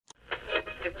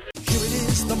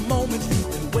the moment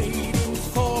you've been waiting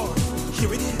for.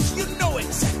 Here it is, you know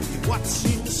exactly what's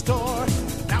in store.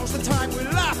 Now's the time we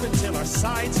laugh until our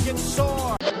sides get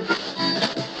sore.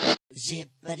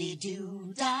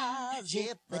 Zippity-doo-dah,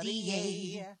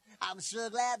 zippity-yay. I'm so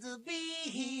glad to be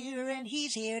here, and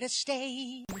he's here to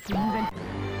stay.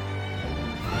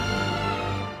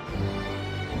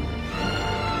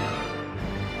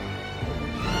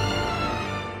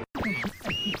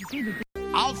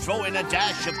 I'll throw in a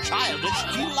dash of childish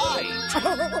delight.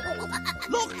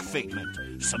 Look,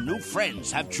 Figment, some new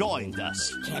friends have joined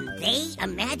us. Can they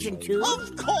imagine too?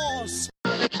 Of course!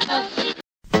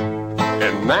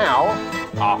 And now,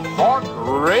 a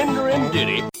heart-rendering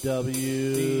ditty.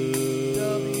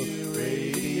 WDW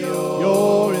Radio,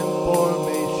 your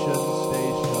information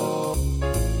station.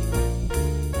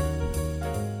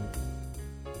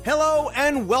 Hello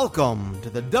and welcome to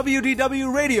the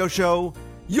WDW Radio Show,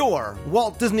 your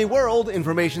Walt Disney World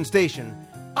information station.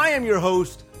 I am your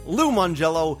host, Lou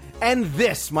Mongello, and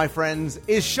this, my friends,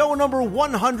 is show number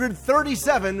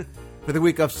 137 for the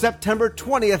week of September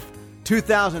 20th,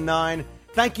 2009.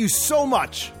 Thank you so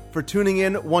much for tuning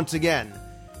in once again.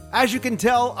 As you can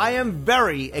tell, I am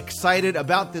very excited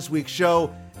about this week's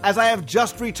show, as I have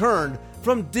just returned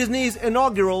from Disney's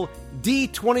inaugural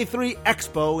D23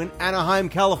 Expo in Anaheim,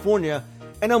 California,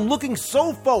 and I'm looking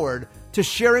so forward to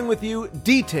sharing with you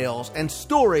details and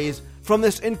stories from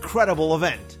this incredible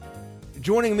event.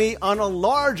 Joining me on a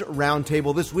large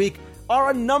roundtable this week are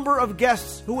a number of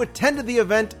guests who attended the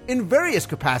event in various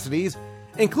capacities,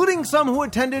 including some who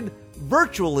attended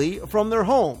virtually from their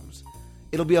homes.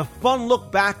 It'll be a fun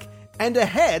look back and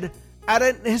ahead at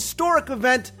an historic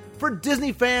event for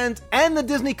Disney fans and the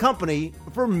Disney company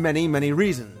for many, many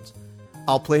reasons.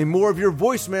 I'll play more of your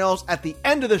voicemails at the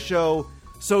end of the show,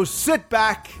 so sit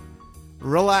back,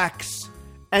 relax,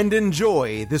 and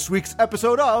enjoy this week's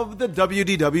episode of the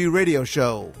WDW Radio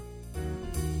Show.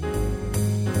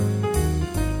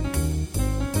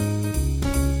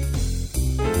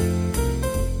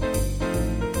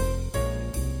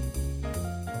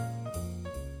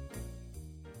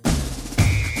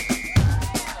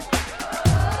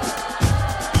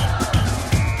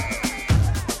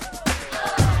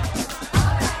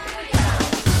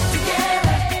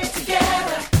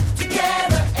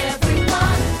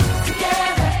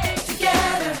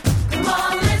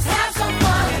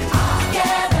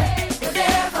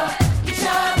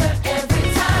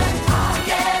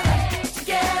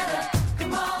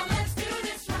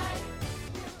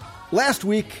 Last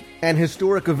week, an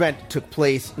historic event took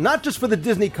place, not just for the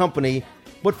Disney company,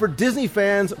 but for Disney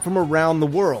fans from around the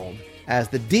world, as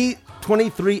the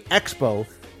D23 Expo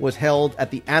was held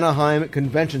at the Anaheim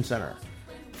Convention Center.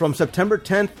 From September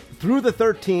 10th through the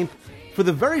 13th, for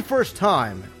the very first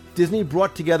time, Disney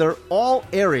brought together all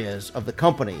areas of the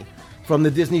company, from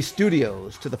the Disney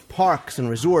studios to the parks and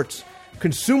resorts,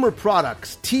 consumer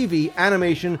products, TV,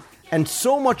 animation, and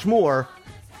so much more,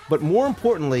 but more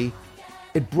importantly,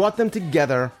 it brought them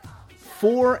together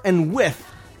for and with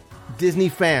Disney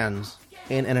fans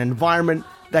in an environment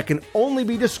that can only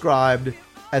be described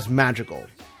as magical.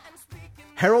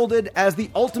 Heralded as the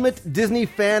ultimate Disney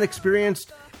fan experience,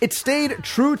 it stayed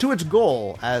true to its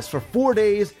goal, as for 4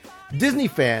 days, Disney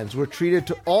fans were treated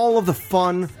to all of the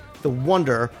fun, the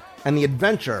wonder, and the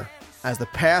adventure as the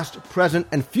past, present,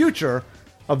 and future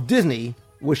of Disney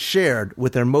was shared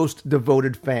with their most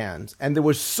devoted fans. And there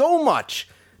was so much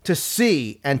to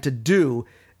see and to do,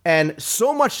 and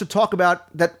so much to talk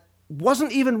about that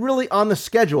wasn't even really on the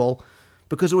schedule,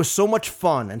 because there was so much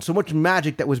fun and so much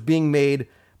magic that was being made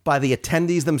by the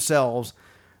attendees themselves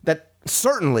that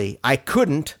certainly I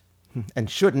couldn't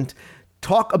and shouldn't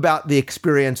talk about the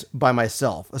experience by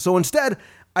myself. So instead,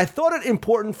 I thought it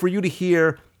important for you to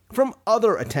hear from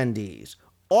other attendees,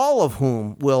 all of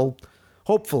whom will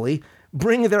hopefully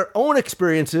bring their own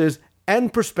experiences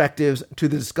and perspectives to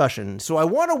the discussion. So I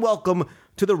want to welcome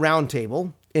to the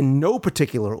roundtable, in no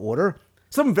particular order,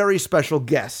 some very special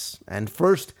guests. And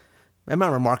first,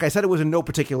 remember, Mark, I said it was in no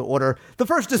particular order. The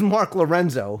first is Mark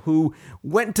Lorenzo, who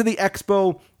went to the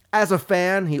expo as a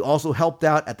fan. He also helped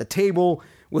out at the table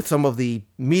with some of the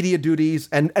media duties.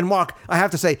 And Mark, I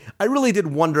have to say, I really did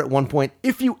wonder at one point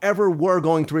if you ever were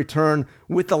going to return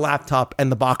with the laptop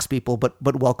and the box people,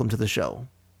 but welcome to the show.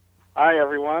 Hi,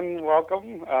 everyone.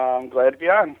 Welcome. I'm glad to be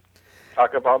on.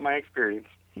 Talk about my experience.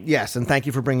 Yes, and thank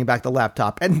you for bringing back the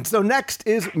laptop. And so next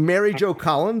is Mary Jo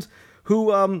Collins,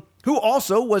 who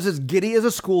also was as giddy as a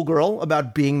schoolgirl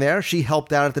about being there. She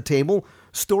helped out at the table.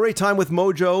 Storytime with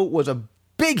Mojo was a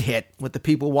big hit with the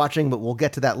people watching, but we'll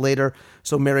get to that later.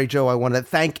 So Mary Jo, I want to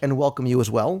thank and welcome you as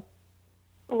well.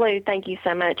 Lou, thank you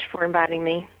so much for inviting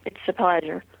me. It's a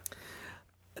pleasure.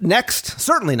 Next,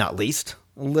 certainly not least,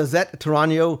 Lizette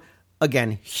Tarano,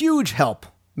 again, huge help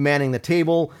manning the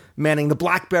table, manning the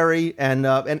BlackBerry, and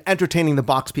entertaining the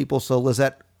box people. So,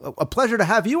 Lizette, a pleasure to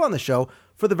have you on the show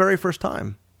for the very first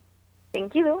time.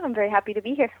 Thank you. I'm very happy to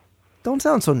be here. Don't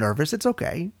sound so nervous. It's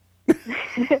okay.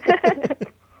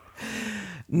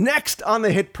 Next on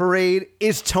the hit parade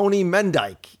is Tony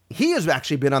Mendyke. He has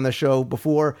actually been on the show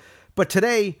before, but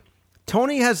today,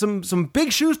 Tony has some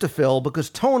big shoes to fill because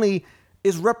Tony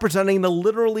is representing the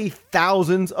literally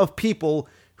thousands of people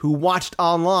who watched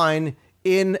online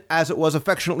in, as it was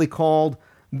affectionately called,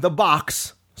 the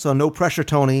box. So no pressure,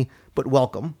 Tony, but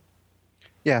welcome.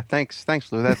 Yeah, thanks,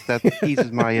 Lou. That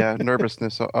eases my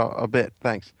nervousness a bit.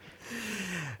 Thanks.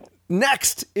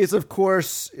 Next is, of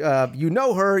course, you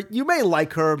know her, you may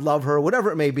like her, love her,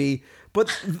 whatever it may be,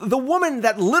 but the woman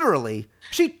that literally,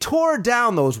 she tore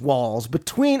down those walls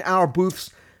between our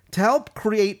booths to help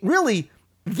create really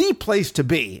the place to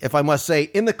be, if I must say,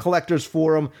 in the Collectors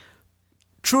Forum.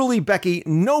 Truly, Becky,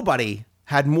 nobody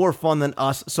had more fun than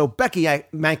us. So Becky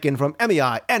Mankin from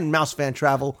MEI and Mouse Fan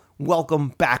Travel, welcome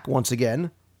back once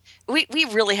again. We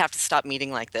really have to stop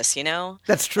meeting like this, you know?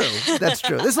 That's true. That's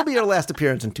true. This will be your last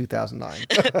appearance in 2009.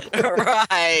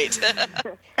 Right.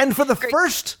 And for the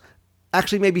first,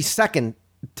 actually maybe second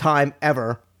time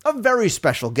ever, a very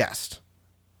special guest.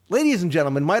 Ladies and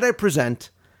gentlemen, might I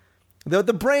present the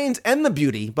brains and the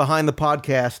beauty behind the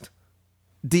podcast,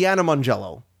 Deanna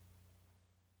Mongello.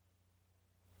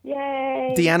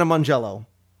 Yay. Deanna Mongello.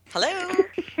 Hello.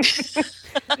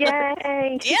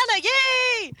 Yay. Deanna,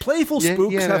 yay! Playful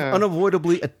spooks have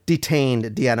unavoidably detained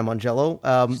Deanna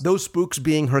Mongello, those spooks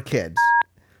being her kids.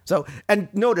 So, and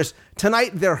notice,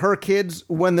 tonight they're her kids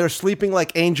when they're sleeping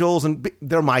like angels, and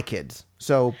they're my kids.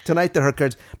 So tonight they're her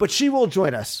kids. But she will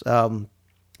join us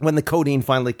when the codeine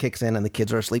finally kicks in and the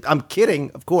kids are asleep. I'm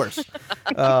kidding, of course.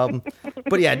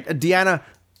 But yeah, Deanna,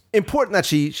 important that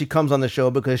she comes on the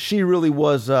show because she really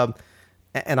was, and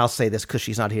I'll say this because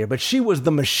she's not here, but she was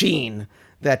the machine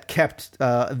that kept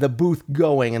the booth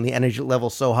going and the energy level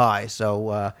so high.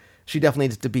 So she definitely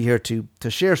needs to be here to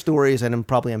share stories and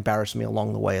probably embarrass me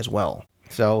along the way as well.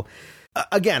 So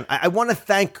again, I want to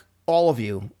thank all of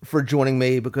you for joining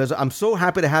me because I'm so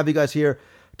happy to have you guys here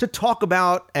to talk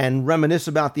about and reminisce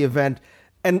about the event.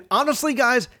 And honestly,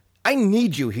 guys, I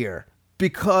need you here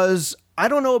because I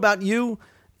don't know about you,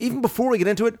 even before we get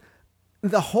into it,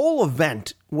 the whole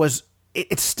event was,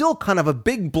 it's still kind of a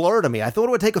big blur to me. I thought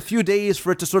it would take a few days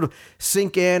for it to sort of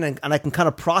sink in and I can kind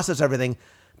of process everything.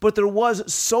 But there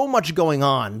was so much going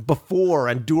on before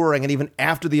and during and even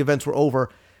after the events were over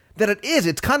that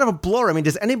it's kind of a blur. I mean,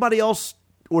 does anybody else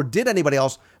or did anybody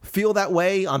else feel that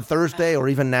way on Thursday or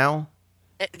even now?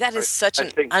 That is such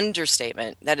an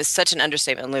understatement. That is such an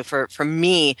understatement, Lou. For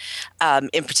me,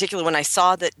 in particular, when I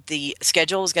saw that the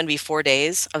schedule was going to be 4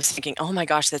 days, I was thinking, oh my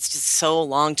gosh, that's just so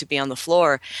long to be on the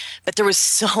floor. But there was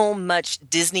so much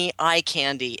Disney eye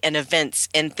candy and events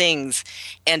and things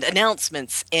and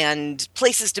announcements and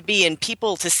places to be and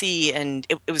people to see, and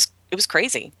it was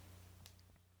crazy.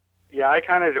 Yeah, I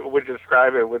kind of would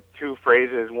describe it with two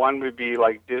phrases. One would be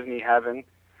like Disney heaven,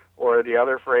 or the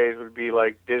other phrase would be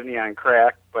like Disney on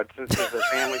crack, but since it's a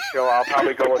family show, I'll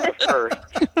probably go with the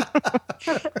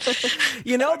first.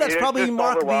 You know, that's probably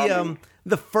marked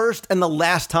the first and the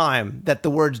last time that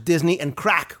the words Disney and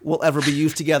crack will ever be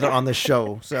used together on the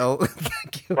show. So,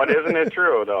 thank you. But isn't it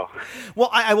true, though? Well,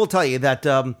 I will tell you that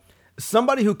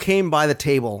somebody who came by the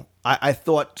table, I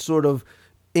thought sort of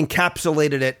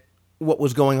encapsulated it, what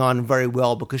was going on very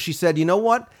well, because she said, you know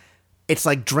what? It's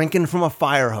like drinking from a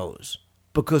fire hose.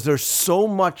 Because there's so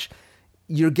much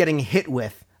you're getting hit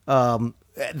with the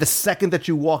second that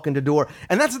you walk in the door.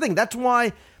 And that's the thing. That's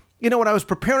why, you know, when I was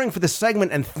preparing for this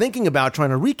segment and thinking about trying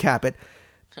to recap it,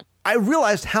 I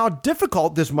realized how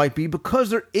difficult this might be because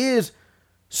there is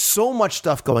so much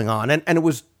stuff going on. And it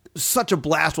was such a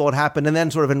blast while it happened. And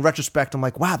then sort of in retrospect, I'm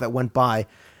like, wow, that went by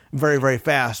very, very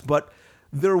fast. But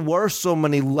there were so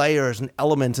many layers and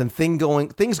elements and things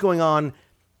going on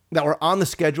that were on the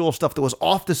schedule, stuff that was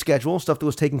off the schedule, stuff that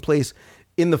was taking place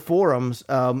in the forums.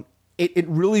 It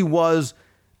really was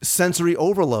sensory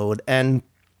overload. And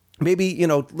maybe, you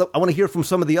know, I want to hear from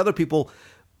some of the other people.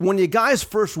 When you guys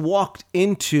first walked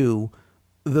into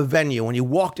the venue, when you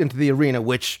walked into the arena,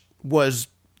 which was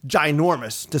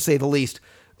ginormous, to say the least.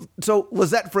 So,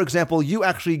 Lizette, for example, you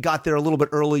actually got there a little bit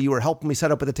early. You were helping me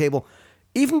set up at the table.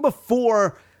 Even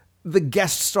before the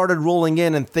guests started rolling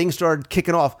in and things started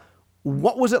kicking off,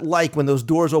 what was it like when those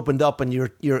doors opened up and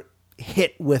you're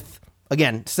hit with,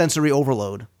 again, sensory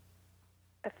overload?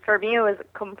 For me, it was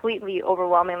completely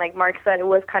overwhelming. Like Mark said, it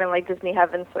was kind of like Disney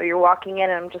heaven. So you're walking in,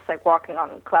 and I'm just like walking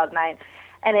on cloud nine.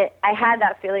 And I had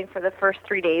that feeling for the first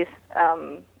 3 days.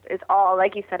 It's all,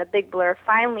 like you said, a big blur.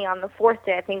 Finally, on the fourth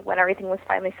day, I think when everything was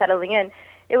finally settling in,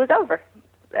 it was over.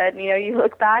 And, you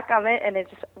look back on it, and it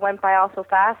just went by all so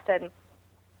fast. And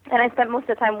I spent most of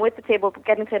the time with the table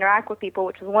getting to interact with people,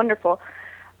 which was wonderful.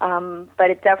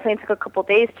 But it definitely took a couple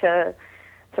days to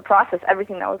process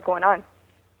everything that was going on.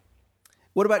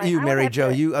 What about you, Mary Jo?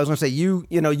 I was going to say, you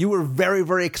were very,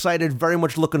 very excited, very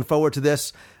much looking forward to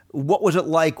this. What was it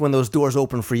like when those doors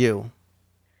opened for you?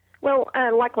 Well,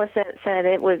 like Lisette said,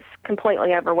 it was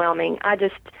completely overwhelming. I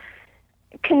just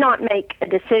could not make a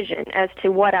decision as to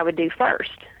what I would do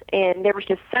first. And there was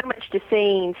just so much to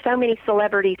see, and so many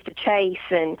celebrities to chase,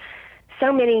 and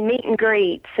so many meet and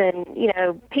greets, and,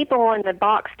 people in the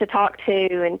box to talk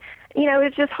to. And,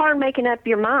 it's just hard making up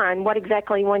your mind what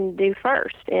exactly you wanted to do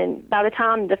first. And by the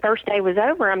time the first day was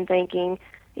over, I'm thinking,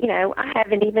 I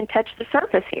haven't even touched the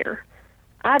surface here.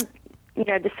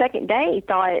 The second day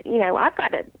thought, I've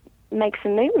got to make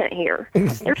some movement here.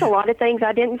 There's a lot of things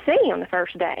I didn't see on the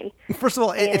first day. First of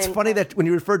all, it's funny that when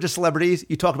you refer to celebrities,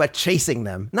 you talk about chasing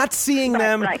them, not seeing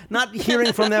them, not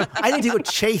hearing from them. I need to go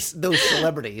chase those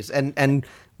celebrities, and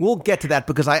we'll get to that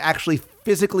because I actually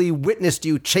physically witnessed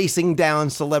you chasing down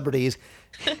celebrities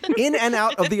in and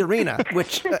out of the arena,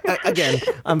 which, again,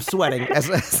 I'm sweating.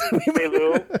 Hey,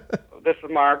 Lou, this is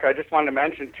Mark. I just wanted to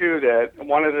mention, too, that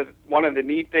one of the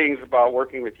neat things about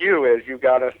working with you is you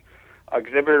got us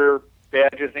exhibitor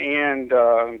badges and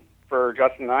for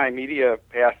Justin and I, media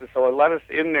passes. So it let us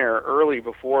in there early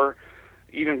before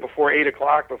 8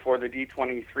 o'clock, before the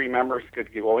D23 members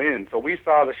could go in. So we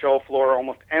saw the show floor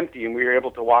almost empty, and we were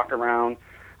able to walk around.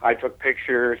 I took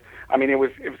pictures. I mean, it was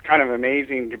kind of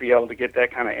amazing to be able to get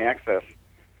that kind of access,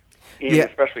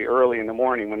 especially early in the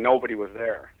morning when nobody was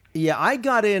there. Yeah, I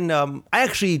got in. I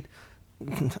actually,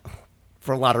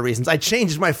 for a lot of reasons, I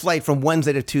changed my flight from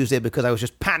Wednesday to Tuesday because I was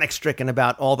just panic-stricken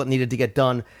about all that needed to get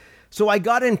done. So I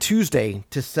got in Tuesday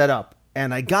to set up,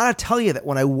 and I gotta tell you that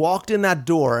when I walked in that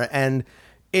door, and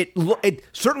it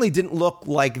certainly didn't look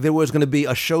like there was going to be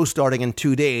a show starting in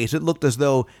 2 days. It looked as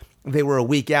though they were a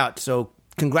week out. So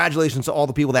congratulations to all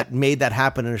the people that made that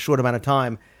happen in a short amount of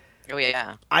time. Oh,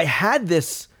 yeah. I had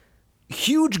this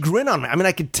huge grin on me. I mean,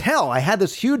 I could tell I had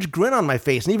this huge grin on my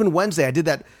face. And even Wednesday, I did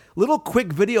that little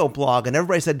quick video blog, and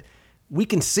everybody said, we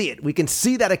can see it. We can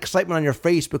see that excitement on your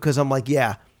face, because I'm like,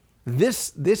 yeah,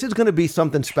 this is going to be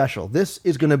something special. This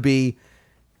is going to be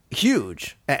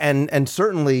huge. And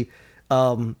certainly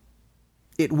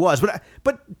it was.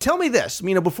 But tell me this,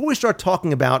 before we start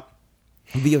talking about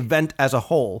the event as a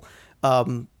whole,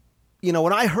 when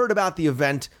I heard about the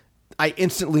event, I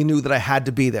instantly knew that I had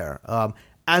to be there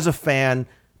as a fan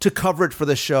to cover it for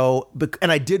the show.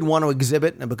 And I did want to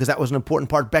exhibit, because that was an important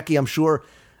part. Becky, I'm sure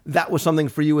that was something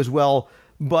for you as well.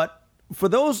 But for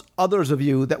those others of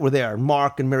you that were there,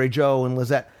 Mark and Mary Jo and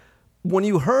Lizette, when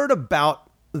you heard about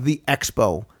the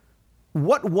expo,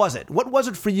 what was it? What was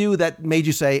it for you that made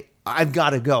you say, I've got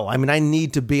to go? I mean, I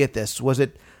need to be at this. Was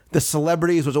it the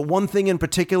celebrities? Was it one thing in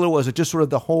particular? Was it just sort of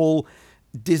the whole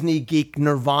Disney geek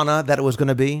nirvana that it was going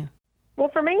to be? Well,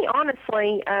 for me,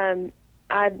 honestly,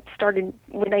 I started,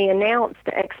 when they announced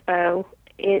the expo,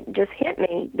 it just hit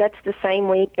me. That's the same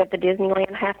week at the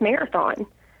Disneyland Half Marathon.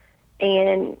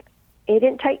 And it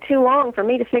didn't take too long for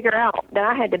me to figure out that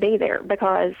I had to be there,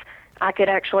 because I could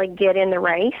actually get in the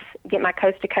race, get my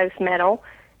coast-to-coast medal,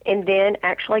 and then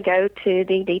actually go to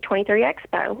the D23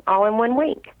 Expo all in 1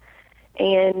 week.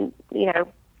 And,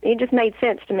 it just made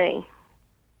sense to me.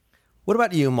 What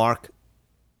about you, Mark?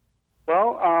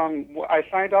 Well, I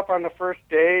signed up on the first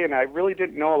day, and I really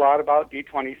didn't know a lot about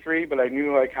D23, but I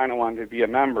knew I kind of wanted to be a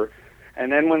member.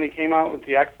 And then when they came out with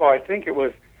the expo, I think it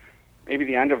was maybe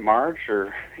the end of March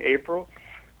or April,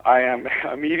 I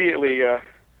immediately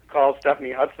called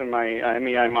Stephanie Hudson, my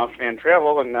MEI Mouse Fan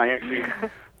Travel, and I actually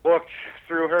booked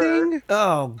through her. Ding.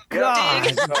 Oh, God.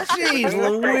 Jeez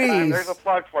Louise. There's a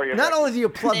plug for you. Not only do you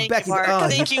plug Becky. Mark.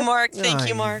 Thank you, Mark. Thank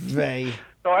you, Mark.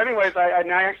 So anyways, I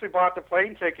actually bought the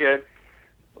plane ticket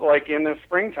like in the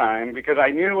springtime, because I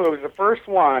knew it was the first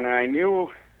one, and I knew,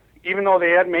 even though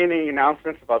they hadn't made any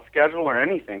announcements about schedule or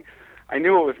anything, I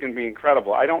knew it was going to be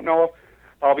incredible. I don't know if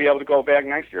I'll be able to go back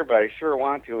next year, but I sure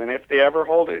want to. And if they ever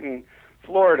hold it in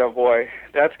Florida, boy,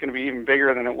 that's going to be even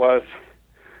bigger than it was,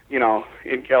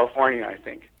 in California, I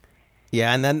think.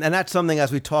 Yeah, and that's something,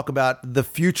 as we talk about the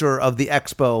future of the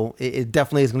expo, it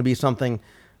definitely is going to be something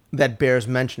that bears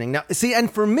mentioning. Now, see,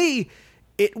 and for me,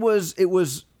 this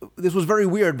was very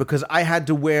weird, because I had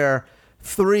to wear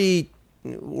 3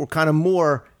 or kind of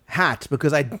more hats,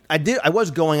 because I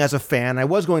was going as a fan, I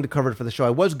was going to cover it for the show,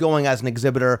 I was going as an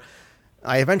exhibitor,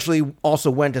 I eventually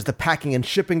also went as the packing and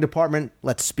shipping department.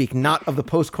 Let's speak not of the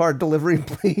postcard delivery,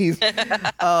 please.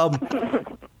 But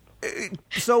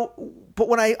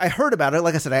when I heard about it,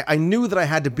 like I said, I knew that I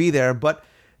had to be there, but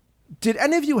did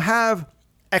any of you have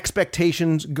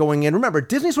expectations going in? Remember,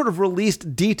 Disney sort of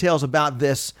released details about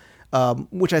this,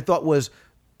 which I thought was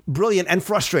brilliant and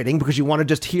frustrating because you want to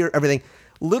just hear everything.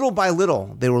 Little by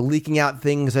little, they were leaking out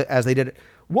things as they did it.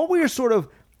 What were your sort of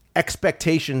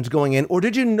expectations going in, or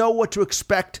did you know what to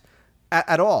expect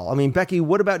at all? I mean, Becky,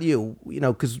 what about you?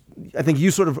 Because I think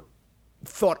you sort of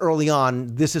thought early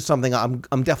on, this is something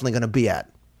I'm definitely going to be at.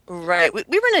 Right. We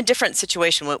were in a different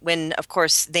situation when, of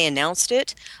course, they announced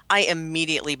it. I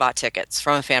immediately bought tickets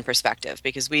from a fan perspective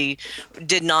because we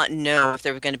did not know if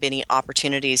there were going to be any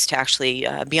opportunities to actually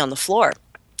be on the floor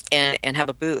and have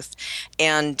a booth.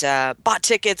 And bought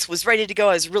tickets, was ready to go.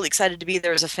 I was really excited to be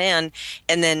there as a fan.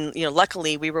 And then,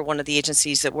 luckily, we were one of the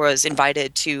agencies that was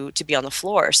invited to be on the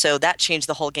floor. So that changed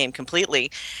the whole game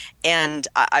completely. And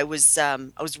I was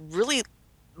really...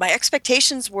 My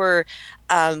expectations were,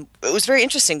 it was very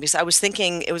interesting because I was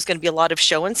thinking it was going to be a lot of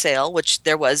show and sale, which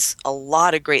there was a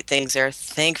lot of great things there.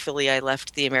 Thankfully, I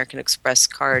left the American Express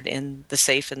card in the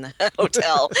safe in the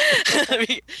hotel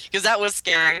because that was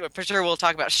scary. But for sure, we'll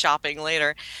talk about shopping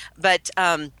later. But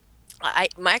my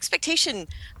expectation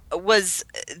was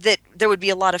that there would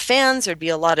be a lot of fans, there'd be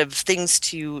a lot of things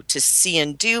to see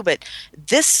and do, but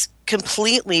this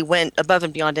completely went above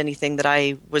and beyond anything that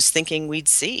I was thinking we'd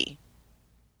see.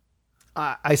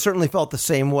 I certainly felt the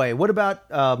same way. What about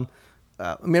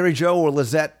Mary Jo or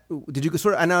Lizette? Did you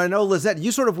sort of? I know Lizette,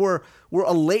 you sort of were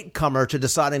a latecomer to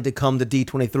deciding to come to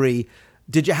D23.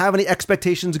 Did you have any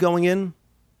expectations going in?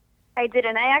 I did,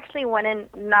 and I actually went in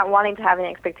not wanting to have any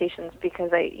expectations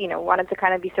because I, wanted to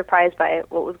kind of be surprised by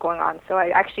what was going on. So I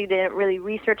actually didn't really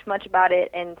research much about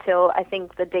it until I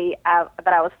think the day that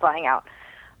I was flying out.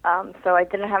 So I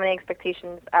didn't have any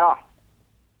expectations at all.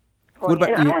 What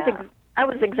about you? I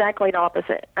was exactly the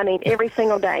opposite. I mean, every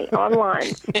single day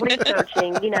online,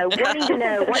 researching, wanting to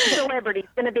know what celebrity's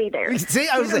going to be there. See,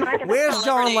 I was like, where's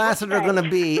John Lasseter going to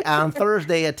be on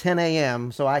Thursday at 10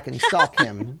 a.m. so I can stalk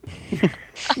him?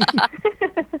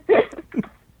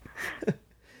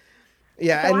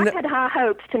 Yeah, so I had high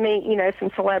hopes to meet,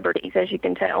 some celebrities, as you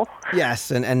can tell.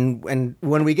 Yes, and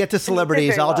when we get to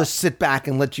celebrities, I'll just sit back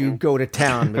and let you go to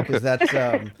town because that's.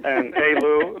 And hey,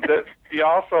 Lou,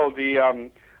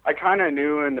 I kind of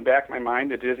knew in the back of my mind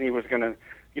that Disney was going to,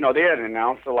 they had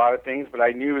announced a lot of things, but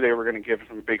I knew they were going to give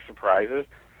some big surprises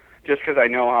just because I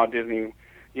know how Disney,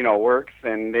 works,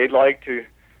 and they'd like to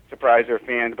surprise their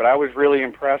fans. But I was really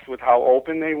impressed with how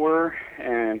open they were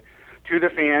and to the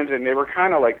fans, and they were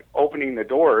kind of like opening the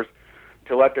doors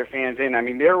to let their fans in. I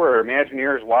mean, there were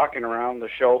Imagineers walking around the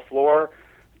show floor.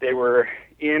 They were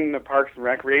in the Parks and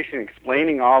Recreation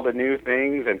explaining all the new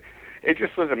things, and it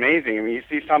just was amazing. I mean, you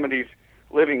see some of these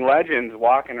living legends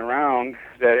walking around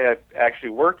that had actually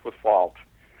worked with Walt.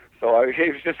 So it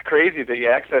was just crazy the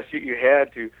access you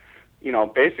had to,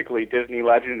 basically Disney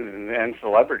legends and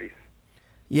celebrities.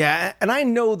 Yeah, and I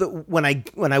know that when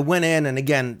I went in, and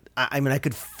again, I mean, I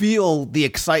could feel the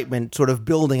excitement sort of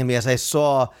building in me as I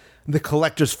saw the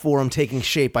Collectors Forum taking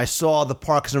shape. I saw the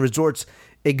Parks and Resorts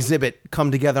exhibit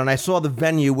come together, and I saw the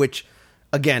venue, which,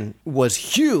 again, was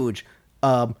huge,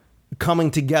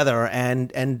 coming together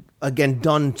and again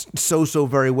done so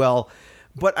very well.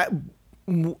 But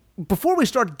before we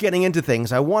start getting into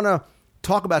things, I want to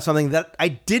talk about something that I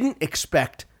didn't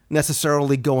expect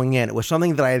necessarily going in. It was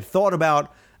something that I had thought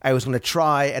about, I was going to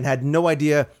try, and had no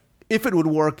idea if it would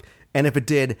work, and if it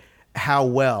did, how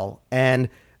well. And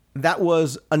that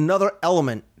was another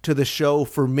element to the show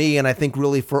for me, and I think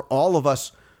really for all of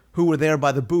us who were there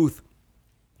by the booth,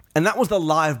 and that was the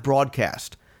live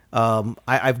broadcast.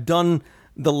 I've done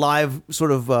the live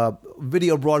sort of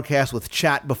video broadcast with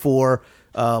chat before,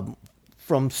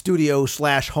 from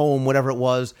studio/home, whatever it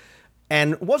was,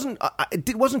 and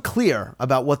it wasn't clear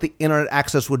about what the internet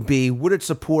access would be. Would it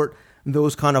support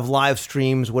those kind of live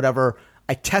streams, whatever?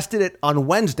 I tested it on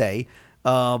Wednesday,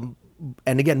 and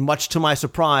again, much to my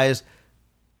surprise,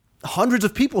 hundreds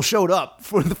of people showed up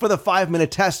for the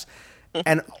 5-minute test,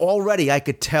 and already I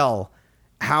could tell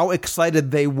how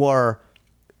excited they were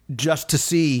just to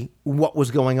see what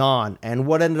was going on. And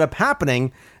what ended up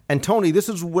happening, and Tony, this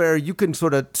is where you can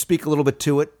sort of speak a little bit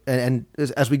to it, and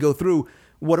as we go through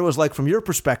what it was like from your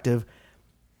perspective.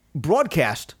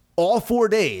 Broadcast all 4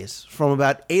 days from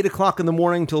about 8 o'clock in the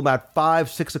morning till about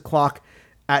 5-6 o'clock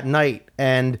at night.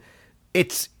 And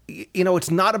it's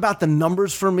not about the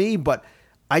numbers for me, but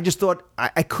I just thought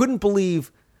I couldn't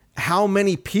believe how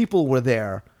many people were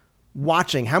there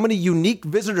watching, how many unique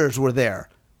visitors were there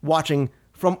watching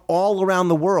from all around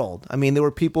the world. I mean, there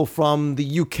were people from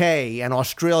the UK and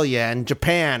Australia and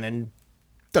Japan and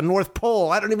the North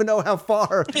Pole. I don't even know how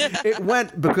far it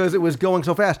went because it was going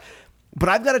so fast. But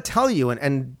I've got to tell you,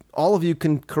 and all of you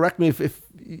can correct me if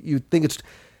you think it's,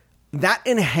 that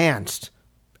enhanced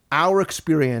our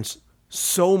experience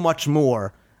so much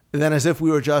more than as if we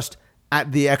were just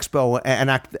at the expo and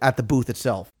at the booth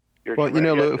itself. Well, you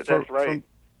know, Lou,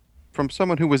 from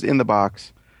someone who was in the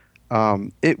box,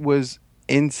 it was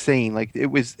insane. Like it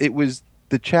was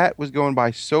the chat was going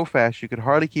by so fast you could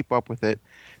hardly keep up with it.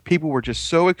 People were just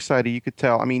so excited, you could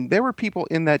tell. I mean, there were people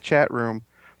in that chat room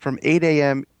from 8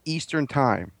 a.m. Eastern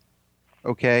time.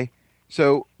 Okay,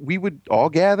 so we would all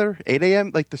gather 8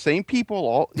 a.m. like the same people,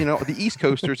 all the East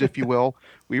Coasters, if you will.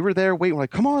 We were there waiting,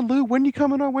 like, come on, Lou, when are you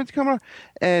coming on? When's it coming on?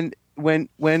 And when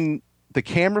the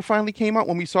camera finally came out,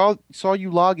 when we saw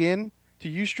you log in to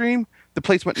Ustream, the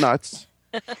place went nuts.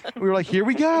 We were like, here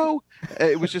we go.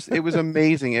 It was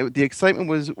amazing. The excitement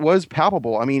was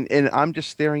palpable. I mean, and I'm just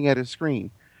staring at a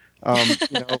screen.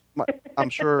 I'm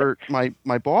sure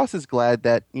my boss is glad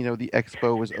that the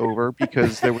expo was over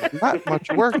because there was not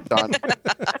much work done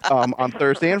on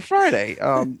Thursday and Friday.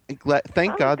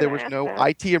 Thank God there was no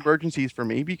IT emergencies for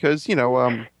me because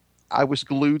I was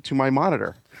glued to my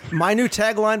monitor. My new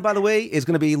tagline, by the way, is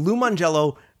going to be Lou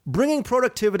Mongello bringing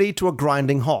productivity to a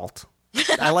grinding halt.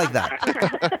 I like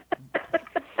that.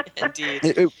 Indeed,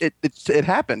 it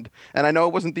happened, and I know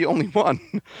it wasn't the only one.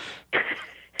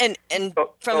 And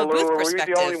from a booth perspective, were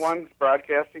we the only ones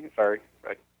broadcasting? Sorry.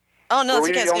 Right. Oh no, were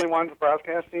we the only ones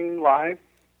broadcasting live?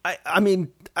 I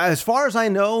mean, as far as I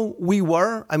know, we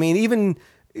were. I mean, even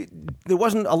there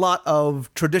wasn't a lot of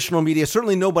traditional media.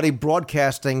 Certainly, nobody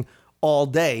broadcasting all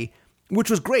day, which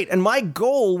was great. And my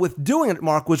goal with doing it,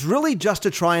 Mark, was really just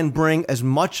to try and bring as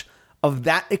much of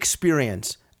that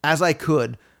experience as I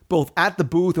could, both at the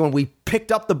booth and when we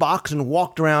picked up the box and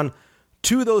walked around,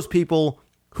 to those people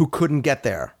who couldn't get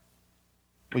there.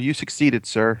 Well, you succeeded,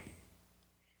 sir.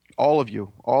 All of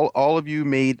you. All of you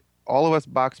made all of us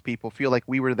box people feel like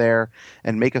we were there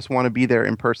and make us want to be there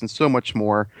in person so much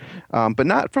more. But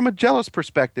not from a jealous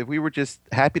perspective. We were just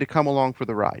happy to come along for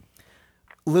the ride.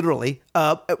 Literally.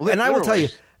 And I will tell you,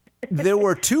 there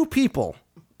were two people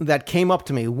that came up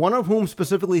to me, one of whom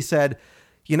specifically said,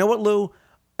 you know what, Lou?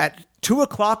 At 2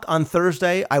 o'clock on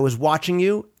Thursday, I was watching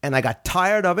you, and I got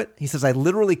tired of it. He says, I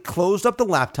literally closed up the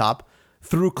laptop,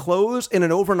 threw clothes in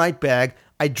an overnight bag.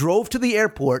 I drove to the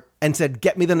airport and said,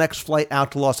 get me the next flight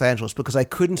out to Los Angeles because I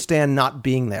couldn't stand not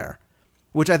being there,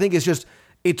 which I think is just,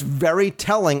 it's very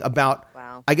telling about,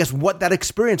 I guess, what that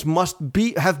experience must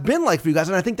have been like for you guys.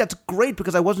 And I think that's great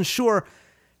because I wasn't sure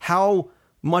how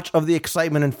much of the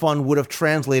excitement and fun would have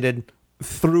translated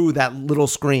through that little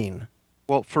screen.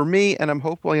 Well, for me, and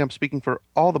hopefully I'm speaking for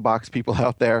all the box people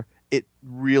out there, it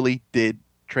really did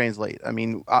translate. I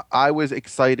mean, I was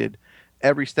excited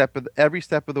every step of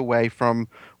the way, from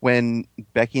when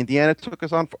Becky and Deanna took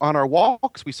us on our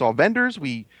walks. We saw vendors.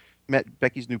 We met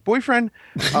Becky's new boyfriend.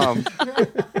 It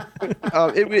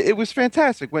was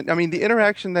fantastic. The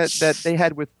interaction that they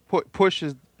had with Push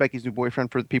is Becky's new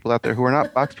boyfriend, for the people out there who are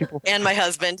not box people. And my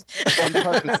husband. And my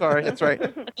husband, sorry, that's right.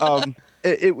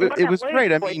 It was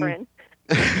great. I mean,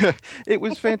 it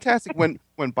was fantastic when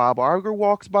Bob Arger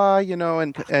walks by,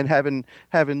 and having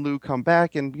Lou come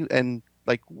back and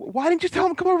like, why didn't you tell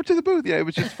him to come over to the booth? Yeah, it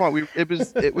was just fun. It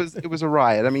was a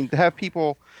riot. I mean, to have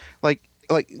people like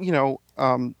I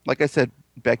said,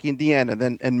 Becky and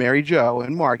Deanna, and Mary Jo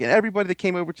and Mark and everybody that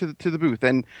came over to the booth,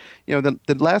 and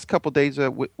the last couple of days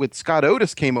with Scott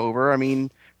Otis came over. I mean,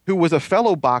 who was a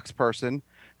fellow box person.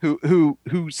 Who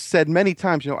said many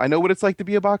times, I know what it's like to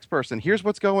be a box person. Here's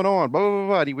what's going on, blah, blah, blah,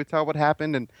 blah. And he would tell what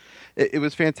happened, and it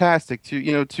was fantastic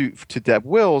to Deb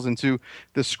Wills and to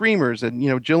the Screamers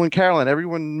and, Jill and Carolyn.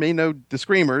 Everyone may know the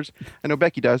Screamers. I know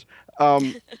Becky does.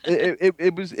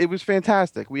 It was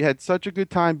fantastic. We had such a good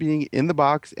time being in the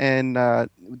box, and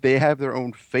they have their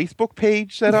own Facebook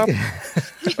page set up.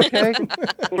 Okay.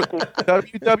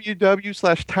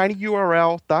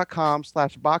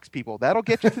 www.tinyurl.com/boxpeople. That'll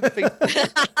get you to the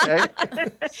Facebook. Okay.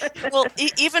 Well,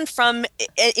 even from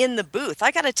in the booth,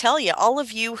 I got to tell you, all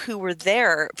of you who were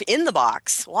there in the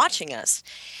box watching us,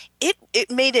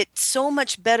 it made it so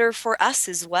much better for us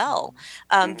as well.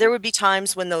 There would be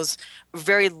times when those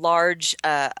very large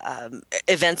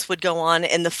events would go on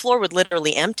and the floor would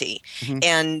literally empty. Mm-hmm.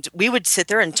 And we would sit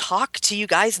there and talk to you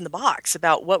guys in the box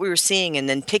about what we were seeing, and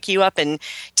then pick you up and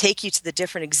take you to the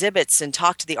different exhibits and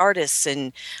talk to the artists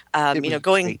and,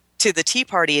 going to the tea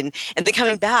party, and then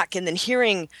coming back and then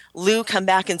hearing Lou come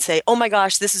back and say, "Oh my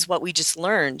gosh, this is what we just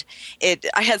learned."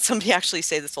 I had somebody actually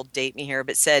say, this will date me here,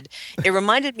 but said it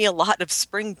reminded me a lot of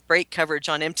spring break coverage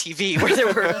on MTV, where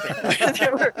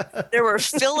there were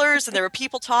fillers and there were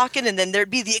people talking, and then there'd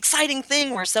be the exciting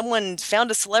thing where someone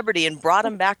found a celebrity and brought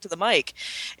them back to the mic.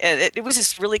 And it was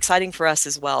just really exciting for us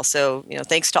as well. So,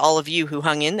 thanks to all of you who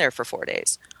hung in there for 4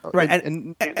 days. Right,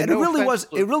 and it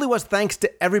really was thanks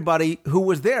to everybody who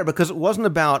was there, because it wasn't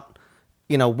about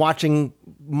watching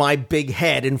my big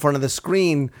head in front of the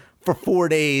screen for 4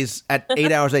 days at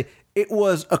 8 hours a day. It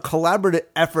was a collaborative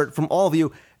effort from all of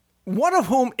you. One of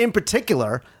whom in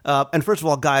particular, and first of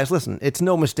all, guys, listen, it's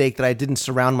no mistake that I didn't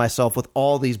surround myself with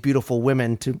all these beautiful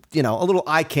women to, a little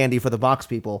eye candy for the box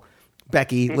people.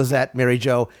 Becky, Lizette, Mary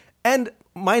Jo, and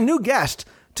my new guest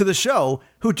to the show,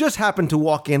 who just happened to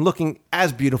walk in looking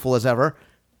as beautiful as ever,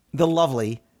 the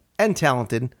lovely and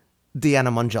talented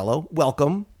Deanna Mongello.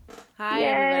 Welcome. Hi,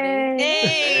 everybody.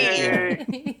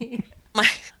 Hey!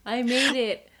 I made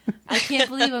it. I can't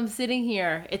believe I'm sitting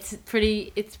here. It's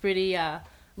pretty,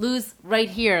 Lou's right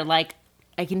here, like,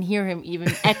 I can hear him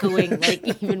even echoing,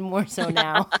 like, even more so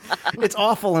now. It's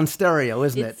awful in stereo,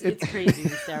 isn't it? It's crazy in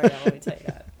stereo, let me tell you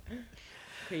that.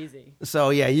 Crazy. So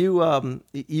yeah, you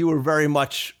were very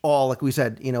much all, like we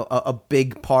said, a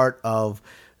big part of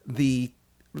the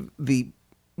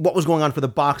what was going on for the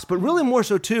box, but really more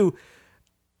so too,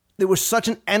 there was such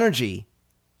an energy,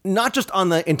 not just on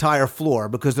the entire floor,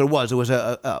 because it was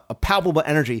a palpable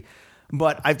energy,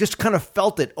 but I've just kind of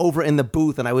felt it over in the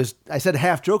booth, and I said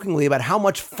half jokingly about how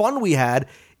much fun we had,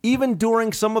 even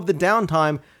during some of the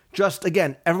downtime. Just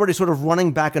again, everybody sort of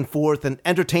running back and forth and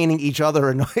entertaining each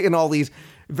other in all these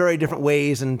very different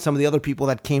ways, and some of the other people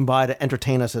that came by to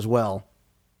entertain us as well.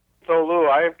 So, Lou,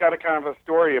 I've got a kind of a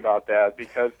story about that,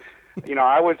 because,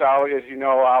 I was out, as you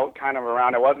know, out kind of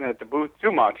around. I wasn't at the booth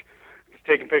too much, just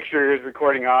taking pictures,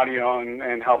 recording audio,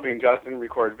 and helping Justin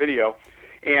record video.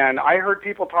 And I heard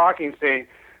people talking, saying,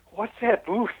 "What's that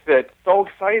booth that's so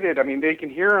excited?" I mean, they can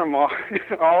hear them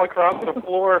all across the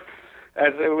floor,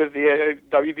 as it was the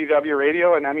WDW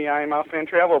radio and MEI Mouse Fan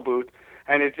Travel booth.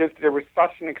 And there was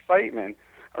such an excitement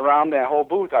around that whole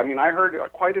booth. I mean, I heard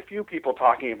quite a few people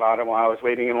talking about it while I was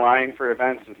waiting in line for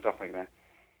events and stuff like that.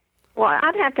 Well,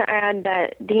 I'd have to add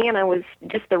that Deanna was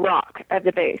just the rock of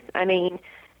the booth. I mean,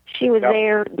 she was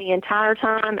there the entire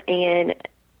time and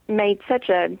made such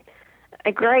a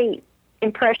great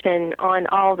impression on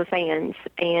all the fans,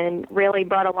 and really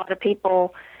brought a lot of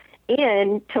people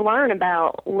in to learn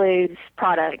about Lou's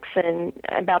products and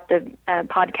about the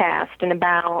podcast and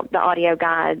about the audio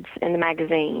guides and the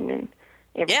magazine and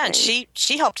everything. Yeah, and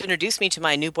she helped introduce me to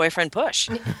my new boyfriend, Push.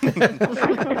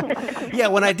 Yeah,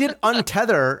 when I did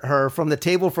untether her from the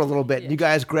table for a little bit, you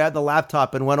guys grabbed the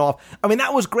laptop and went off. I mean,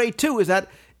 that was great too, is that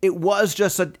it was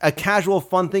just a casual,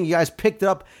 fun thing. You guys picked it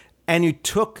up and you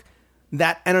took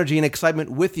that energy and excitement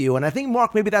with you. And I think,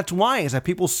 Mark, maybe that's why, is that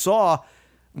people saw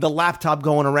the laptop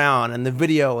going around and the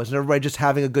videos and everybody just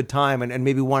having a good time and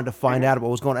maybe wanted to find out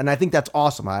what was going on. And I think that's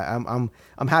awesome.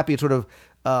 I'm happy it sort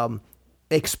of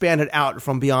expanded out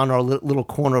from beyond our little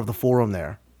corner of the forum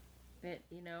there.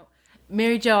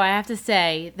 Mary Jo, I have to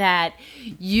say that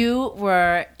you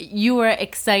were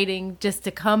exciting just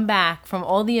to come back from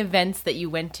all the events that you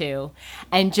went to,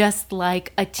 and just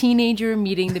like a teenager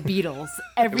meeting the Beatles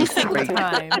every single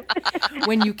time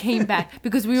when you came back,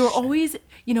 because we were always,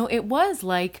 it was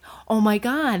like, oh my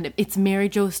God, it's Mary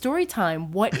Jo's story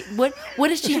time. What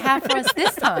does she have for us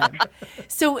this time?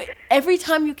 So every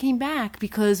time you came back,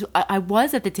 because I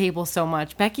was at the table so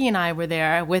much, Becky and I were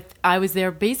there I was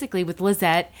there basically with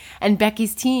Lizette and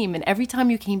Becky's team, and every time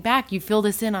you came back, you filled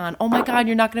us in on, oh my God,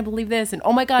 you're not going to believe this, and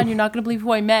oh my God, you're not going to believe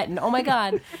who I met, and oh my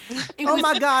God.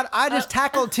 My God, I just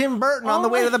tackled Tim Burton on the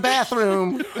way to the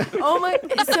bathroom. Oh my,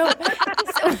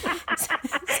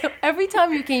 so every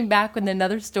time you came back with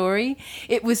another story,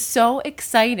 it was so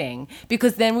exciting,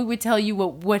 because then we would tell you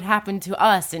what happened to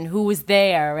us and who was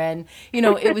there, and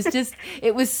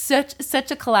it was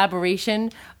such a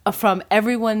collaboration from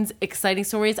everyone's exciting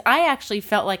stories. I actually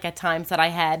felt like at times that I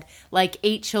had like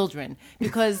 8 children,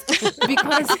 because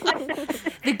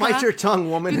bite your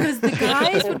tongue, woman. Because the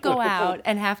guys would go out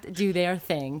and have to do their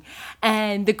thing,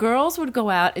 and the girls would go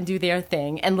out and do their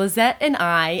thing, and Lizette and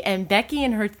I and Becky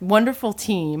and her wonderful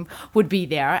team would be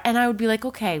there, and I would be like,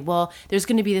 okay, well, there's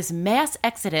going to be this mass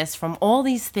exodus from all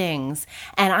these things,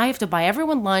 and I have to buy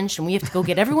everyone lunch, and we have to go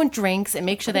get everyone drinks and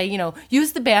make sure they,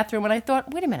 use the bathroom. And I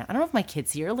thought, wait a minute, I don't have my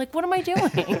kids here. Like, what am I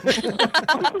doing?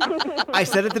 I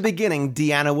said at the beginning,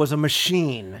 Deanna was a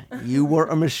machine. You were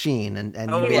a machine, and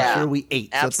you made sure we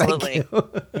ate. Absolutely. So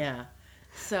thank you. Yeah.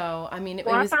 So, I mean,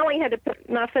 I finally had to put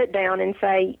my foot down and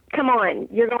say, come on,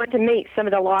 you're going to meet some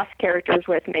of the Lost characters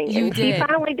with me. And she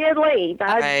finally did leave.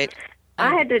 I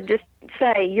had to just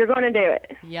say, you're going to do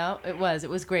it. Yeah, it was. It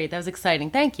was great. That was exciting.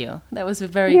 Thank you. That was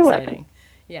very exciting.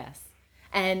 Yes.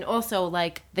 And also,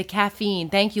 like, the caffeine.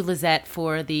 Thank you, Lizette,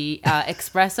 for the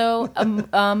espresso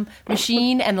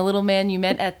machine and the little man you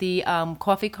met at the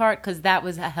coffee cart, because that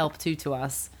was a help, too, to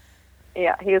us.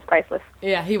 Yeah, he was priceless.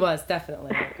 Yeah, he was,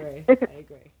 definitely. I agree. I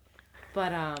agree.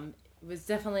 But it was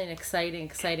definitely an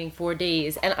exciting 4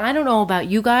 days. And I don't know about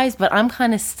you guys, but I'm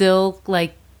kind of still,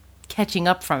 like, catching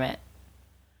up from it.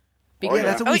 Because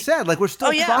that's what we said. Like, we're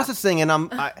still processing, and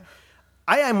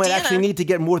I might actually need to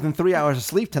get more than 3 hours of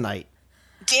sleep tonight.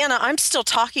 Deanna, I'm still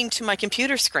talking to my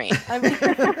computer screen. It's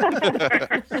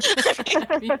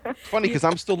funny because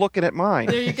I'm still looking at mine.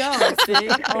 There you go. See?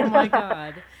 Oh, my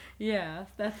God. Yeah,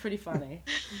 that's pretty funny.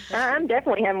 I'm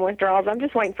definitely having withdrawals. I'm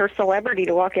just waiting for a celebrity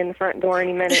to walk in the front door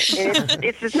any minute. And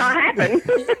it's just not happening.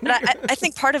 But I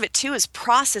think part of it, too, is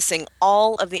processing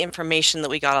all of the information that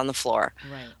we got on the floor.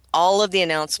 Right. All of the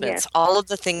announcements, all of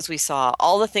the things we saw,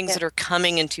 all the things that are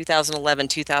coming in 2011,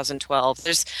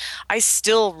 2012. I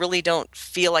still really don't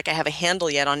feel like I have a handle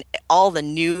yet on all the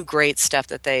new great stuff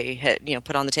that they had,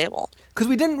 put on the table. Because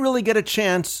we didn't really get a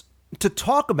chance to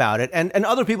talk about it. And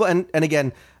other people, and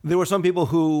again, there were some people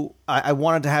who I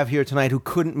wanted to have here tonight who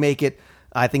couldn't make it.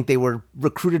 I think they were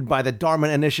recruited by the Dharma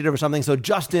Initiative or something. So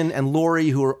Justin and Lori,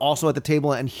 who are also at the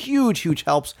table, and huge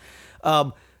helps.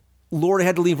 Lori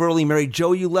had to leave early. Mary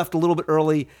Jo, you left a little bit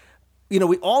early. We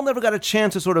all never got a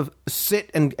chance to sort of sit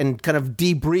and kind of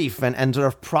debrief and sort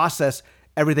of process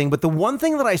everything. But the one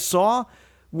thing that I saw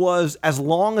was, as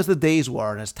long as the days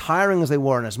were and as tiring as they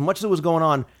were and as much as it was going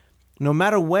on, no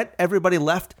matter what everybody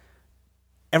left,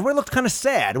 everybody looked kind of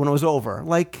sad when it was over.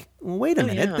 Like, wait a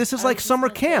minute, this is like summer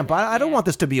camp. I don't want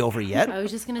this to be over yet. I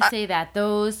was just going to say that.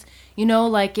 Those,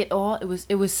 like it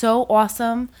was so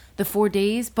awesome, the 4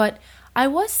 days, but I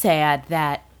was sad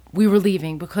that we were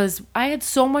leaving because I had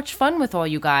so much fun with all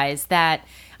you guys that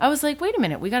I was like, wait a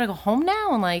minute, we got to go home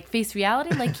now and like face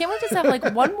reality? Like, can't we just have like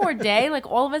one more day, like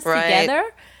all of us together?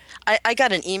 I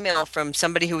got an email from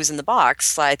somebody who was in the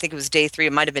box. I think it was day 3.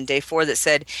 It might have been day 4 that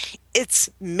said, it's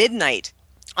midnight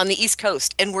on the East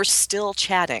Coast and we're still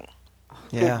chatting.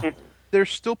 Yeah.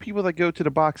 There's still people that go to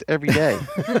the box every day.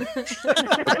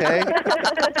 Okay?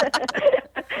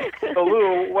 So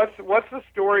Lou, what's the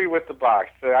story with the box?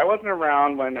 I wasn't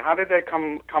around when. How did that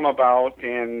come about?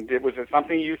 And was it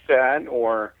something you said,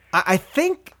 or I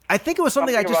think it was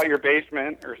something I just about your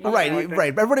basement or something. Right.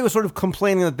 Everybody was sort of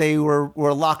complaining that they were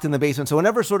locked in the basement. So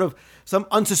whenever sort of some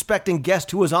unsuspecting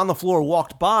guest who was on the floor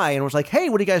walked by and was like, "Hey,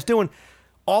 what are you guys doing?"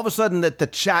 all of a sudden that the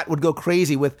chat would go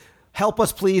crazy with, "Help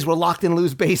us, please! We're locked in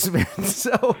Lou's basement."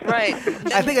 So right.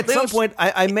 I think at some point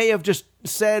I may have just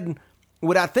said,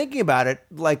 without thinking about it,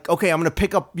 like, okay, I'm going to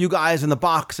pick up you guys in the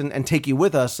box and take you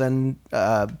with us. And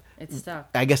it's stuck.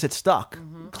 I guess it's stuck,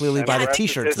 clearly by the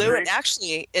T-shirts. Lou, it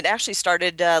actually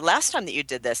started last time that you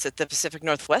did this at the Pacific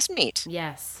Northwest meet.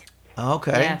 Yes.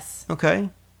 Okay. Yes. Okay.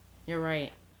 You're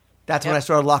right. That's when I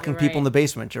started locking people in the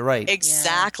basement. You're right.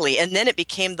 Exactly. Yeah. And then it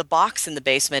became the box in the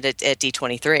basement at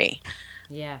D23.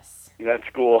 Yes. That's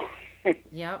cool.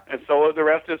 Yep. And so the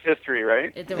rest is history,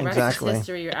 right? The rest is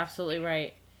history. You're absolutely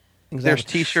right. Exactly. There's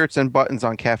T-shirts and buttons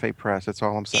on Cafe Press. That's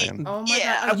all I'm saying. Oh my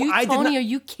God! Tony? Are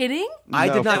you kidding? I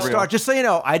did not start. Just so you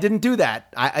know, I didn't do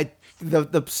that.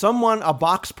 A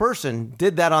box person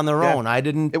did that on their own. I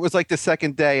didn't. It was like the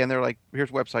second day, and they're like,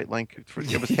 "Here's website link."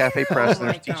 It was Cafe Press, and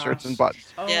there's T-shirts and buttons.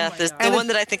 Oh the one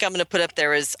that I think I'm going to put up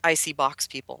there is Icy Box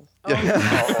People. Oh,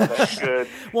 that's good.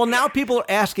 Well, now people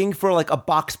are asking for like a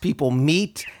Box People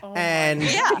meet, and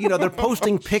they're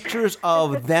posting pictures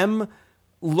of them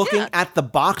looking at the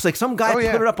box. Like some guy put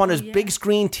it up on his big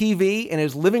screen TV in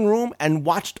his living room and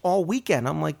watched all weekend.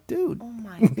 I'm like, dude, oh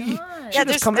my God.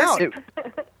 just come out.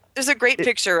 There's a great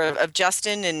picture of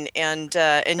Justin and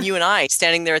you and I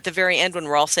standing there at the very end when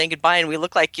we're all saying goodbye, and we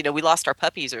look like we lost our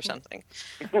puppies or something.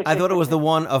 I thought it was the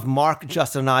one of Mark,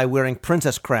 Justin, and I wearing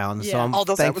princess crowns. So I'm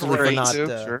thankfully for not.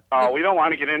 Oh, we don't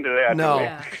want to get into that.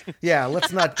 No,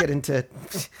 let's not get into.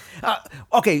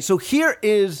 Okay, so here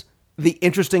is the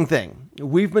interesting thing.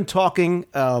 We've been talking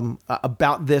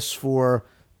about this for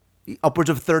upwards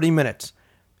of 30 minutes,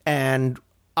 and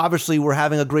obviously we're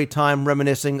having a great time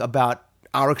reminiscing about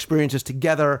our experiences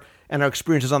together and our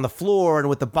experiences on the floor and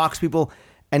with the box people.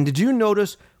 And did you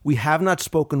notice we have not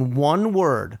spoken one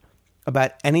word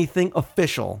about anything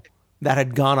official that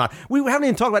had gone on? We haven't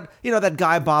even talked about, that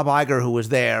guy Bob Iger who was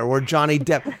there, or Johnny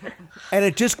Depp. And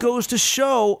it just goes to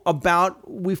show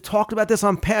we've talked about this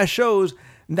on past shows,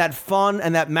 that fun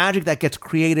and that magic that gets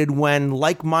created when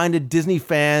like-minded Disney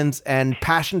fans and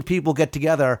passionate people get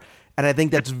together. And I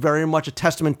think that's very much a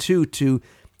testament to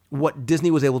what Disney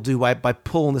was able to do by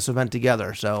pulling this event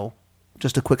together. So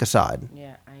just a quick aside.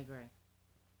 Yeah, I agree.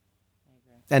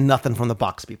 And nothing from the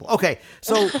box people. Okay,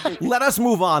 so let us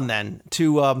move on then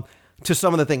to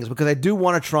some of the things, because I do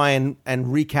want to try and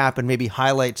recap and maybe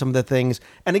highlight some of the things.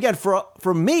 And again,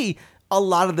 for me, a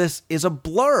lot of this is a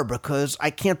blur because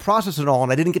I can't process it all,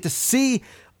 and I didn't get to see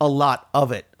a lot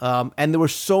of it. And there were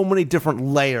so many different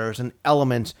layers and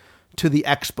elements to the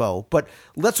expo. But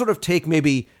let's sort of take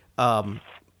maybe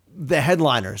the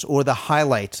headliners or the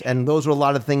highlights, and those are a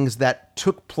lot of things that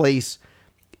took place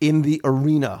in the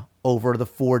arena over the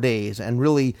 4 days. And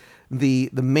really, the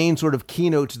main sort of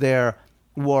keynotes there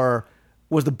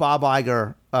was the Bob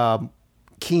Iger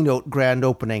keynote grand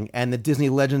opening and the Disney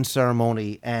Legends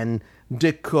ceremony and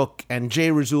Dick Cook and Jay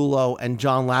Rizzullo and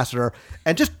John Lasseter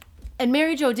and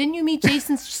Mary Jo. Didn't you meet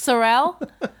Jason Sorrell?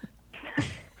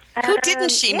 Who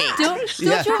didn't she meet? Don't you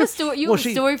have a story? You have a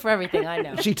story for everything, I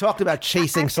know. She talked about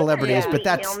chasing celebrities, but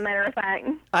that's, matter of fact,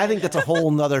 I think that's a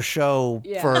whole nother show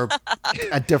for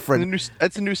a different.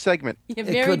 That's a new segment. Yeah,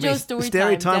 Mary Jo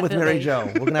story time with Mary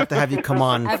Jo. We're gonna have you come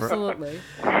on. Absolutely.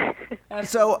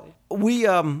 So we,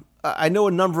 I know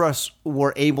a number of us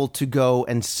were able to go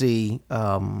and see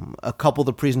a couple of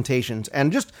the presentations,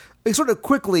 and just sort of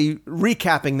quickly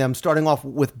recapping them, starting off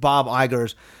with Bob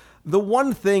Iger's. The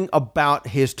one thing about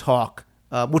his talk,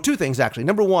 well, two things actually.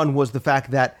 Number one was the fact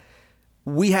that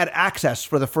we had access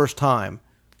for the first time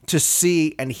to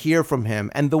see and hear from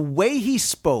him. And the way he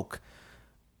spoke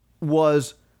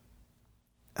was,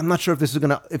 I'm not sure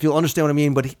if you'll understand what I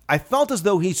mean, but I felt as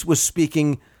though he was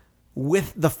speaking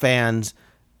with the fans,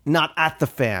 not at the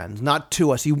fans, not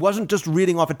to us. He wasn't just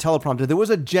reading off a teleprompter. There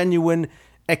was a genuine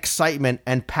excitement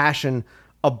and passion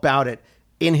about it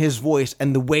in his voice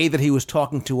and the way that he was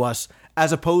talking to us,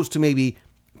 as opposed to maybe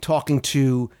talking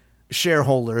to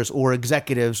shareholders or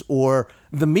executives or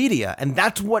the media. And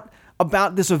that's what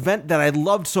about this event that I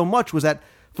loved so much, was that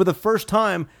for the first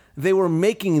time, they were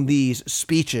making these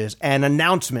speeches and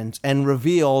announcements and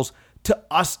reveals to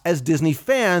us as Disney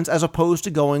fans, as opposed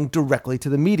to going directly to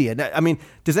the media. Now, I mean,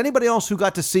 does anybody else who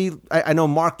got to see, I know,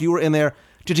 Mark, you were in there,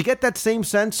 did you get that same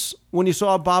sense when you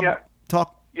saw Bob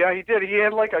talk? Yeah, he did. He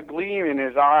had like a gleam in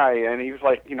his eye, and he was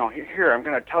like, here, I'm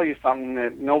going to tell you something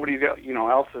that nobody,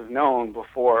 else has known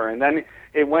before. And then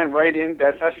it went right in,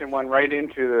 that session went right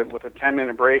into, with a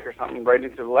 10-minute break or something, right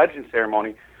into the Legend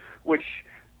ceremony, which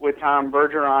with Tom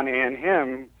Bergeron and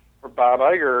him, for Bob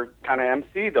Iger, kind of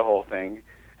emceed the whole thing.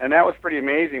 And that was pretty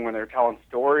amazing when they were telling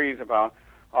stories about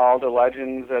all the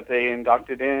legends that they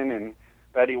inducted in, and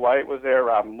Betty White was there.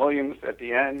 Robin Williams at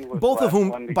the end. Both of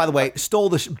whom, by the way, stole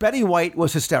the Betty White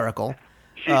was hysterical.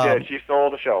 She did. She stole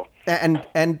the show.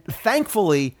 And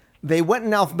thankfully, they went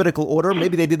in alphabetical order.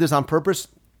 Maybe they did this on purpose.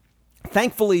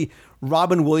 Thankfully,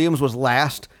 Robin Williams was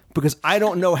last, because I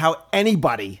don't know how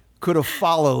anybody could have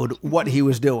followed what he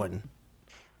was doing.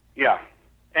 Yeah.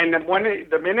 And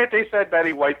the minute they said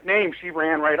Betty White's name, she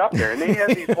ran right up there. And they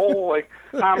had these whole,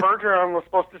 Tom Bergeron was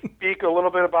supposed to speak a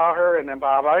little bit about her, and then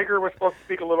Bob Iger was supposed to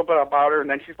speak a little bit about her, and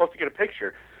then she's supposed to get a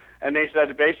picture. And they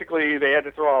said basically they had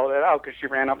to throw all that out because she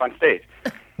ran up on stage.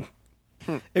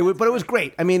 But it was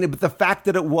great. I mean, the fact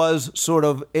that it was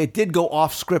it did go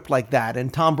off script like that.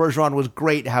 And Tom Bergeron was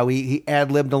great how he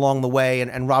ad-libbed along the way,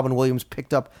 and Robin Williams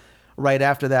picked up right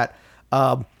after that.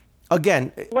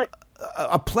 Again,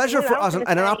 a pleasure for us and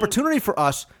an opportunity for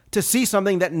us to see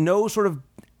something that no sort of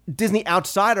Disney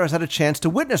outsider has had a chance to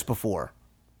witness before.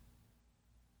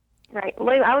 Right.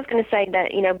 Lou, I was going to say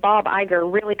that, Bob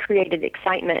Iger really created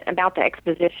excitement about the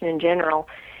exposition in general.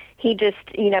 He just,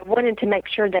 wanted to make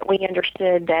sure that we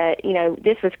understood that,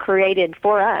 this was created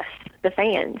for us, the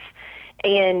fans.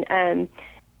 And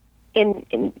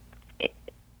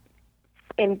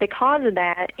because of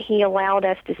that, he allowed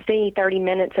us to see 30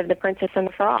 minutes of The Princess and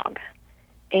the Frog.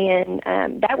 And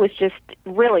that was just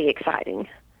really exciting.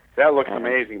 That looks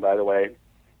amazing, by the way.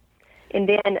 And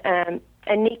then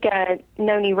Anika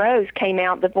Noni Rose came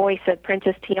out, the voice of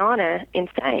Princess Tiana, and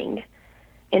sang.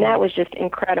 And that was just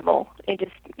incredible. It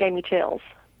just gave me chills.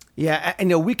 Yeah,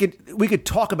 and we could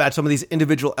talk about some of these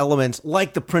individual elements,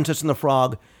 like The Princess and the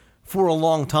Frog, for a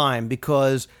long time,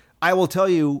 because I will tell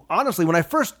you, honestly, when I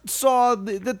first saw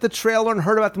the trailer and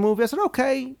heard about the movie, I said,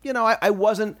 okay, I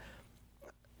was in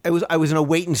a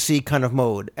wait and see kind of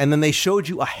mode. And then they showed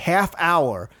you a half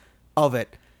hour of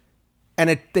it,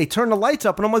 and they turned the lights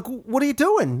up, and I'm like, what are you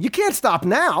doing? You can't stop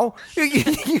now.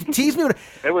 You tease me.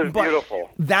 It was beautiful.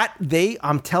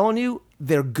 I'm telling you,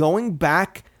 they're going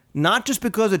back not just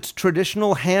because it's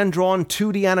traditional hand-drawn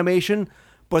 2D animation,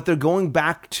 but they're going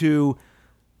back to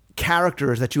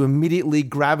characters that you immediately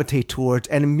gravitate towards,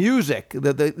 and music,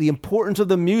 the importance of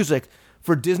the music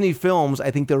for Disney films.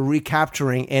 I think they're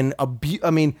recapturing in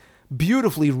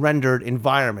beautifully rendered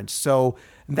environments. So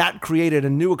that created a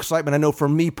new excitement, I know for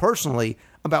me personally,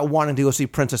 about wanting to go see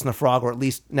Princess and the Frog, or at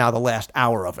least now the last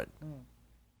hour of it.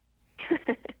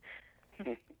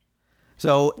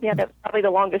 So yeah, that's probably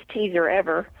the longest teaser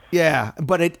ever. Yeah,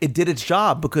 but it did its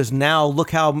job, because now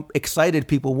look how excited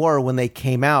people were when they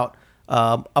came out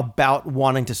about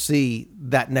wanting to see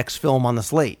that next film on the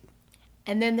slate.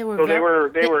 And then there were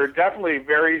they were definitely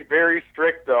very, very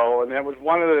strict, though, and that was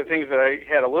one of the things that I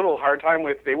had a little hard time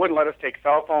with. They wouldn't let us take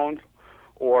cell phones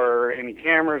or any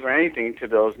cameras or anything to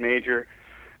those major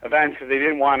events, because they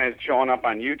didn't want it showing up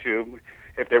on YouTube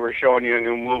if they were showing you a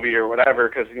new movie or whatever,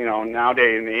 because,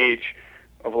 nowadays in the age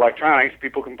of electronics,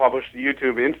 people can publish to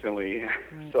YouTube instantly.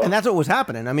 So. And that's what was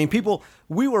happening. I mean,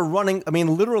 we were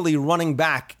literally running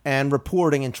back and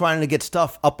reporting and trying to get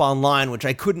stuff up online, which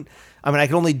I couldn't. I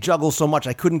could only juggle so much.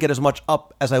 I couldn't get as much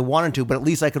up as I wanted to, but at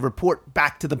least I could report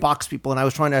back to the box people. And I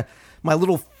was trying to, my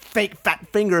little fake fat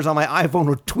fingers on my iPhone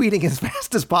were tweeting as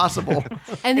fast as possible.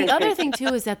 And the other thing,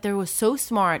 too, is that they were so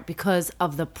smart because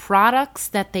of the products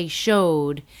that they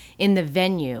showed in the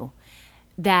venue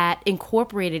that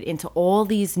incorporated into all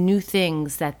these new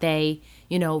things that they,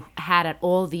 had at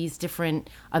all these different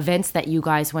events that you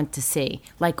guys went to see.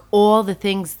 Like all the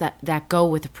things that go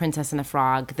with The Princess and the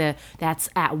Frog, that's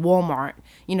at Walmart,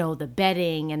 the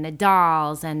bedding and the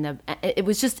dolls and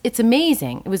it's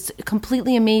amazing. It was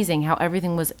completely amazing how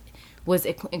everything was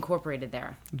incorporated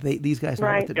there. These guys know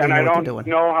right. what they're doing. And I don't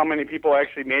know how many people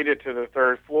actually made it to the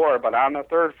third floor, but on the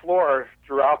third floor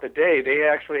throughout the day, they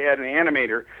actually had an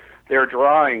animator. They were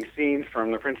drawing scenes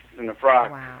from The Princess and the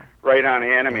Frog right on the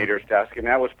animator's desk, and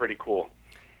that was pretty cool.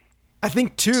 I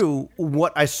think, too,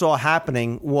 what I saw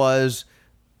happening was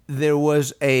there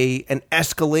was an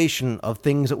escalation of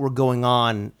things that were going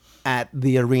on at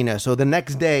the arena. So the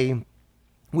next day,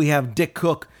 we have Dick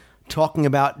Cook talking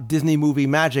about Disney movie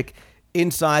magic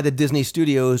inside the Disney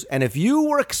studios. And if you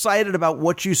were excited about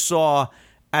what you saw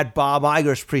at Bob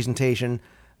Iger's presentation,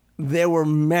 there were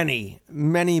many,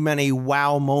 many, many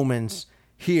wow moments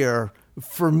here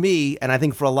for me, and I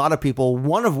think for a lot of people,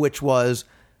 one of which was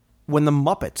when the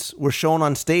Muppets were shown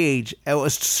on stage. It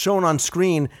was shown on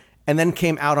screen and then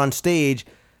came out on stage,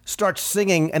 starts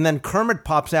singing, and then Kermit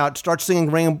pops out, starts singing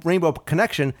Rainbow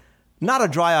Connection. Not a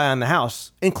dry eye on the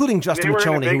house, including Justin Miccioni. They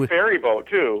were in a big ferry boat,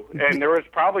 too, and there was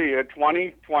probably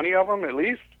 20 of them at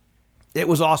least. It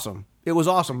was awesome. It was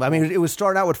awesome. I mean, it was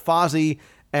starting out with Fozzie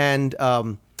and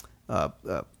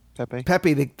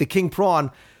Pepe, the King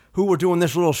Prawn, who were doing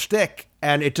this little shtick,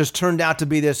 and it just turned out to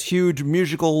be this huge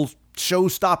musical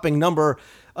show-stopping number.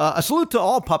 A salute to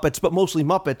all puppets, but mostly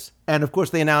Muppets. And, of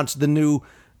course, they announced the new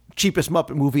cheapest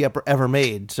Muppet movie ever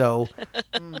made. So,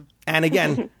 and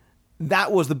again,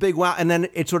 that was the big wow. And then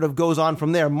it sort of goes on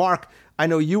from there. Mark, I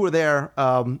know you were there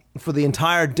for the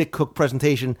entire Dick Cook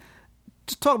presentation.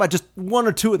 Just talk about just one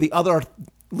or two of the other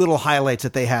little highlights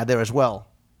that they had there as well.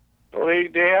 Well,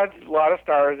 they had a lot of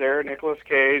stars there. Nicolas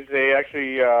Cage. They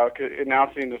actually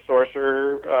announcing the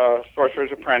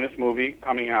Sorcerer's Apprentice movie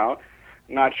coming out.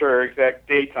 I'm not sure exact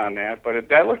dates on that, but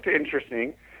that looked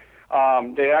interesting.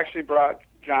 They actually brought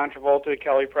John Travolta,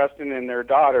 Kelly Preston, and their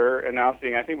daughter,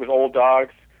 announcing, I think it was Old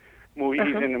Dogs movie.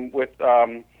 He's in with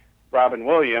Robin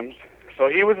Williams. So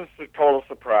he was a total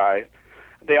surprise.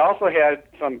 They also had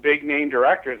some big-name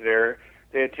directors there.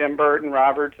 They had Tim Burton,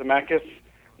 Robert Zemeckis,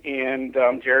 and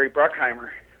Jerry Bruckheimer.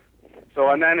 So,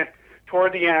 and then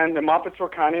toward the end, the Muppets were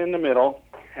kind of in the middle,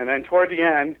 and then toward the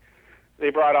end, they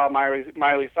brought out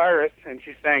Miley Cyrus, and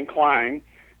she sang Climb,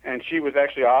 and she was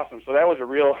actually awesome. So that was a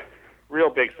real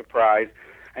big surprise,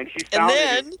 and she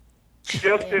sounded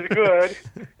just as good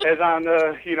as on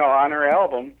the on her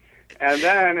album. And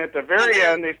then at the very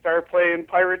end, they start playing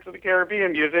Pirates of the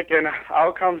Caribbean music, and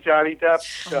out comes Johnny Depp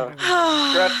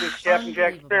dressed as Captain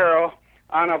Jack Sparrow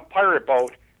on a pirate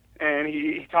boat. And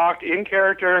he talked in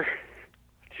character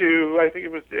to, I think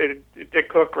it was Dick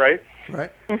Cook, right?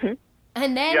 Right. Mm-hmm.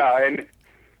 And then,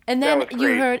 and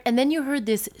then you heard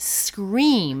this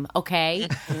scream, okay,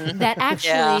 that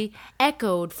actually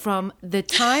echoed from the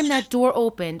time that door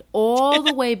opened all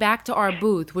the way back to our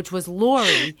booth, which was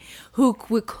Lori, who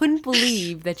couldn't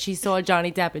believe that she saw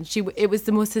Johnny Depp, and it was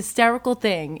the most hysterical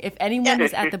thing. If anyone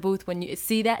was at the booth when you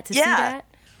see that, see that.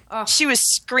 Oh. She was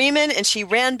screaming, and she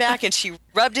ran back, and she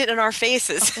rubbed it in our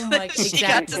faces. Oh my, she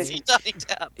got to see Johnny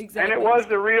Depp. Exactly. And it was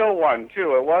the real one,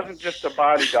 too. It wasn't just a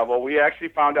body double. We actually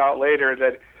found out later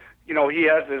that, he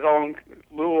has his own.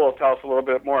 Lou will tell us a little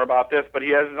bit more about this, but he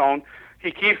has his own.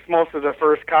 He keeps most of the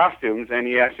first costumes, and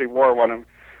he actually wore one of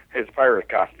his pirate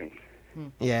costumes.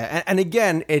 Yeah, and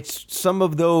again, it's some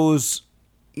of those,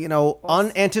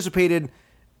 unanticipated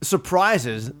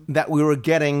surprises that we were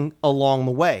getting along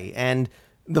the way. And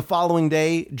the following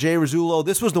day, Jay Rizzullo,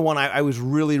 this was the one I was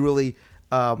really, really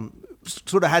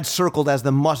sort of had circled as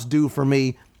the must-do for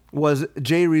me, was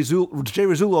Jay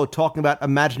Rizzullo talking about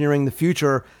imagineering the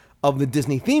future of the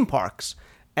Disney theme parks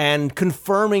and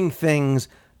confirming things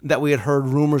that we had heard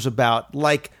rumors about,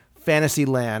 like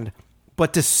Fantasyland.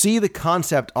 But to see the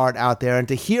concept art out there and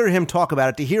to hear him talk about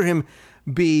it, to hear him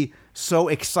be so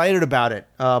excited about it.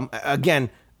 Again,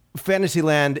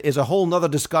 Fantasyland is a whole nother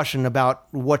discussion about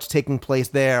what's taking place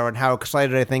there and how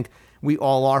excited I think we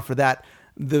all are for that.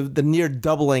 The near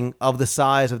doubling of the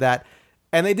size of that.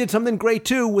 And they did something great,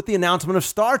 too, with the announcement of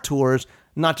Star Tours,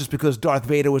 not just because Darth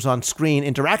Vader was on screen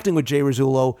interacting with Jay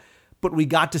Rizzullo, but we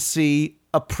got to see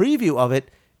a preview of it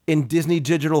in Disney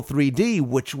Digital 3D,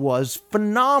 which was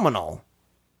phenomenal.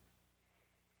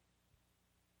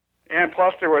 And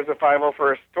plus, there was the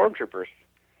 501st Stormtroopers.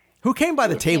 Who came by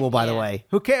the table, by the way?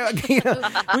 Who came? We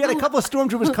had a couple of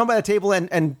Stormtroopers come by the table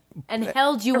and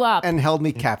held you up. And held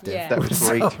me captive. Yeah. That was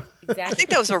great. Exactly. I think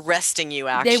that was arresting you,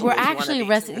 actually. They were actually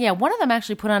arresting. Yeah, one of them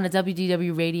actually put on a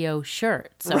WDW radio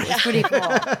shirt. So it was pretty cool.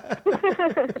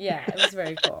 Yeah, it was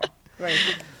very cool. Very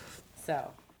cool.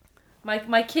 So,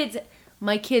 my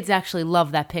kids actually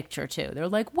love that picture, too. They're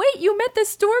like, wait, you met the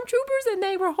Stormtroopers and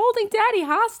they were holding Daddy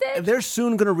hostage? They're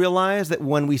soon going to realize that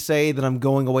when we say that I'm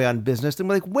going away on business, they're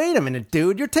like, wait a minute,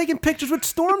 dude, you're taking pictures with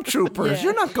Stormtroopers. Yeah.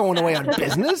 You're not going away on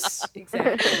business.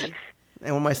 Exactly.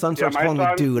 And when my son starts calling me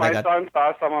dude, my son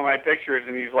saw some of my pictures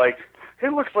and he's like,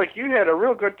 it looks like you had a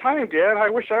real good time, Dad. I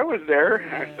wish I was there.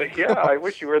 I said, yeah, I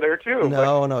wish you were there too.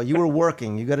 No, you were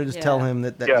working. You got to just tell him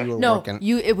that you were working.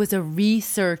 No, it was a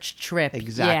research trip.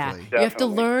 Exactly. Yeah. You have to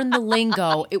learn the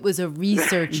lingo. It was a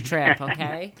research trip,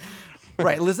 okay?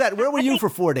 Right. Lizette, where were you for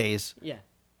 4 days? Yeah.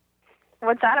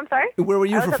 What's that? I'm sorry? Where were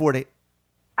you for 4 days?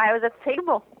 I was at the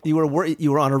table. You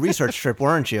were on a research trip,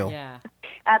 weren't you? Yeah.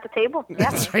 At the table, yeah.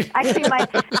 That's right. Actually,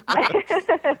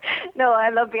 no, I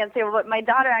love being at the table, but my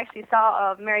daughter actually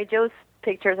saw Mary Jo's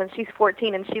pictures, and she's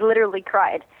 14, and she literally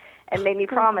cried and made me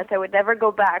promise I would never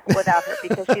go back without her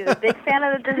because she's a big fan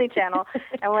of the Disney Channel.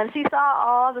 And when she saw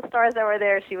all the stars that were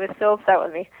there, she was so upset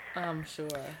with me. I'm sure.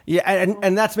 Yeah,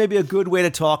 and that's maybe a good way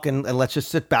to talk, and let's just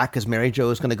sit back because Mary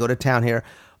Jo is going to go to town here,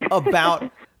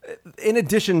 about, in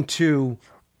addition to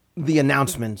the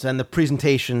announcements and the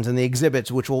presentations and the exhibits,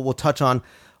 which we'll touch on,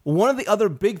 one of the other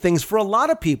big things for a lot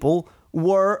of people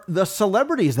were the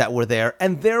celebrities that were there,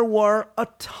 and there were a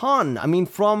ton. I mean,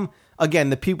 from, again,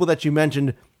 the people that you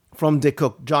mentioned, from Dick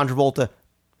Cook, John Travolta,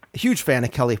 huge fan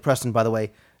of Kelly Preston, by the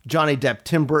way, Johnny Depp,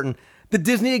 Tim Burton, the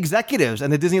Disney executives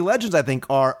and the Disney legends, I think,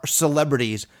 are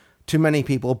celebrities to many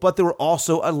people, but there were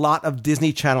also a lot of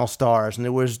Disney Channel stars, and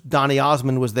there was Donny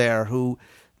Osmond was there, who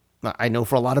I know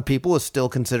for a lot of people is still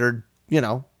considered,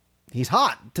 he's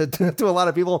hot to a lot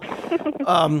of people.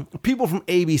 People from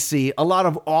ABC, a lot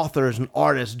of authors and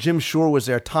artists. Jim Shore was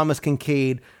there, Thomas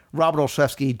Kincaid, Robert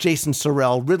Olszewski, Jason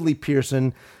Sorrell, Ridley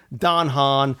Pearson, Don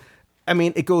Hahn. I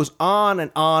mean, it goes on and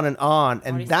on and on.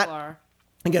 And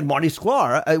again, Marty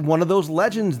Sklar, one of those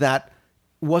legends that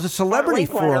was a celebrity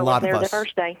for a lot of us. The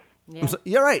first day. Yeah.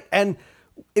 You're right. And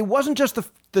it wasn't just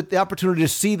the opportunity to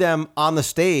see them on the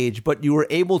stage, but you were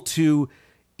able to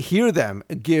hear them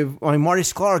Marty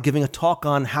Sklar giving a talk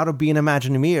on how to be an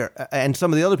Imagineer, and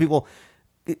some of the other people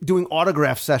doing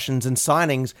autograph sessions and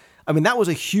signings. I mean, that was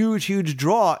a huge, huge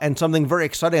draw and something very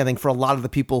exciting, I think, for a lot of the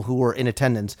people who were in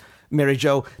attendance. Mary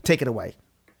Jo, take it away.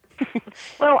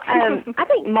 Well, I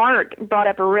think Mark brought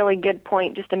up a really good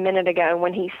point just a minute ago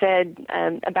when he said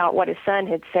about what his son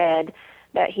had said,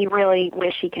 that he really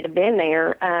wished he could have been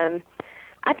there.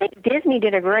 I think Disney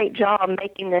did a great job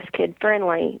making this kid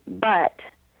friendly, but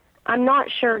I'm not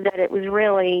sure that it was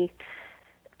really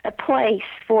a place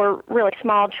for really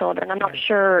small children. I'm not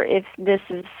sure if this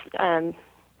is an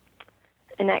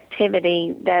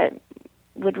activity that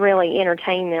would really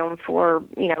entertain them for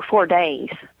 4 days.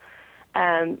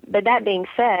 But that being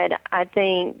said, I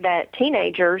think that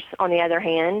teenagers, on the other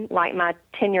hand, like my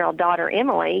 10-year-old daughter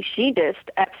Emily, she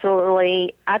just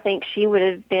absolutely, I think she would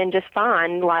have been just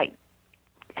fine, like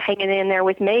hanging in there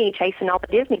with me, chasing all the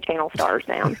Disney Channel stars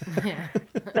down.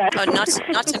 Not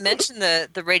to mention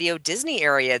the Radio Disney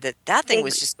area, that thing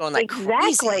was just going like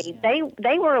crazy.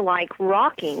 They were like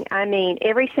rocking. I mean,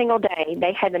 every single day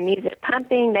they had the music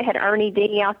pumping. They had Ernie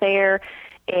D out there.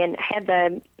 and had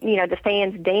the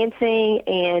fans dancing,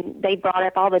 and they brought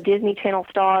up all the Disney Channel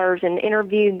stars and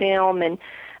interviewed them, and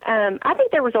I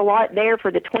think there was a lot there for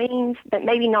the tweens, but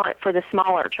maybe not for the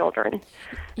smaller children.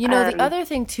 The other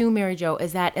thing too, Mary Jo,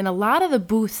 is that in a lot of the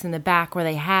booths in the back where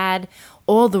they had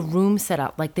all the rooms set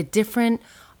up, like the different,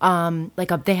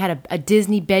 they had a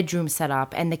Disney bedroom set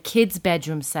up and the kids'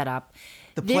 bedroom set up.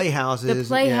 The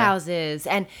playhouses.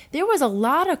 And there was a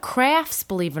lot of crafts,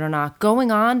 believe it or not, going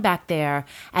on back there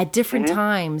at different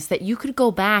times that you could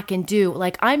go back and do.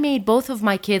 Like, I made both of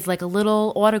my kids like a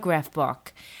little autograph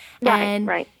book.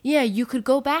 Right. Yeah, you could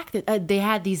go back. They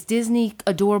had these Disney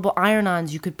adorable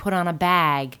iron-ons you could put on a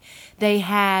bag. They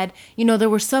had, there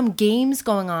were some games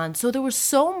going on. So there was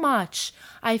so much.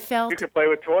 I felt you could play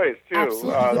with toys too.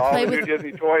 Absolutely. All the new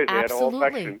Disney toys. They had a whole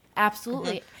section.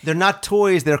 Absolutely. They're not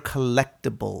toys; they're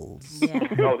collectibles. Yeah.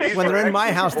 No, when they're in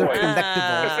my house, they're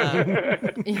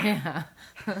collectibles. Yeah.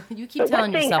 You keep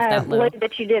telling yourself that, Lou. One thing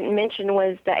that you didn't mention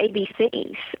was the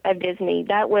ABCs of Disney.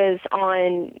 That was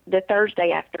on the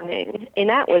Thursday afternoon, and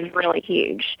that was really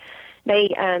huge. They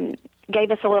gave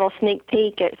us a little sneak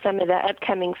peek at some of the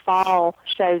upcoming fall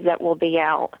shows that will be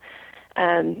out.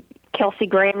 Kelsey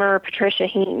Grammer, Patricia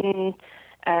Heaton,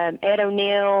 Ed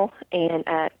O'Neill, and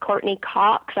Courtney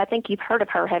Cox. I think you've heard of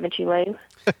her, haven't you, Lou?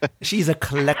 She's a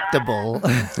collectible.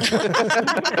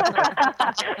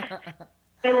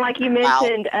 And like you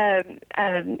mentioned,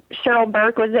 Cheryl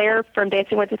Burke was there from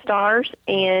Dancing with the Stars,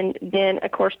 and then,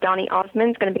 of course, Donny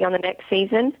Osmond's going to be on the next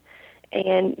season,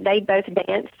 and they both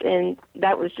danced, and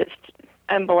that was just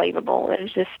unbelievable. It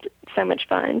was just so much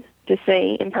fun to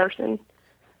see in person.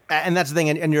 And that's the thing,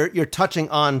 and you're touching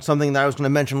on something that I was going to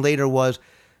mention later was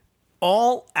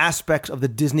all aspects of the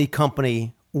Disney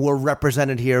company were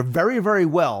represented here very, very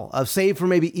well, save for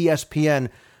maybe ESPN,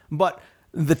 but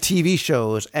the TV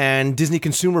shows and Disney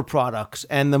consumer products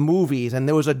and the movies. And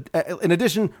there was in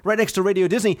addition, right next to Radio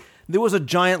Disney, there was a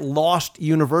giant Lost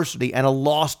University and a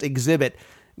Lost exhibit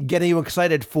getting you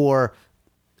excited for,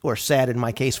 or sad in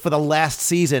my case, for the last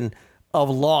season of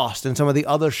Lost and some of the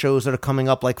other shows that are coming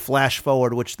up, like Flash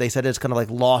Forward, which they said is kind of like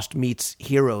Lost meets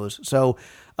Heroes. So,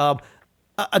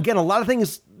 again, a lot of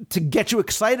things to get you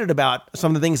excited about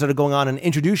some of the things that are going on and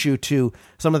introduce you to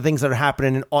some of the things that are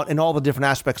happening in all the different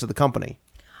aspects of the company.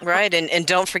 Right, and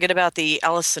don't forget about the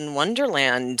Alice in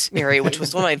Wonderland area, which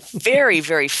was one of my very,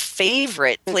 very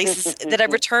favorite places that I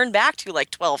returned back to like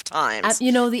 12 times.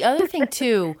 The other thing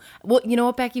too, well, you know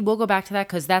what, Becky, we'll go back to that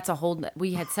because that's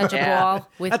we had such a ball.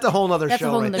 That's a whole other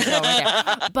show. Right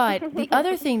there. But the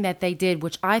other thing that they did,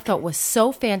 which I thought was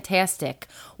so fantastic,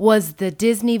 was the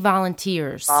Disney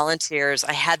Volunteers.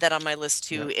 I had that on my list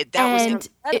too.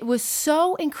 It was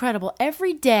so incredible.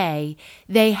 Every day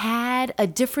they had a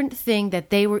different thing that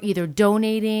they were either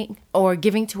donating or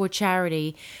giving to a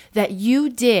charity that you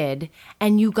did,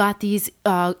 and you got these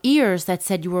ears that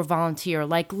said you were a volunteer.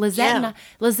 Like Lizette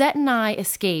and I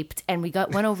escaped, and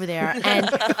went over there, and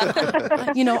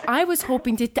I was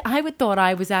hoping thought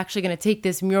I was actually going to take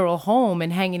this mural home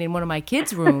and hang it in one of my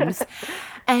kids' rooms.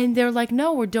 And they're like,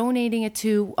 no, we're donating it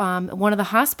to one of the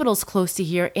hospitals close to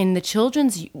here in the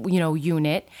children's,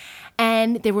 unit.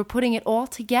 And they were putting it all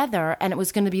together, and it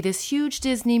was going to be this huge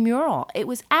Disney mural. It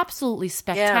was absolutely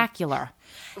spectacular.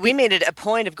 Yeah. We made it a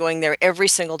point of going there every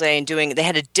single day and they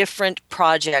had a different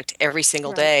project every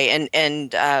single day.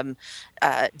 And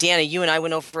Deanna, you and I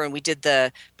went over and we did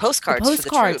the postcards for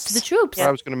the troops. I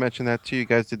was going to mention that too. You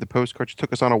guys did the postcards. You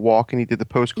took us on a walk, and you did the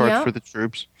postcards for the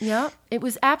troops. Yeah, it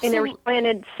was absolutely.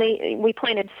 And we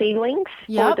planted seedlings.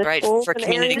 For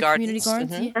community gardens.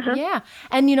 Mm-hmm. Yeah,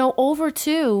 and over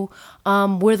to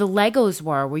where the Legos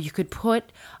were, where you could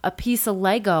put a piece of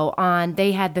Lego on.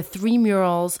 They had the 3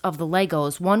 murals of the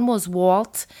Legos. One was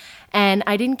Walt. And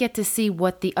I didn't get to see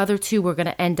what the other 2 were going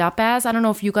to end up as. I don't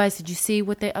know if you guys, did you see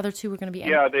what the other 2 were going to be?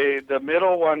 Yeah, the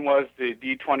middle one was the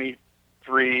D23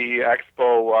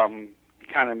 Expo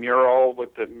kind of mural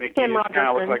with the Mickey. It kind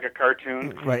of looks like a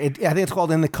cartoon. Right. I think it's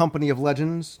called In the Company of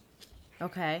Legends.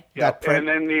 Okay. Yeah. And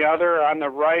then the other on the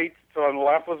right, so on the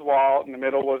left was Walt, in the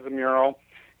middle was the mural.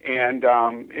 And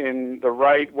in the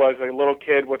right was a little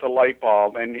kid with a light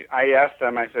bulb. And I asked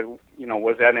them, I said,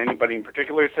 was that anybody in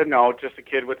particular? He said, no, just a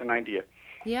kid with an idea.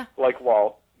 Yeah. Like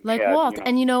Walt. Walt.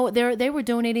 And, they were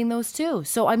donating those too.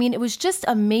 So, I mean, it was just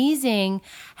amazing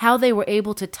how they were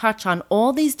able to touch on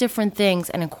all these different things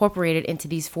and incorporate it into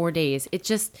these 4 days. It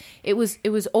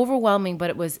was overwhelming, but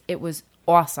it was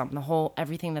awesome,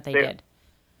 everything that they did.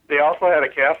 They also had a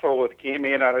castle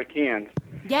made out of cans.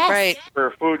 Yes. Right. For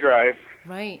a food drive.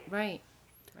 Right.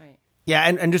 Yeah,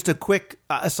 and just a quick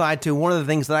aside to one of the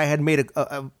things that I had made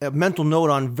a mental note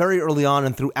on very early on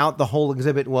and throughout the whole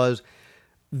exhibit was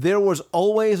there was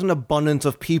always an abundance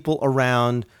of people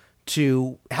around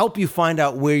to help you find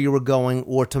out where you were going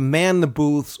or to man the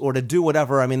booths or to do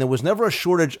whatever. I mean, there was never a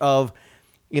shortage of,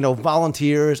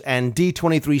 volunteers and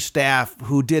D23 staff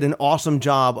who did an awesome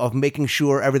job of making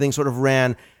sure everything sort of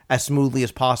ran as smoothly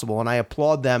as possible. And I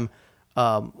applaud them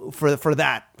for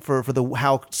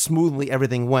how smoothly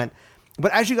everything went.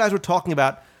 But as you guys were talking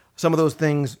about some of those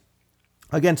things,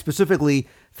 again, specifically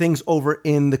things over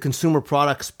in the Consumer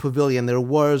Products Pavilion, there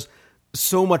was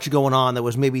so much going on. There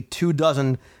was maybe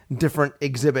 24 different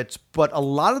exhibits, but a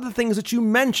lot of the things that you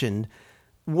mentioned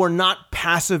were not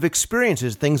passive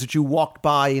experiences, things that you walked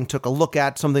by and took a look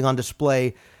at, something on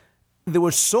display. There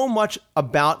was so much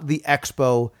about the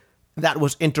expo that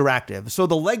was interactive. So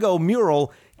the Lego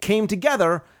mural came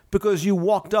together because you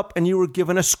walked up and you were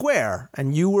given a square,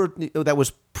 and that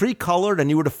was pre-colored, and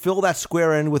you were to fill that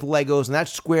square in with Legos, and that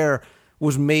square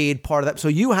was made part of that. So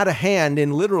you had a hand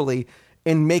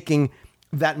in making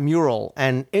that mural.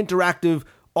 And interactive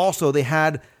also, they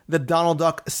had the Donald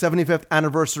Duck 75th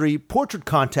anniversary portrait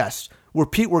contest where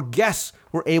guests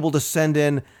were able to send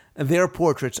in their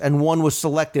portraits, and one was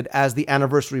selected as the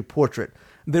anniversary portrait.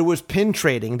 There was pin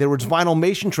trading, there was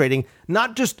vinylmation trading,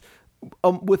 not just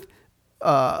with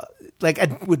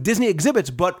Disney exhibits,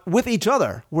 but with each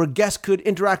other, where guests could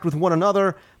interact with one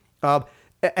another.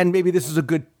 And maybe this is a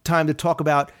good time to talk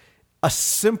about a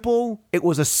simple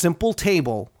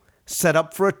table set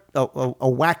up for a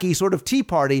wacky sort of tea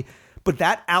party, but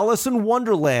that Alice in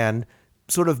Wonderland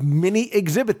sort of mini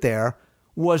exhibit there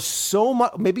was so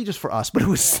much, maybe just for us, but it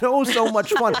was so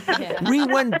much fun. Yeah. We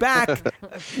went back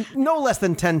no less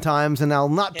than 10 times, and I'll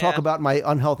not talk about my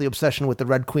unhealthy obsession with the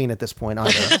Red Queen at this point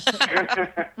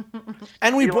either.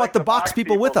 And we brought the box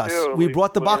people with us. We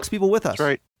brought the box people with us. That's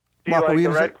right. The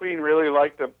Red Queen really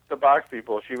liked the box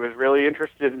people. She was really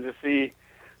interested to see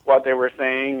what they were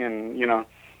saying, and,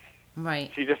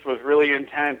 right. She just was really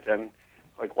intent, and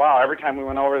wow, every time we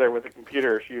went over there with the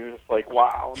computer, she was just like,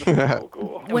 wow, this is so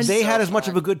cool. They had as much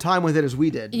of a good time with it as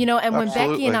we did. And when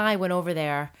Becky and I went over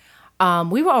there,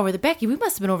 we were over Becky, we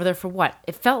must have been over there for what?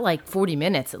 It felt like 40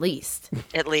 minutes at least.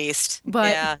 At least.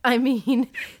 But, yeah. I mean,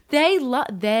 they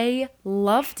loved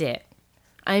it.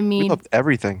 I mean, we loved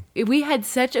everything. We had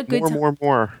such a good time.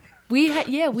 More. We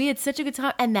had such a good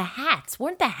time. And the hats,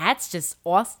 weren't the hats just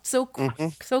awesome, so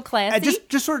classy? And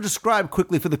just sort of describe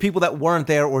quickly for the people that weren't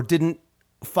there or didn't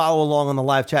follow along on the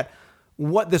live chat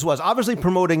what this was. Obviously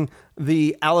promoting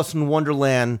the Alice in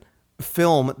Wonderland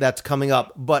film that's coming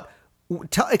up, but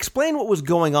explain what was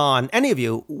going on, any of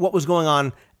you, what was going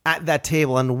on at that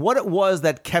table and what it was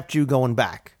that kept you going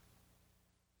back.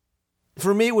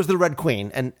 For me, it was the Red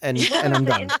Queen, and I'm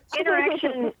done.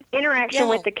 Interaction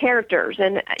with the characters,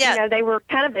 and they were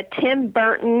kind of a Tim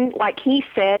Burton, like he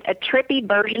said, a trippy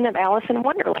version of Alice in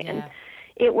Wonderland. Yeah.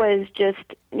 It was just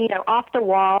off the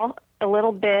wall, a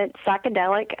little bit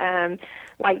psychedelic.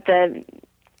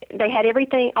 They had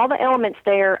everything, all the elements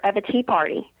there of a tea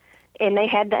party, and they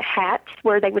had the hats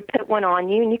where they would put one on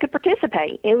you, and you could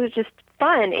participate. It was just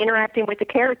fun interacting with the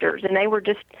characters, and they were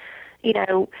just,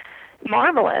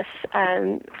 marvelous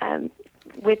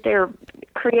with their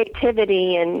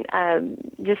creativity and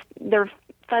just their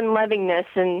fun-lovingness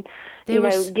and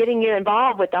getting you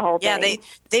involved with the whole thing. Yeah,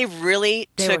 they really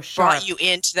brought you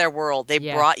into their world. They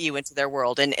brought you into their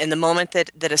world, and the moment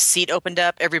that a seat opened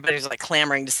up, everybody was like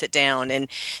clamoring to sit down. And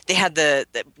they had the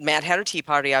Mad Hatter Tea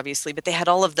Party, obviously, but they had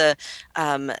all of the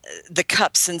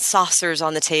cups and saucers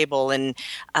on the table, and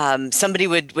somebody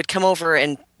would come over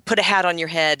and put a hat on your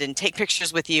head and take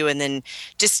pictures with you, and then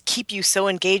just keep you so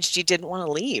engaged you didn't want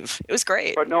to leave. It was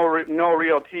great. But no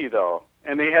real tea, though.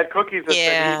 And they had cookies that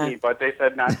said eat me, but they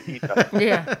said not to eat them.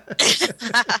 Yeah.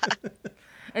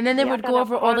 And then they would go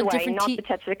over all the different teas. Not to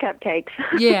touch the cupcakes.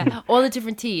 Yeah, all the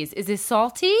different teas. Is it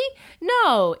salt tea?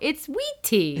 No, it's wheat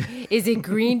tea. Is it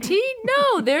green tea?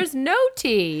 No, there's no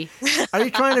tea. Are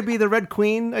you trying to be the Red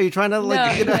Queen? Are you trying to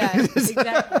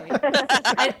exactly.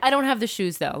 I don't have the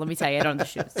shoes though. Let me tell you, I don't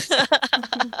have the shoes.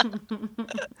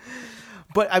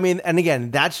 But I mean, and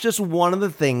again, that's just one of the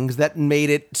things that made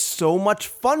it so much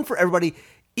fun for everybody,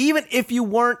 even if you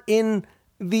weren't in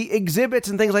the exhibits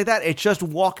and things like that. It's just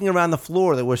walking around the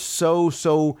floor. There was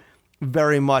so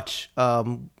very much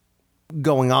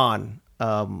going on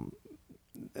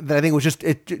that I think was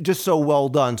just so well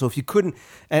done. So if you couldn't,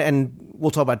 and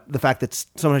we'll talk about the fact that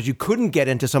sometimes you couldn't get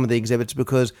into some of the exhibits some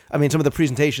of the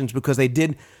presentations because they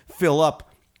did fill up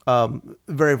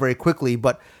very, very quickly,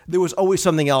 but there was always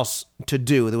something else to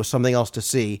do. There was something else to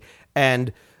see.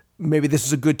 And maybe this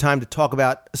is a good time to talk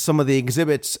about some of the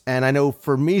exhibits. And I know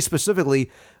for me specifically,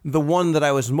 the one that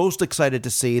I was most excited to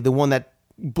see, the one that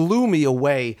blew me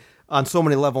away on so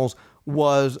many levels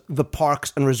was the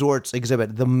Parks and Resorts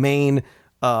exhibit, the main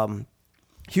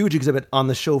huge exhibit on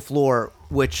the show floor,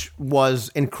 which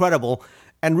was incredible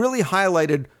and really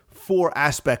highlighted 4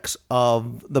 aspects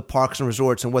of the Parks and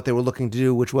Resorts and what they were looking to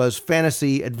do, which was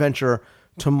fantasy, adventure,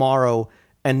 tomorrow,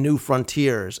 and new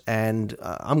frontiers. And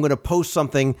I'm going to post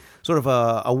something, sort of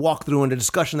a walkthrough and a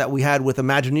discussion that we had with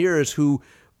Imagineers who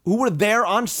were there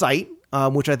on site,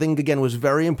 which I think, again, was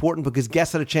very important because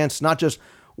guests had a chance to not just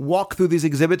walk through these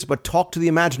exhibits, but talk to the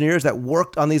Imagineers that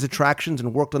worked on these attractions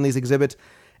and worked on these exhibits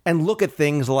and look at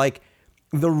things like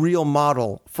the real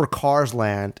model for Cars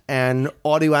Land and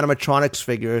audio animatronics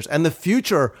figures and the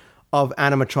future of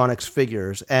animatronics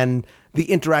figures and the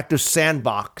interactive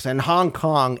sandbox and Hong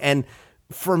Kong. And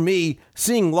for me,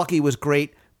 seeing Lucky was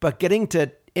great, but getting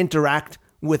to interact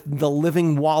with the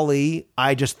living Wall-E,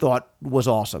 I just thought was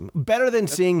awesome. Better than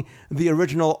seeing the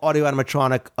original audio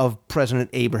animatronic of President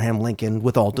Abraham Lincoln,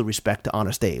 with all due respect to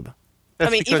Honest Abe.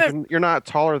 That's because you're not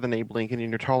taller than Abe Lincoln, and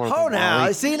you're taller than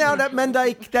now. See, now that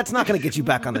Mendyke, that's not going to get you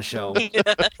back on the show.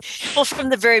 Well, from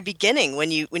the very beginning, when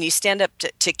you stand up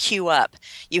to queue up,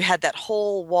 you had that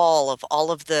whole wall of all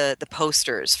of the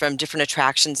posters from different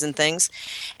attractions and things.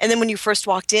 And then when you first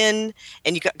walked in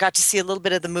and you got to see a little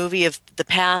bit of the movie of the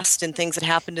past and things that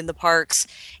happened in the parks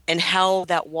and how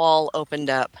that wall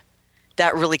opened up,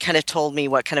 that really kind of told me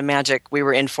what kind of magic we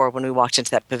were in for when we walked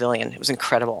into that pavilion. It was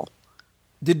incredible.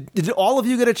 Did all of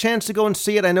you get a chance to go and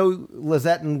see it? I know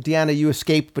Lizette and Deanna, you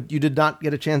escaped, but you did not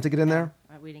get a chance to get in there?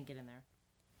 We didn't get in there.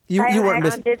 You weren't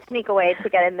I did sneak away to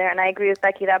get in there, and I agree with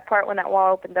Becky. That part when that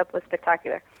wall opened up was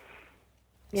spectacular.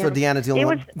 Yeah. So Deanna's the only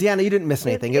one. Deanna, you didn't miss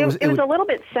anything. It was a little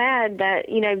bit sad that,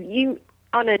 you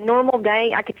on a normal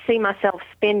day, I could see myself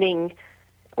spending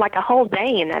like a whole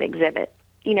day in that exhibit.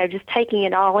 Just taking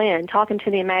it all in, talking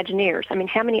to the Imagineers. I mean,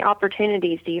 how many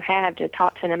opportunities do you have to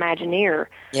talk to an Imagineer?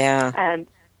 Yeah.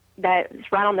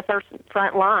 That's right on the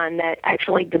front line that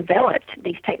actually developed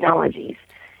these technologies.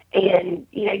 And,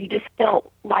 you just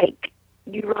felt like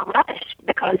you were rushed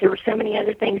because there were so many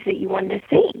other things that you wanted to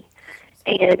see.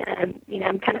 And,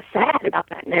 I'm kind of sad about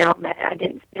that now that I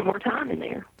didn't spend more time in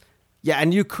there. Yeah,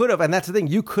 and you could have, and that's the thing,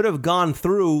 you could have gone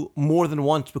through more than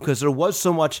once because there was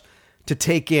so much to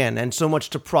take in and so much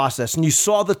to process. And you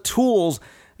saw the tools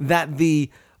that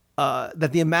the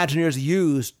Imagineers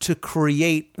used to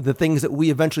create the things that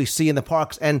we eventually see in the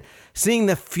parks, and seeing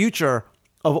the future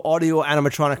of audio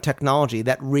animatronic technology,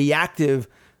 that reactive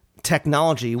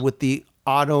technology with the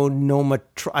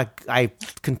I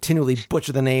continually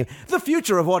butcher the name. The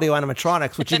future of audio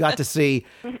animatronics, which you got to see,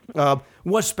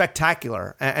 was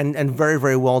spectacular and very,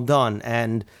 very well done.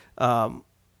 And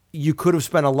you could have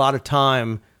spent a lot of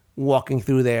time walking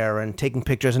through there and taking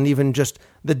pictures, and even just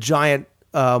the giant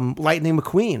Lightning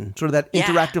McQueen, sort of that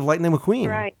interactive Lightning McQueen.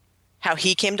 Right. How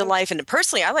he came to life. And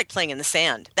personally, I like playing in the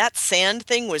sand. That sand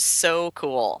thing was so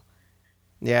cool.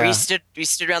 Yeah. Where you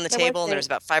stood around the table and there was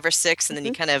about 5 or 6, and then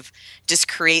you kind of just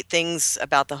create things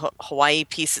about the Hawaii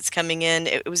piece that's coming in.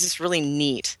 It was just really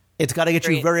neat. It's got to get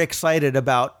you very excited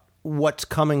about what's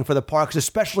coming for the parks,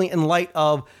 especially in light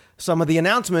of some of the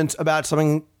announcements about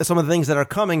some of the things that are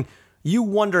coming. You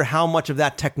wonder how much of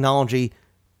that technology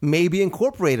may be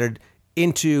incorporated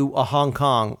into a Hong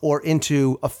Kong or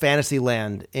into a fantasy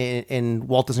land in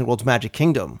Walt Disney World's Magic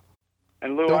Kingdom.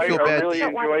 And Lou, I really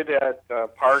enjoyed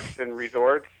that Parks and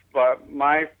Resorts, but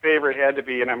my favorite had to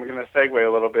be, and I'm going to segue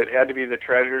a little bit, had to be the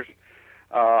Treasures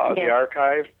of the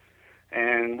Archives.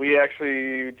 And we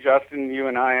actually, Justin, you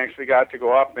and I actually got to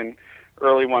go up and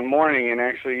early one morning and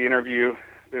actually interview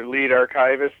the lead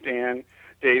archivist and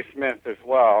Dave Smith as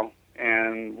well.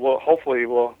 And hopefully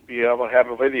we'll be able to have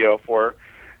a video for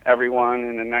everyone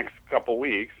in the next couple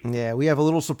weeks. Yeah, we have a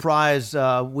little surprise.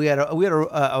 We had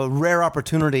a rare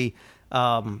opportunity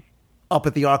up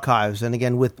at the archives, and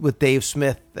again with Dave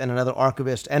Smith and another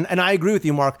archivist. And I agree with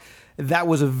you, Mark. That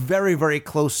was a very, very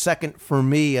close second for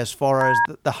me as far as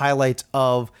the highlights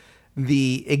of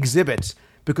the exhibits,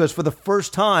 because for the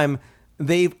first time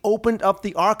they've opened up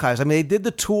the archives. I mean, they did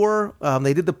the tour.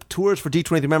 They did the tours for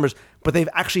D23 members, but they've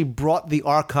actually brought the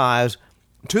archives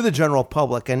to the general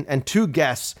public and to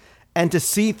guests, and to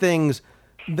see things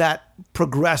that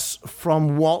progress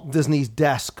from Walt Disney's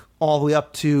desk all the way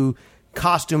up to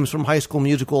costumes from High School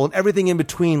Musical and everything in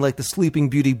between, like the Sleeping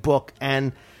Beauty book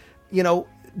and,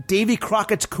 Davy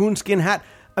Crockett's coonskin hat.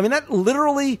 I mean, that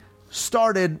literally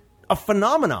started a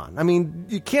phenomenon. I mean,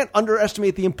 you can't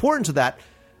underestimate the importance of that.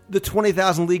 The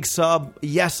 20,000 League sub,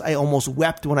 yes, I almost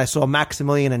wept when I saw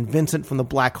Maximilian and Vincent from the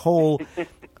Black Hole.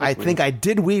 I think I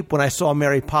did weep when I saw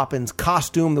Mary Poppins'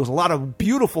 costume. There was a lot of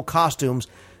beautiful costumes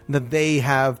that they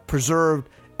have preserved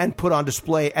and put on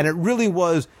display, and it really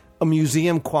was a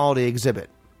museum quality exhibit.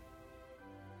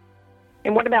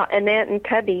 And what about Annette and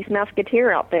Cubby's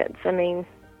Musketeer outfits? I mean...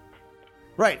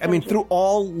 Right. I mean, through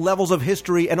all levels of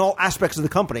history and all aspects of the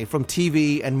company, from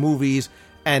TV and movies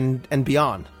and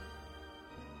beyond.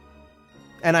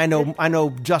 And I know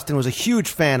Justin was a huge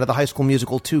fan of the High School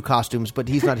Musical 2 costumes, but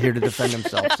he's not here to defend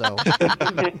himself, so...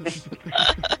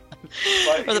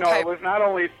 But, it was not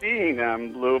only seeing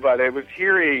them, Lou, but it was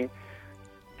hearing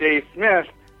Dave Smith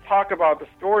talk about the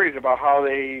stories about how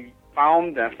they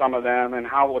found them, some of them, and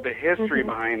how the history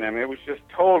behind them. It was just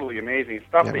totally amazing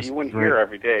stuff that you wouldn't hear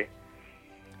every day.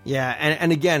 Yeah,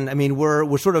 and again, I mean,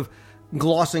 we're sort of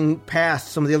glossing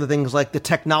past some of the other things like the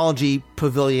technology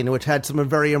pavilion, which had some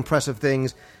very impressive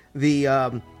things,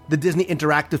 the Disney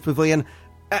Interactive Pavilion,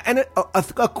 and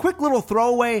a quick little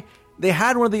throwaway. They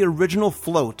had one of the original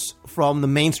floats from the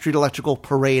Main Street Electrical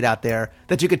Parade out there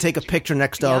that you could take a picture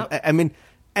next of. I mean,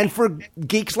 and for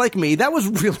geeks like me, that was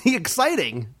really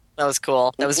exciting. That was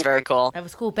cool. That was very cool. That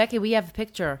was cool. Becky, we have a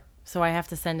picture, so I have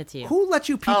to send it to you. Who let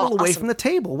you people away from the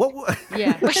table? What?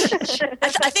 Yeah.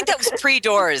 I think that was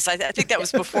pre-doors. I think that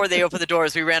was before they opened the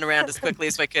doors. We ran around as quickly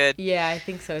as we could. Yeah, I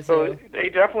think so, too. So they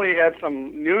definitely had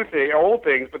some old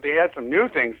things, but they had some new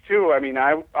things, too. I mean,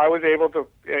 I was able to,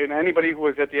 and anybody who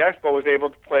was at the expo was able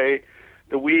to play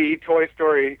the Wii Toy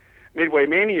Story Midway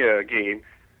Mania game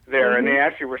there, and they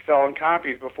actually were selling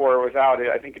copies before it was out.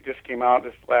 I think it just came out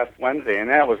this last Wednesday, and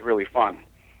that was really fun.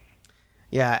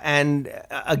 Yeah, and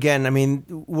again, I mean,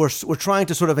 we're trying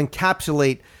to sort of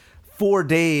encapsulate 4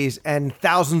 days and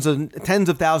tens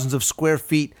of thousands of square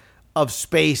feet of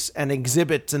space and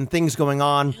exhibits and things going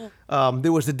on.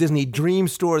 There was the Disney Dream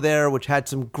Store there, which had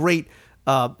some great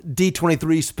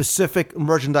D23 specific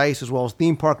merchandise as well as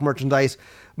theme park merchandise.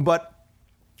 But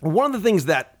one of the things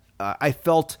that I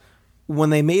felt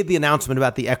when they made the announcement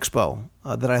about the expo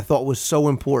that I thought was so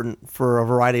important for a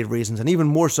variety of reasons, and even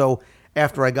more so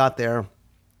after I got there,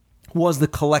 was the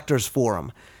Collectors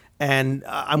Forum. And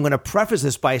I'm going to preface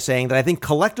this by saying that I think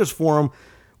Collectors Forum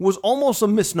was almost a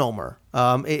misnomer.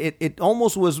 It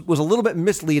almost was a little bit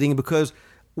misleading because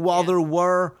while there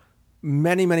were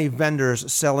many, many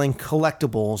vendors selling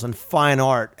collectibles and fine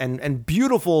art and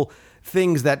beautiful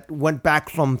things that went back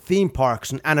from theme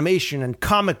parks and animation and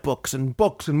comic books and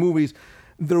movies,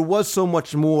 there was so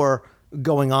much more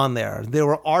going on there. There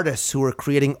were artists who were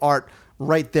creating art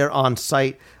right there on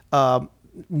site.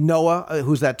 Noah,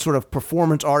 who's that sort of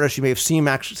performance artist, you may have seen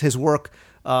his work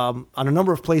on a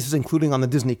number of places, including on the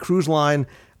Disney Cruise Line.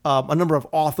 A number of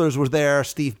authors were there.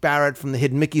 Steve Barrett from the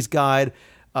Hidden Mickey's Guide.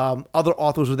 Other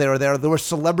authors were there. There were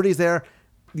celebrities there.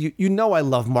 You know I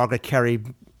love Margaret Kerry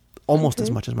almost as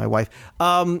much as my wife.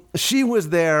 She was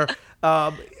there.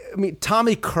 I mean,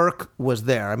 Tommy Kirk was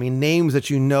there. I mean, names that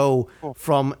you know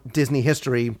from Disney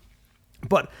history.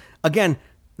 But again,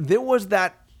 there was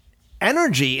that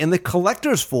energy in the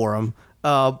Collectors Forum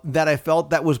that I felt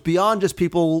that was beyond just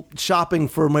people shopping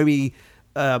for maybe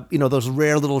those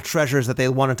rare little treasures that they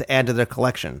wanted to add to their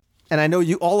collection. And I know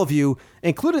all of you,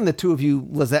 including the two of you,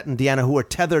 Lizette and Deanna, who are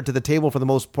tethered to the table for the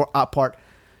most part.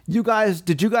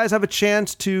 Did you guys have a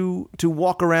chance to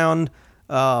walk around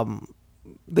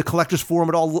the Collectors Forum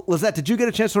at all? Lizette, did you get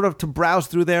a chance sort of to browse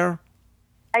through there?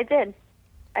 I did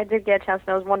get a chance,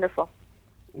 and it was wonderful.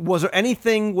 Was there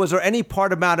any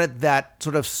part about it that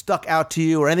sort of stuck out to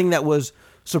you, or anything that was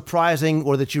surprising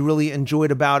or that you really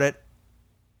enjoyed about it?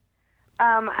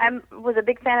 I was a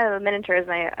big fan of the miniatures,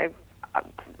 and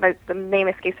the name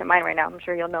escapes my mind right now. I'm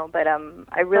sure you'll know, but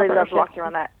I really loved walking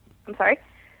around that. I'm sorry?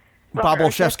 Bob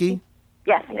Olszewski?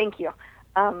 Yes, thank you.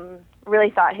 Really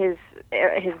thought his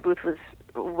booth was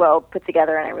well put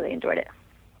together, and I really enjoyed it.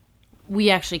 We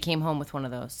actually came home with one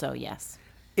of those, so yes.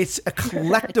 It's a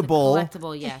collectible. It's a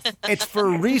collectible, yes. It's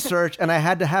for research, and I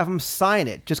had to have him sign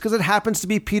it. Just because it happens to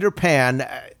be Peter Pan,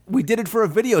 we did it for a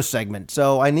video segment,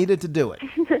 so I needed to do it.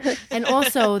 And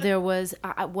also, there was,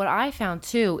 what I found,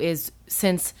 too, is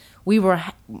since we were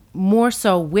more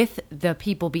so with the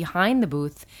people behind the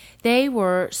booth, they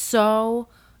were so...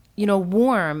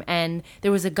 warm, and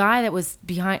there was a guy that was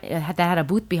that had a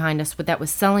booth behind us that was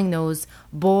selling those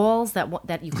balls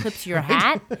that you clip to your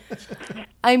hat.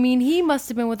 I mean, he must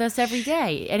have been with us every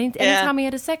day. Anytime he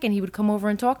had a second, he would come over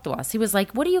and talk to us. He was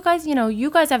like, "What do you guys? You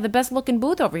guys have the best looking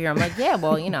booth over here." I'm like, "Yeah,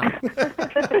 well,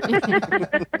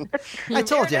 I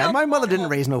told you, my mother didn't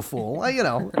raise no fool.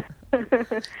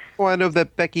 Well, I know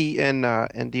that Becky and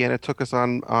Deanna took us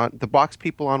on the box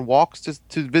people on walks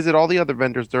to visit all the other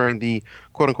vendors during the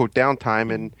quote-unquote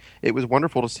downtime, and it was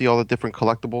wonderful to see all the different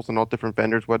collectibles and all different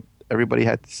vendors, what everybody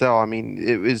had to sell. I mean,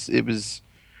 it was,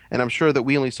 and I'm sure that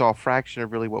we only saw a fraction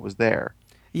of really what was there.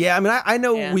 Yeah, I mean, I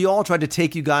know we all tried to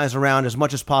take you guys around as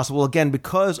much as possible. Again,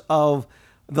 because of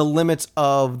the limits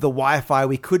of the Wi-Fi,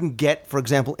 we couldn't get, for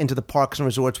example, into the parks and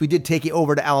resorts. We did take you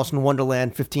over to Alice in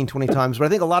Wonderland 15, 20 times, but I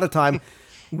think a lot of time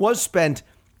was spent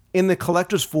in the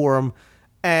Collectors Forum,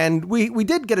 and we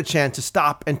did get a chance to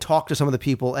stop and talk to some of the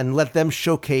people and let them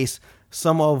showcase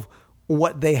some of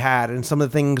what they had and some of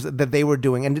the things that they were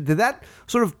doing. And did that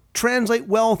sort of translate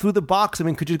well through the box? I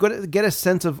mean, could you get a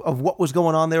sense of what was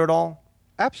going on there at all?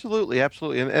 Absolutely.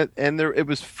 And there, it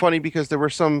was funny because there were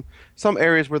some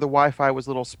areas where the Wi-Fi was a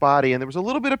little spotty, and there was a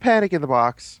little bit of panic in the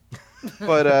box.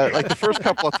 But like the first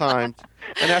couple of times,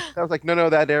 and after I was like, no,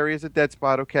 that area is a dead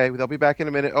spot. Okay, they'll be back in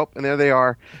a minute. Oh, and there they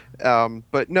are.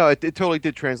 But no, it totally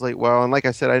did translate well. And like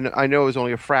I said, I know it was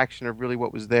only a fraction of really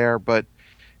what was there, but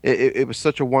it was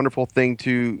such a wonderful thing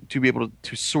to be able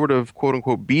to sort of quote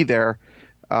unquote be there.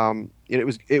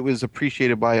 It was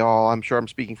appreciated by all. I'm sure I'm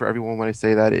speaking for everyone when I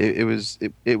say that. It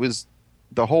was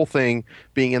the whole thing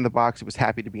being in the box. It was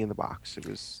happy to be in the box. It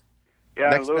was.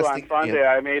 Yeah, Lou, on Sunday,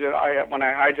 I made it. When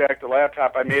I hijacked the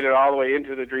laptop, I made it all the way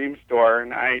into the Dream Store,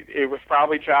 and it was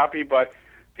probably choppy, but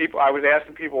I was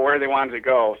asking people where they wanted to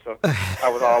go, so I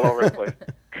was all over the place.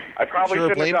 I probably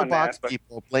shouldn't have done that.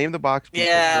 Blame the box people.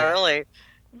 Yeah, really.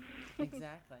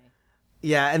 Exactly.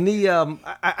 Yeah, and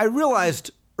I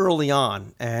realized early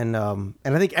on, and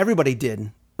I think everybody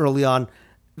did early on,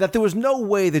 that there was no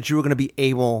way that you were going to be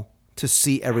able to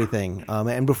see everything.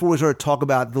 And before we sort of talk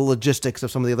about the logistics of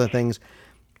some of the other things,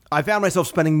 I found myself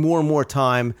spending more and more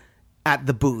time at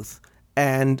the booth.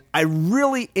 And I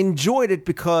really enjoyed it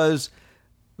because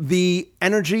the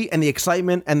energy and the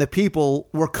excitement and the people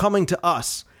were coming to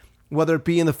us, whether it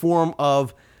be in the form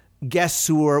of guests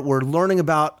who were learning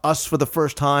about us for the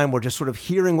first time, or just sort of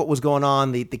hearing what was going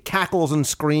on, the cackles and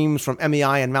screams from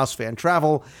MEI and Mouse Fan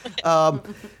Travel.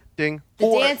 Ding. The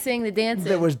dancing.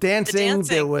 There was dancing.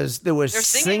 There was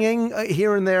singing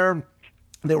here and there.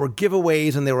 There were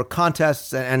giveaways and there were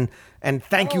contests, and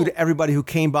thank you to everybody who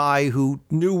came by, who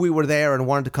knew we were there and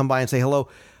wanted to come by and say hello.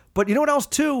 But you know what else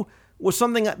too was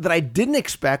something that I didn't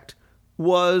expect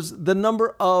was the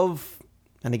number of,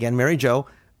 and again, Mary Jo,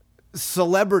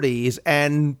 celebrities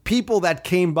and people that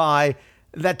came by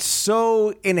that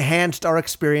so enhanced our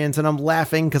experience. And I'm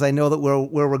laughing because I know that where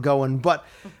we're going, but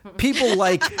people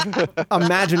like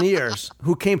Imagineers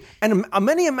who came, and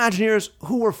many Imagineers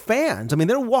who were fans. I mean,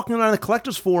 they're walking around the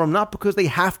Collectors Forum not because they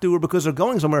have to or because they're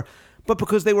going somewhere, but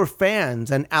because they were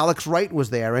fans. And Alex Wright was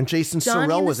there, and Jason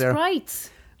Sorrell was there.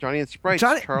 Johnny and Sprite.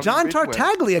 John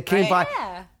Tartaglia came by.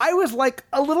 Yeah. I was like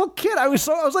a little kid. I was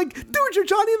like, dude, you're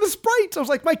Johnny and the Sprites. I was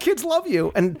like, my kids love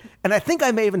you. And I think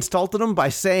I may have insulted him by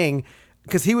saying,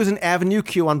 because he was in Avenue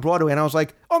Q on Broadway, and I was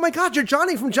like, oh my God, you're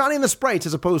Johnny from Johnny and the Sprites,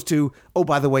 as opposed to, oh,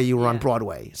 by the way, you were on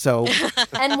Broadway. So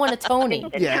and won a Tony.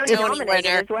 Yeah, Tony winner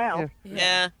as well.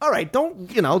 Yeah. All right, don't,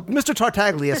 Mr.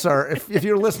 Tartaglia, sir, if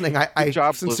you're listening, I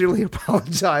sincerely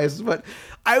apologize. But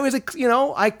I was,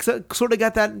 I sort of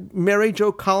got that Mary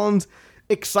Jo Collins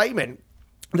excitement.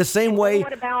 The same way.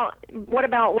 What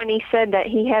about when he said that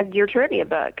he had your trivia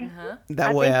book?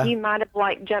 I think you might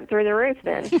have jumped through the roof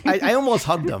then. I almost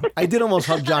hugged him. I did almost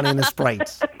hug Johnny and the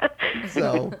Sprites.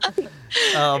 So,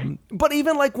 but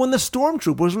even when the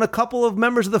Stormtroopers and a couple of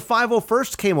members of the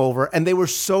 501st came over, and they were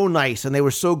so nice and they were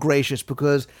so gracious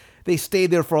because they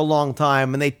stayed there for a long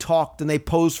time and they talked and they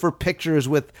posed for pictures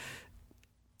with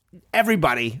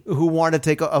everybody who wanted to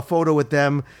take a photo with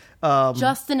them.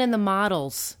 Justin and the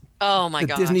models. Oh my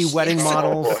gosh. Disney wedding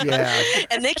models, yeah.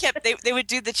 And they would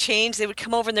do the change. They would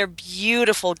come over in their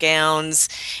beautiful gowns,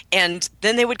 and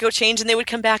then they would go change, and they would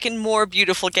come back in more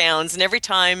beautiful gowns. And every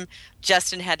time,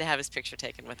 Justin had to have his picture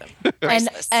taken with him.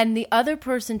 And the other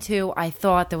person too, I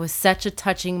thought there was such a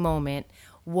touching moment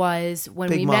was when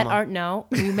Big we Mama.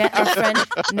 met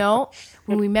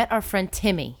our friend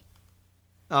Timmy.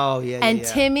 Oh, yeah, And yeah.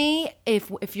 Timmy,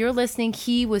 if you're listening,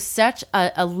 he was such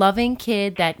a loving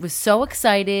kid that was so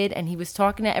excited, and he was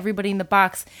talking to everybody in the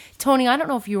box. Tony, I don't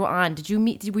know if you were on.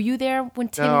 Were you there when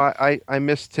Timmy? No, I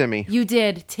missed Timmy. You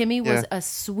did. Timmy was a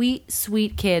sweet,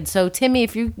 sweet kid. So, Timmy,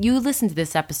 if you listen to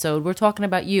this episode, we're talking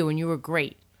about you, and you were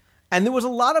great. And there was a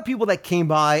lot of people that came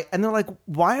by, and they're like,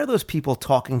 why are those people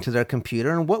talking to their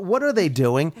computer, and what are they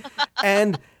doing?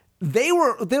 And they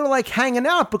were hanging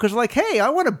out because hey, I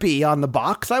want to be on the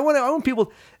box. I want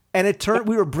people. And it turned,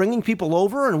 we were bringing people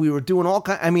over and we were doing all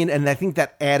kinds. And I think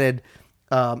that added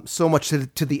so much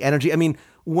to the energy. I mean,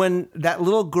 when that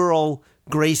little girl,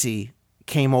 Gracie,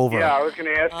 came over. Yeah, I was going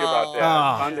to ask you about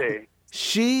that Sunday.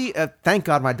 She, thank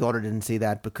God my daughter didn't see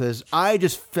that because I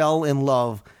just fell in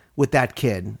love with that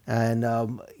kid. And,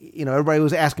 everybody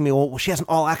was asking me, well, she has an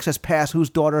all access pass. Whose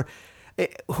daughter?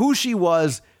 who she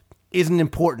was isn't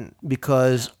important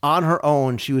because on her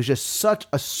own, she was just such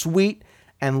a sweet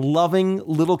and loving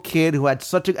little kid who had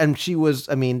and she was,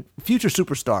 future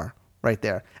superstar right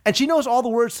there. And she knows all the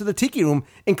words to the Tiki Room,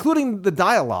 including the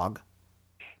dialogue.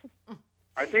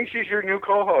 I think she's your new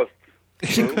co-host.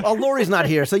 Lori's not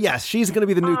here, so yes, she's going to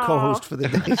be the new co-host for the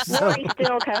day. So. Lori's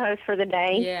still co-host for the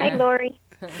day. Yeah. Hey, Lori.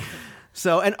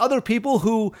 So, and other people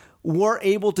who were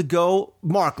able to go,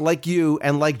 Mark, like you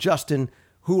and like Justin,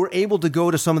 who were able to go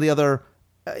to some of the other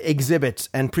exhibits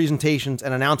and presentations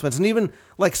and announcements, and even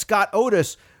like Scott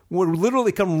Otis would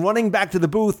literally come running back to the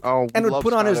booth and would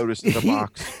put on his Otis in the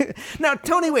box. Now,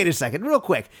 Tony, wait a second, real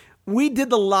quick. We did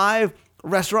the live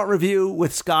restaurant review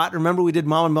with Scott. Remember, we did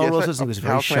Mom and Melrose's. He was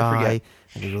very shy,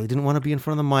 and he really didn't want to be in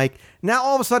front of the mic. Now,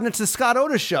 all of a sudden, it's the Scott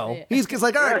Otis show. Yeah. He's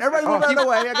like, all right, everybody move out of the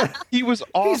way. He was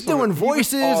awesome. He's doing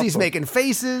voices. He's making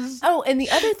faces. Oh, and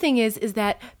the other thing is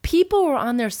that people were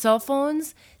on their cell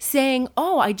phones saying,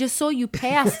 "Oh, I just saw you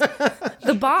pass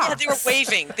the box." Yeah, they were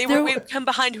waving. They would come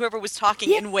behind whoever was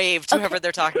talking and wave to whoever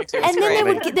they're talking to. And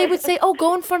then they would say, "Oh,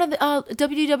 go in front of the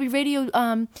WDW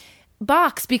radio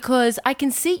box because I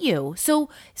can see you." So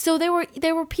there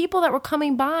were people that were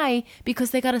coming by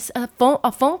because they got a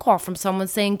phone call from someone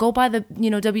saying, "Go by the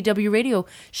WDW radio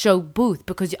show booth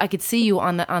because I could see you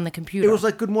on the computer." It was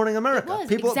like Good Morning America.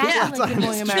 It was exactly like Good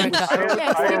Morning America.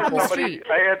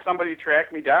 I had somebody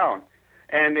track me down,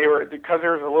 and they were, because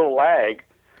there was a little lag.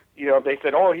 They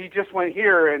said, "Oh, he just went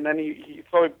here," and then he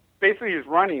basically he's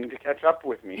running to catch up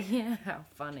with me. Yeah, how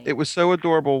funny! It was so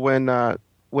adorable when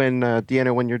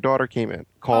Deanna, when your daughter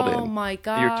called in. Oh my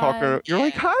God! You're talking. You're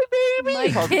like, "Hi,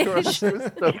 baby." Talking to her. She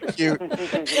was so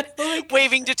cute.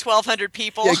 Waving to 1,200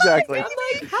 people. Yeah, exactly. I'm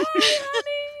like, "Hi,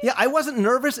 honey." Yeah, I wasn't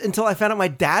nervous until I found out my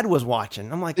dad was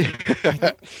watching. I'm like,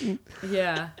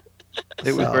 yeah.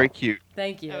 It was very cute.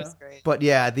 Thank you. That was great. But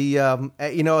yeah, the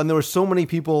and there were so many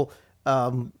people,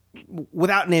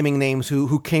 without naming names,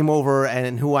 who came over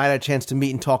and who I had a chance to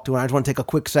meet and talk to. And I just want to take a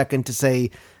quick second to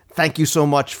say thank you so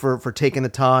much for taking the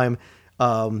time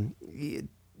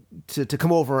to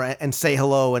come over and say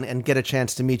hello and get a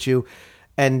chance to meet you.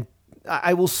 And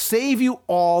I will save you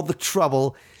all the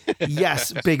trouble.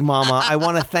 Yes, Big Mama, I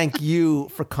want to thank you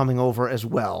for coming over as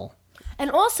well. And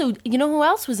also, you know who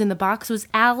else was in the box was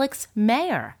Alex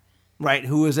Mayer. Right,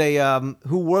 who is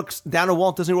who works down at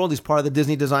Walt Disney World. He's part of the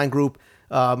Disney Design Group.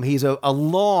 He's a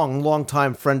long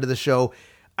time friend of the show.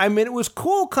 I mean, it was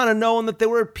cool kind of knowing that there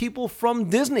were people from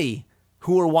Disney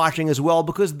who were watching as well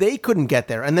because they couldn't get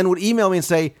there and then would email me and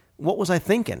say, "What was I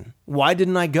thinking? Why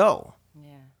didn't I go?"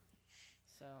 Yeah,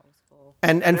 so it was cool.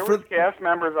 And there were cast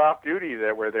members off duty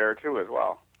that were there too as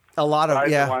well. A lot of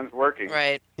the ones working.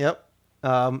 Right. Yep.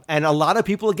 And a lot of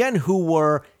people again who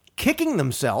were kicking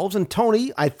themselves, and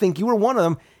Tony, I think you were one of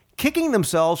them, kicking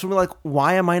themselves from like,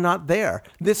 why am I not there?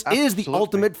 This is the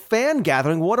ultimate fan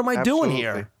gathering. What am I doing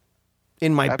here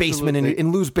in my basement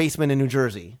in Lou's basement in New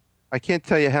Jersey? I can't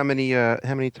tell you how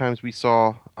many times we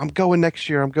saw, I'm going next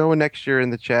year in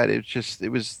the chat. It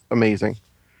was amazing.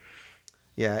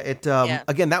 Yeah,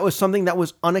 again, that was something that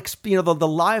was unexpected. The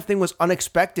live thing was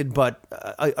unexpected, but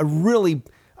a really,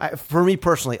 for me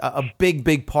personally, a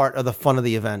big part of the fun of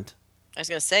the event. I was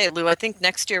going to say, Lou, I think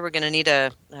next year we're going to need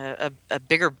a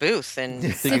bigger booth. And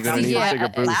a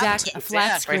flat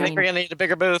screen. I think we're going to need a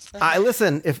bigger booth.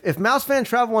 Listen, if Mouse Fan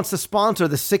Travel wants to sponsor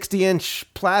the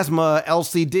 60-inch plasma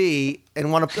LCD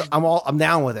and I'm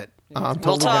down with it. We'll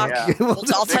talk. Yeah.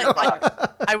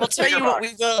 I will tell you what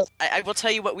we will. I will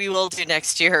tell you what we will do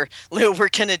next year, Lou. We're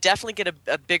going to definitely get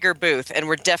a bigger booth, and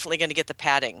we're definitely going to get the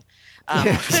padding.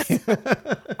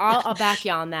 I'll back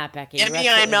you on that, Becky.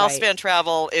 MEI Mouse Fan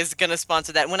Travel is going to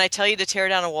sponsor that. When I tell you to tear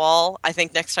down a wall, I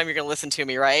think next time you're going to listen to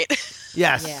me, right?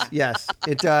 Yes, yes.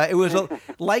 It was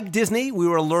like Disney. We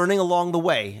were learning along the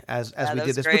way as we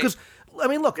did this great. because. I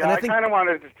mean, look, yeah, and I kind of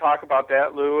wanted to talk about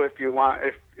that, Lou, if you want,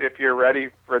 if you're ready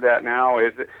for that now,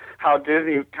 is how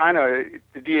Disney kind of,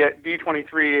 the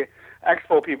D23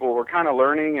 Expo people were kind of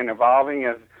learning and evolving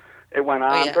as it went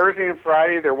on. Thursday and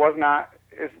Friday, there was not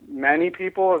as many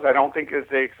people as I don't think as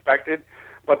they expected,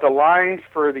 but the lines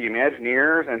for the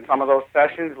Imagineers and some of those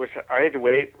sessions, which I had to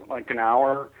wait like an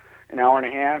hour and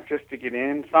a half just to get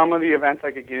in. Some of the events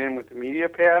I could get in with the media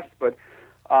pass, but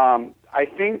I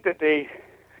think that they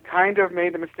kind of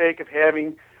made the mistake of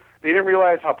they didn't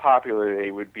realize how popular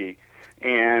they would be.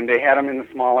 And they had them in the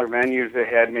smaller venues that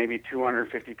had maybe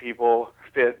 250 people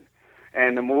fit.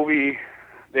 And the movie,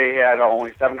 they had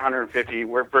only 750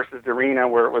 versus the arena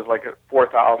where it was like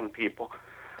 4,000 people.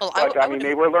 Well, but,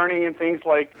 they were learning in things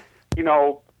like,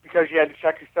 because you had to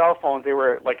check your cell phones, they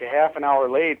were like a half an hour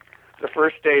late the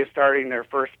first day of starting their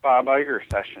first Bob Iger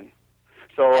session.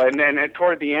 So, and then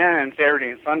toward the end, Saturday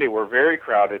and Sunday were very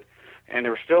crowded, and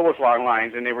there still was long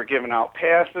lines, and they were giving out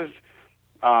passes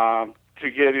to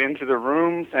get into the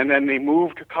rooms, and then they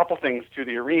moved a couple things to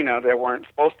the arena that weren't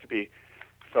supposed to be.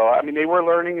 So, I mean, they were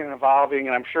learning and evolving,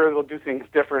 and I'm sure they'll do things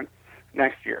different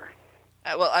next year.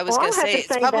 Well, I was going to say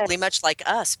it's probably much like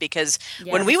us, because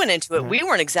when we went into it, we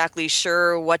weren't exactly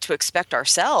sure what to expect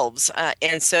ourselves.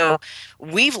 And so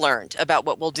we've learned about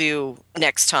what we'll do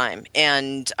next time.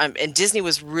 And Disney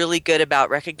was really good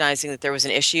about recognizing that there was an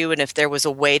issue, and if there was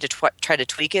a way to try to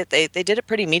tweak it, they did it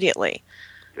pretty immediately.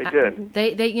 They did.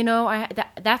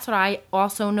 That's what I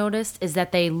also noticed, is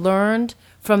that they learned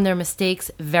from their mistakes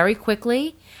very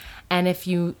quickly. And if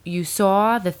you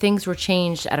saw, the things were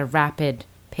changed at a rapid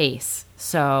pace.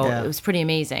 So it was pretty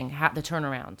amazing, the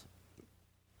turnaround.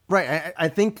 Right. I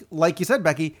think, like you said,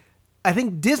 Becky, I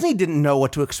think Disney didn't know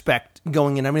what to expect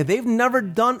going in. I mean, they've never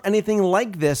done anything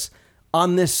like this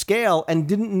on this scale, and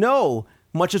didn't know,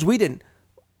 much as we didn't,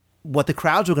 what the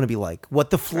crowds were going to be like, what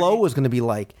the flow was going to be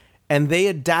like. And they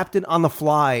adapted on the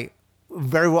fly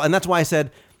very well. And that's why I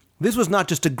said this was not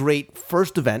just a great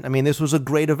first event. I mean, this was a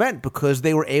great event because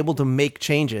they were able to make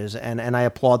changes, and I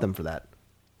applaud them for that.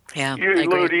 Yeah,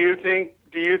 Lou, do you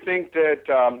think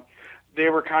that they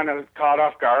were kind of caught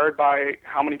off guard by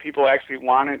how many people actually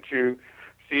wanted to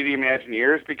see the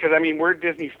Imagineers? Because, I mean, we're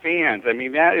Disney fans. I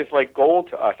mean, that is like gold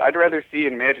to us. I'd rather see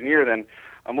an Imagineer than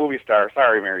a movie star.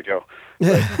 Sorry, Mary Jo.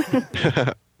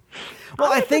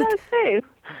 Well, I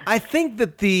think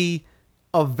that the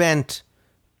event,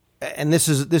 and this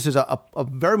is a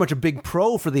very much a big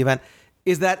pro for the event,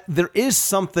 is that there is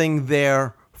something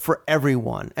there for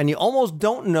everyone, and you almost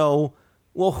don't know,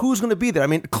 well, who's going to be there. I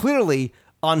mean, clearly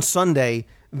on Sunday,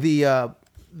 the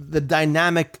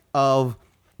dynamic of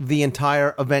the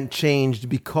entire event changed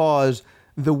because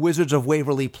the Wizards of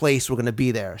Waverly Place were going to be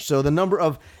there. So the number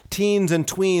of teens and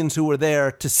tweens who were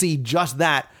there to see just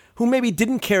that, who maybe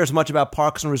didn't care as much about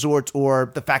parks and resorts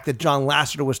or the fact that John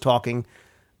Lasseter was talking,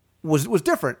 was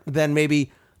different than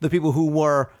maybe the people who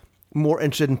were more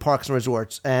interested in parks and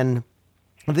resorts. And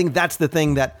I think that's the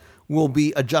thing that will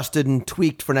be adjusted and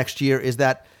tweaked for next year, is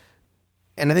that,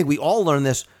 and I think we all learned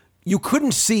this, you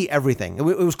couldn't see everything. It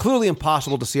was clearly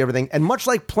impossible to see everything. And much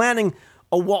like planning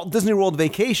a Walt Disney World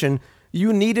vacation,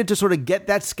 you needed to sort of get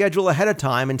that schedule ahead of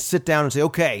time and sit down and say,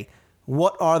 okay,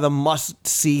 what are the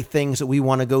must-see things that we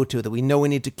want to go to, that we know we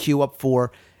need to queue up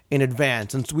for in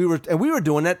advance? And so we were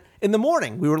doing that in the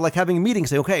morning. We were like having a meeting,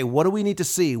 say, okay, what do we need to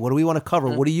see? What do we want to cover?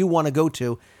 What do you want to go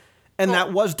to? And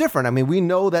that was different. I mean, we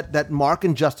know that Mark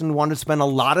and Justin wanted to spend a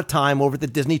lot of time over at the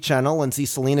Disney Channel and see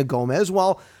Selena Gomez,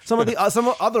 while some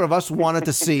other of us wanted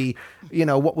to see,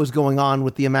 what was going on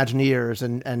with the Imagineers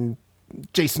and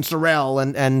Jason Sorrell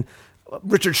and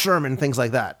Richard Sherman, things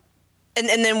like that. And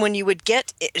then when you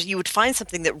would find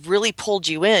something that really pulled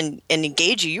you in and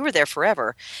engaged you, you were there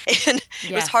forever. And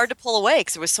it was hard to pull away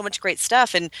because there was so much great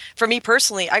stuff. And for me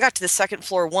personally, I got to the second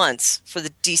floor once for the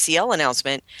DCL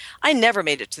announcement. I never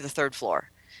made it to the third floor.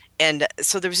 And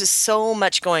so there was just so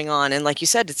much going on. And like you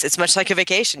said, it's much like a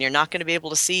vacation. You're not going to be able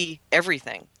to see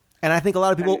everything. And I think a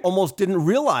lot of people almost didn't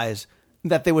realize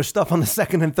that there was stuff on the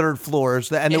second and third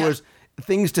floors, and there was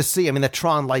things to see. I mean, the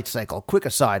Tron Light Cycle, quick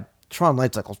aside, Tron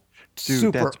Light Cycle. Dude,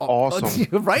 super that's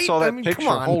awesome. Right? I saw that picture. Come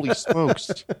on. Holy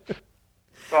smokes.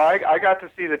 So I got to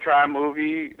see the Tron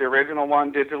movie, the original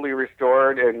one, digitally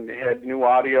restored, and had new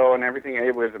audio and everything.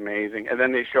 It was amazing. And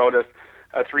then they showed us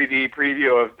a 3D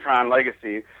preview of Tron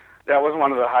Legacy. That was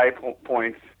one of the high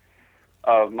points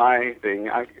of my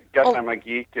thing. I guess I'm a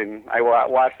geek, and I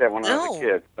watched that when I was a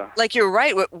kid. So. Like, you're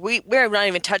right. We're not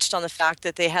even touched on the fact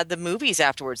that they had the movies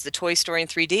afterwards, the Toy Story in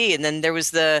 3D, and then there was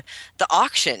the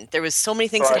auction. There was so many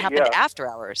things that happened after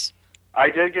hours. I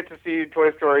did get to see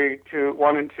Toy Story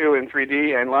 1 and 2 in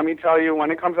 3D, and let me tell you, when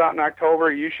it comes out in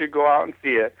October, you should go out and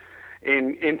see it.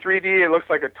 In 3D, it looks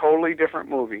like a totally different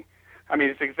movie. I mean,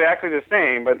 it's exactly the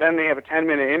same, but then they have a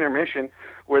 10-minute intermission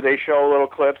where they show little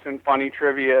clips and funny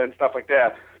trivia and stuff like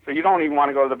that. So you don't even want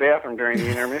to go to the bathroom during the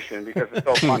intermission because it's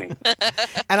so funny.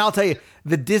 And I'll tell you,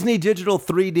 the Disney Digital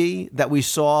 3D that we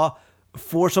saw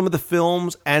for some of the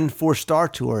films and for Star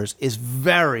Tours is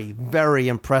very, very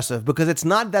impressive, because it's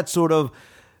not that sort of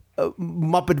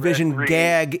Muppet Vision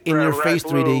gag in your face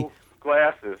 3D.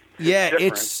 Glasses. Yeah,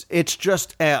 it's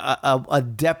just a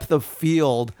depth of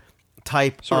field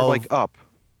type sort of like Up.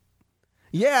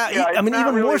 Yeah, I mean,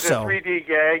 even really more the so. 3D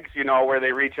gags, where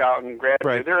they reach out and grab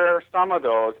you. There are some of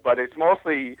those, but it's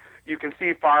mostly you can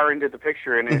see far into the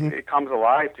picture, and it comes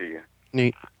alive to you.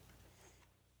 Neat.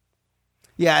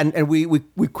 Yeah, and we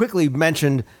quickly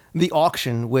mentioned the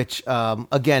auction, which,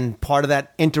 again, part of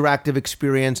that interactive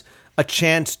experience, a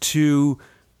chance to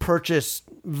purchase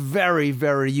very,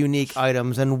 very unique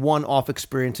items and one-off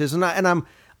experiences. And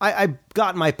I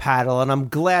got my paddle, and I'm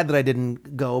glad that I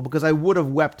didn't go, because I would have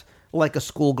wept like a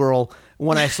schoolgirl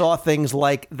when I saw things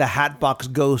like the Hatbox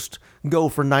Ghost go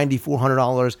for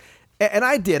 $9,400. And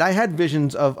I did. I had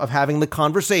visions of having the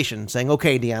conversation, saying,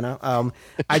 okay, Deanna,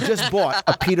 I just bought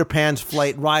a Peter Pan's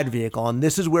Flight ride vehicle, and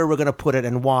this is where we're going to put it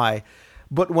and why.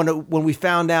 But when we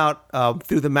found out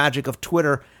through the magic of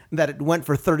Twitter that it went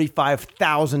for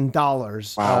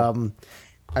 $35,000, wow.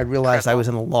 I realized I was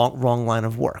in the wrong line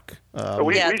of work.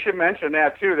 We should mention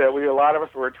that, too, that a lot of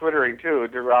us were Twittering, too,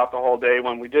 throughout the whole day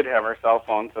when we did have our cell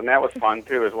phones, and that was fun,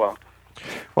 too, as well.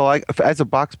 Well, as a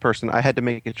box person, I had to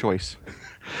make a choice.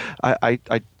 I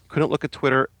couldn't look at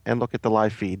Twitter and look at the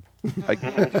live feed. I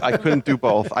couldn't do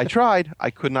both. I tried. I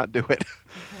could not do it.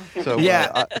 So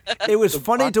yeah, it was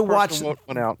funny to watch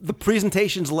the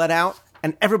presentations let out,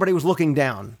 and everybody was looking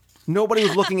down. Nobody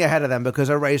was looking ahead of them because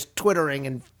everybody's Twittering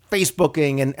and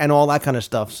Facebooking and all that kind of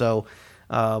stuff. So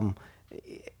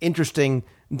interesting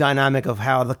dynamic of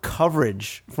how the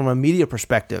coverage from a media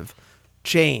perspective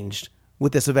changed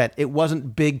with this event. It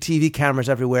wasn't big TV cameras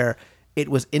everywhere. It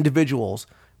was individuals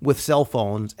with cell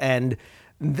phones, and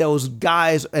those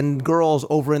guys and girls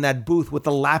over in that booth with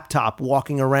the laptop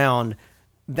walking around.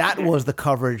 That was the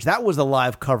coverage. That was the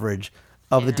live coverage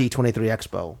of the D23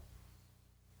 Expo.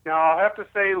 Now, I'll have to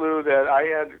say, Lou, that I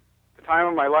had the time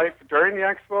of my life during the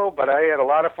Expo, but I had a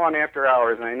lot of fun after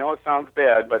hours. And I know it sounds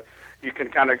bad, but you can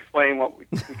kind of explain what we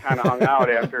kind of hung out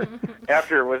after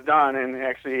it was done, and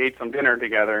actually ate some dinner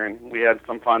together, and we had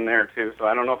some fun there, too. So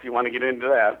I don't know if you want to get into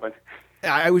that, but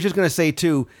I was just going to say,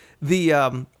 too,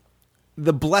 the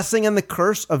blessing and the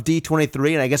curse of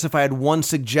D23, and I guess if I had one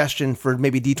suggestion for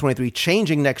maybe D23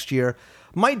 changing next year,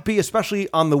 might be, especially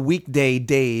on the weekday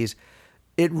days,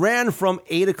 it ran from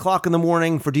 8 o'clock in the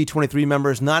morning for D23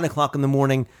 members, 9 o'clock in the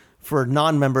morning for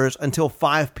non-members, until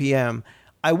 5 p.m.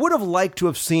 I would have liked to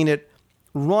have seen it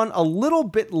run a little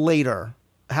bit later,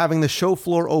 having the show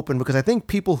floor open, because I think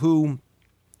people who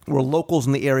were locals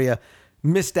in the area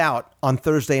missed out on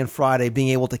Thursday and Friday being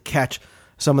able to catch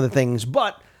some of the things.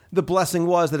 But the blessing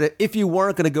was that if you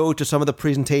weren't going to go to some of the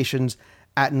presentations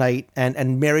at night,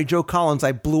 and Mary Jo Collins,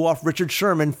 I blew off Richard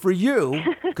Sherman for you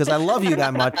because I love you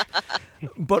that much.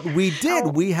 But we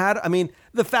did. We had,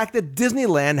 the fact that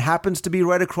Disneyland happens to be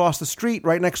right across the street,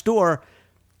 right next door,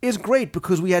 is great,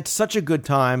 because we had such a good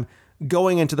time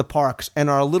going into the parks, and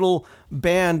our little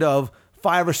band of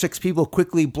 5 or 6 people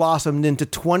quickly blossomed into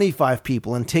 25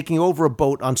 people, and taking over a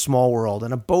boat on Small World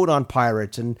and a boat on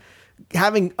Pirates, and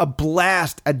having a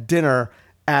blast at dinner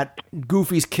at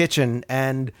Goofy's Kitchen,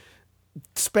 and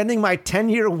spending my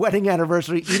 10-year wedding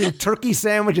anniversary eating turkey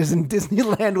sandwiches in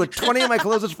Disneyland with 20 of my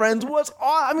closest friends was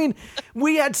awesome.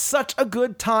 We had such a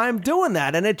good time doing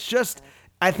that, and it's just,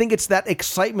 I think it's that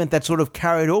excitement that sort of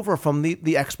carried over from the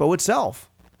expo itself.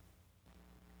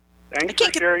 Thanks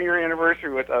for sharing your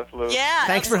anniversary with us, Lou. Yeah.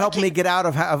 Thanks for helping me get out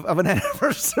of an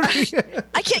anniversary.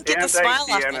 I can't get the smile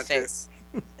off my face.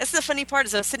 That's the funny part,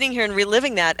 is I'm sitting here and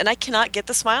reliving that, and I cannot get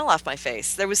the smile off my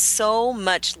face. There was so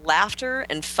much laughter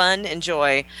and fun and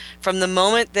joy from the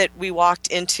moment that we walked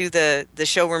into the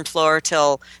showroom floor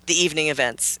till the evening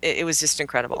events. It was just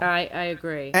incredible. I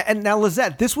agree. And now,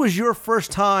 Lizette, this was your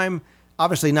first time,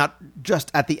 obviously not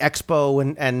just at the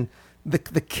expo and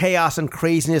the chaos and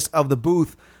craziness of the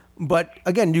booth, but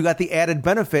again, you got the added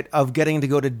benefit of getting to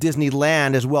go to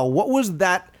Disneyland as well. What was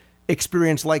that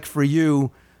experience like for you,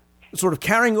 sort of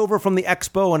carrying over from the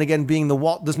expo and, again, being the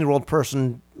Walt Disney World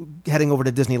person heading over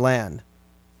to Disneyland?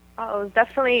 Oh, it was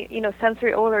definitely,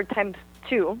 sensory overload times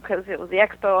 2, because it was the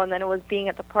expo and then it was being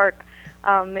at the park.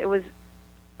 It was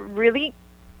really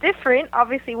different.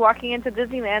 Obviously, walking into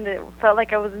Disneyland, it felt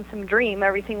like I was in some dream.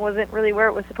 Everything wasn't really where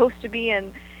it was supposed to be,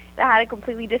 and it had a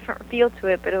completely different feel to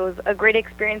it, but it was a great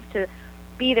experience to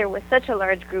be there with such a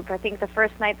large group. I think the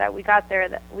first night that we got there,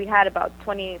 that we had about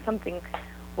 20-something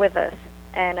with us,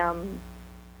 and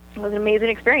it was an amazing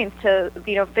experience to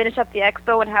finish up the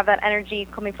expo and have that energy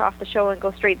coming off the show and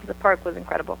go straight to the park was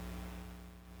incredible.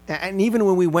 And even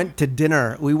when we went to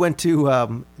dinner, we went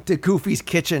to Goofy's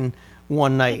Kitchen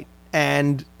one night,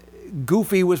 and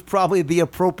Goofy was probably the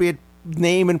appropriate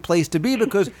name and place to be,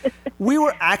 because we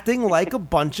were acting like a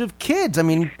bunch of kids.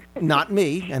 Not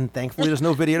me, and thankfully there's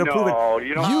no video to prove it.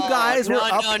 You guys were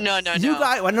up. No. You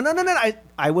guys, no.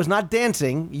 I was not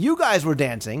dancing. You guys were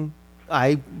dancing.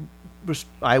 I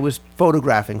was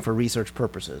photographing for research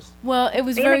purposes. Well, it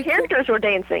was and very the characters were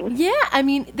dancing. Yeah,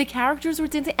 the characters were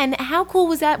dancing. And how cool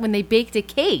was that when they baked a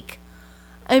cake?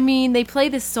 I mean, they play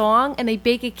this song and they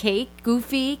bake a cake.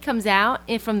 Goofy comes out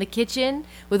from the kitchen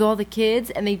with all the kids,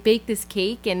 and they bake this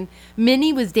cake. And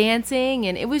Minnie was dancing,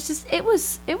 and it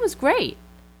was great.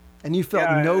 And you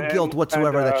felt no guilt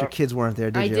whatsoever that your kids weren't there,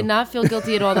 did you? I did not feel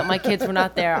guilty at all that my kids were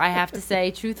not there. I have to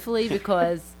say, truthfully,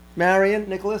 because Marion,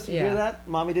 Nicholas, you hear that?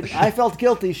 Mommy didn't. I felt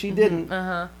guilty. She didn't.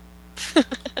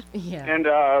 Yeah. And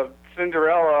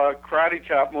Cinderella karate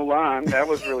chop Mulan. That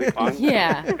was really fun.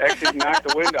 Yeah. Actually knocked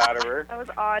the wind out of her. That was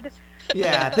odd.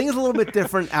 Yeah, things a little bit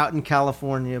different out in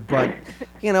California, but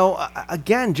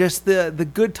again, just the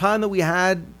good time that we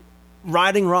had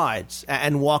riding rides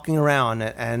and walking around,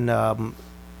 and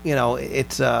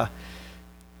it's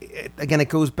again, it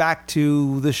goes back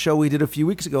to the show we did a few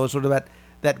weeks ago, sort of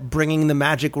that bringing the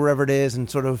magic wherever it is, and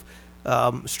sort of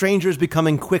strangers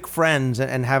becoming quick friends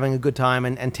and having a good time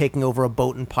and taking over a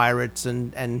boat and pirates,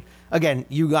 and again,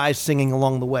 you guys singing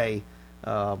along the way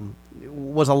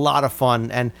was a lot of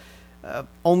fun. And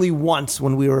only once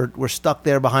when we were stuck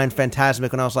there behind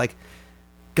Fantasmic, when I was like,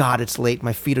 God, it's late.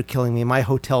 My feet are killing me. My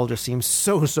hotel just seems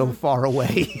so far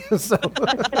away.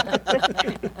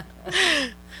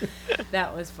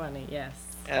 That was funny, yes.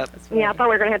 Yeah, I thought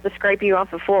we were going to have to scrape you off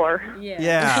the floor.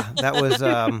 Yeah, that was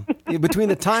between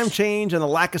the time change and the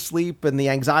lack of sleep and the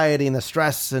anxiety and the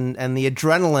stress and the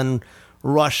adrenaline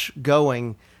rush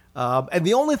going. And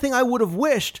the only thing I would have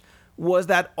wished was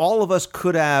that all of us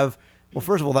could have, well,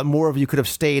 first of all, that more of you could have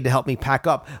stayed to help me pack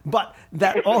up, but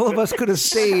that all of us could have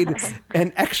stayed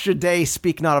an extra day,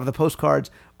 speak not of the postcards,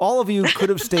 all of you could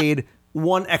have stayed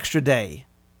one extra day.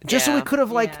 Just so we could have,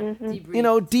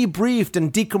 debriefed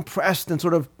and decompressed and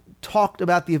sort of talked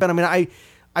about the event. I mean,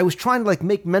 I was trying to,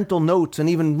 make mental notes and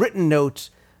even written notes,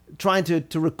 trying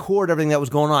to record everything that was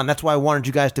going on. That's why I wanted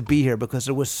you guys to be here, because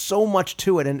there was so much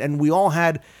to it. And we all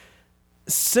had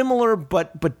similar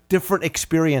but different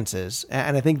experiences.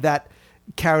 And I think that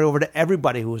carried over to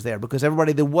everybody who was there, because there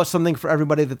was something for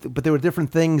everybody, but there were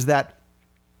different things that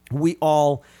we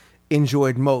all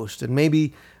enjoyed most. And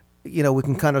maybe we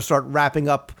can kind of start wrapping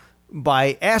up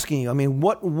by asking you, I mean,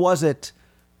 what was it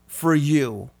for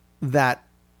you that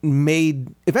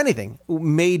made, if anything,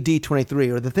 made D23,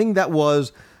 or the thing that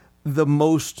was the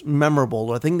most memorable,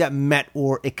 or the thing that met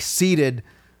or exceeded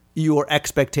your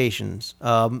expectations?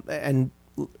 And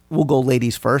we'll go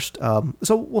ladies first.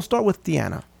 So we'll start with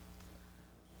Deanna.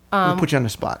 We'll put you on the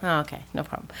spot. Oh, okay, no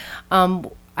problem.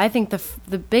 I think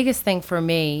the biggest thing for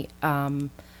me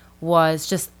was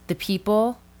just the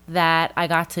people that I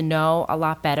got to know a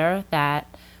lot better that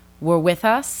were with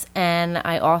us, and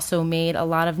I also made a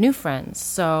lot of new friends.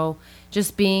 So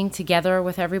just being together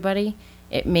with everybody,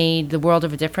 it made the world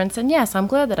of a difference. And yes, I'm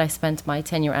glad that I spent my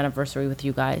 10-year anniversary with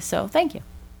you guys. So thank you.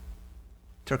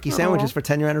 Turkey sandwiches for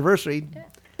 10-year anniversary. Yeah.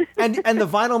 And the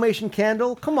Vinylmation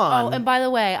candle, come on. Oh, and by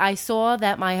the way, I saw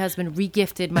that my husband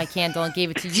regifted my candle and gave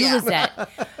it to you, Lizette.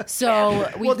 So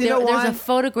there's a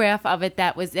photograph of it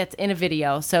that's in a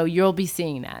video, so you'll be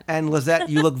seeing that. And Lizette,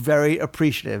 you look very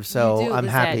appreciative, so I'm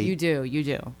Lizette, happy. You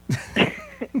do.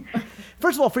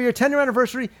 First of all, for your 10-year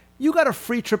anniversary, you got a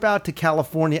free trip out to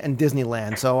California and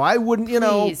Disneyland, so I wouldn't,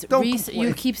 Please,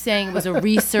 you keep saying it was a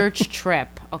research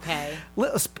trip, okay?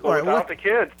 Without the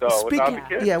kids, though. Without the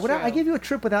kids. Yeah, I gave you a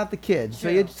trip without the kids, so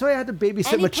you had to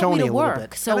babysit Machoni a little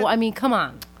bit. So, I mean, come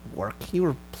on. Work. You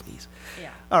were pleased. Yeah.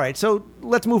 All right, so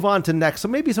let's move on to next. So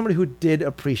maybe somebody who did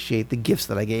appreciate the gifts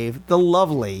that I gave, the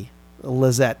lovely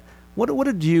Lizette. What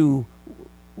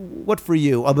for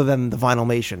you, other than the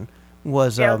Vinylmation,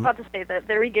 was... I was about to say that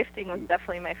the regifting was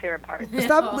definitely my favorite part. It's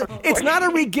not a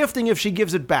regifting if she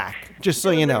gives it back, just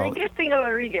so you know. The regifting of a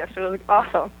regift. It was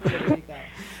awesome.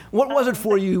 What was it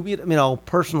for you,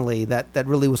 personally, that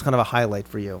really was kind of a highlight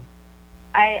for you?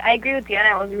 I agree with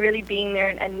Deanna. I was really being there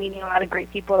and meeting a lot of great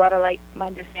people, a lot of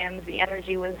like-minded fans. The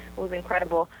energy was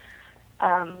incredible.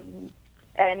 And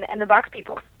the box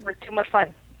people were too much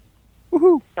fun.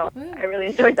 Woohoo. So I really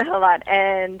enjoyed that a lot.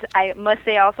 And I must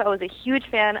say also I was a huge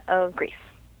fan of Grace.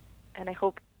 And I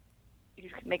hope you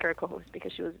could make her a co-host,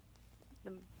 because she was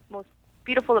the most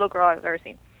beautiful little girl I've ever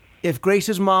seen. If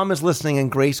Grace's mom is listening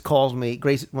and Grace calls me, if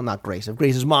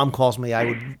Grace's mom calls me,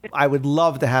 I would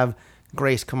love to have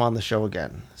Grace come on the show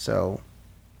again. So,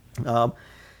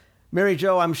 Mary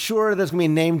Jo, I'm sure there's going to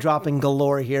be name dropping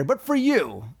galore here, but for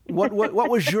you, what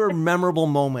was your memorable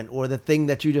moment, or the thing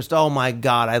that you just, oh my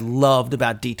God, I loved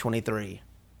about D23?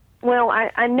 Well,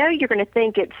 I know you're going to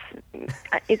think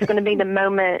it's going to be the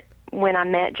moment when I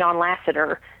met John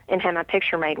Lasseter and had my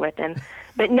picture made with him,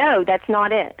 but no, that's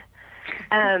not it.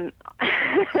 No.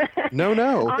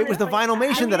 Honestly, it was the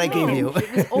Vinylmation that I gave you.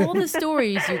 It was all the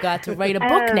stories you got to write a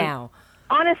book now.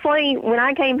 Honestly, when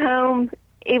I came home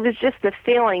it was just the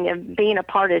feeling of being a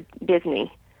part of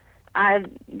Disney. I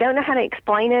don't know how to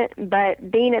explain it,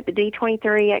 but being at the D23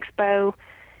 Expo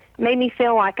made me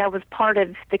feel like I was part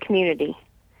of the community.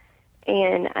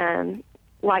 And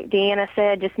like Deanna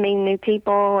said, just meeting new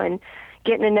people and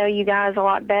getting to know you guys a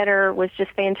lot better was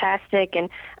just fantastic. And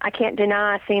I can't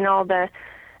deny seeing all the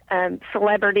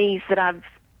celebrities that I've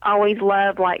always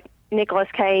loved, like Nicolas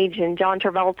Cage and John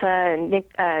Travolta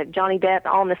and Johnny Depp,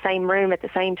 all in the same room at the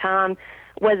same time.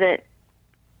 Wasn't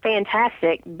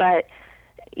fantastic, but,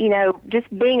 you know, just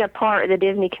being a part of the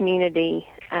Disney community,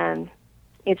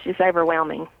 it's just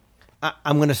overwhelming.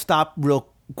 I'm going to stop real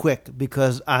quick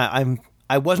because I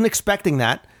wasn't expecting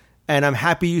that, and I'm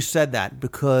happy you said that,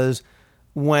 because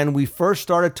when we first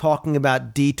started talking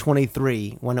about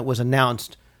D23, when it was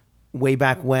announced way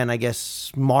back when, I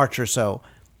guess March or so,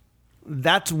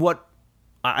 that's what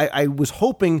I was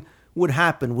hoping would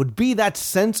happen, would be that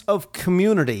sense of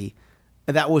community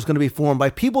that was going to be formed by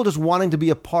people just wanting to be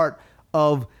a part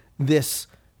of this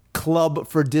club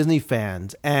for Disney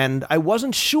fans. And I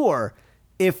wasn't sure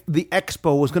if the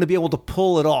expo was going to be able to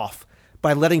pull it off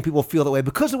by letting people feel that way,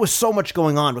 because there was so much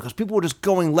going on, because people were just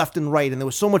going left and right, and there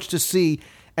was so much to see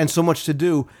and so much to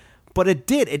do. But it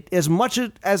did. As much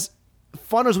as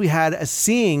fun as we had as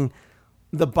seeing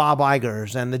the Bob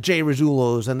Igers and the Jay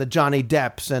Rizzulos and the Johnny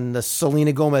Depps and the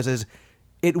Selena Gomez's,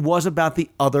 it was about the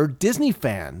other Disney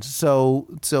fans. So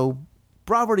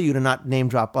bravo to you to not name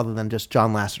drop other than just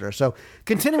John Lasseter. So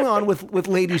continuing on with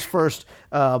ladies first,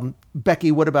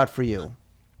 Becky, what about for you?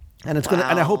 And it's gonna,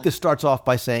 and I hope this starts off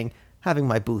by saying, having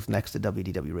my booth next to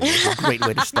WDW Radio is a great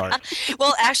way to start.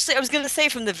 Well, actually, I was going to say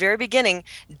from the very beginning,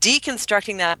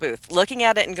 deconstructing that booth, looking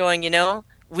at it and going, you know,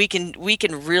 we can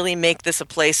really make this a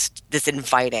place that's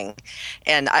inviting.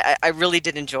 And I really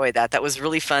did enjoy that. That was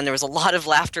really fun. There was a lot of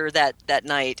laughter that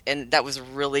night, and that was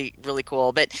really, really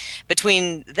cool. But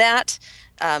between that,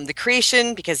 the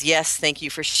creation, because yes, thank you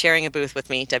for sharing a booth with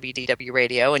me, WDW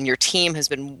Radio, and your team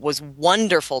was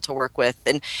wonderful to work with,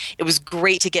 and it was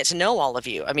great to get to know all of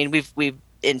you. I mean, we've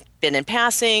been in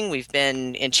passing, we've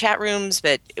been in chat rooms,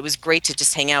 but it was great to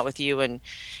just hang out with you and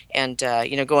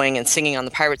you know, going and singing on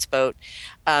the Pirates boat.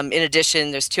 In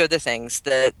addition, there's two other things: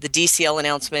 the DCL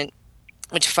announcement,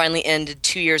 which finally ended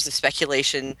 2 years of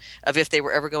speculation of if they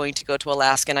were ever going to go to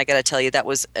Alaska. And I got to tell you, that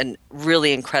was a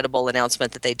really incredible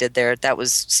announcement that they did there. That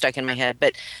was stuck in my head.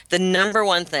 But the number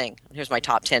one thing, here's my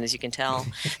top 10, as you can tell.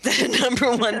 The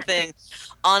number one thing,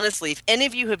 honestly, if any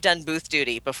of you have done booth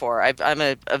duty before, I'm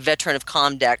a veteran of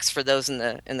Comdex for those in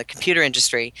the computer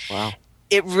industry. Wow.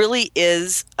 It really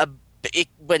is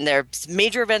when there's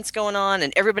major events going on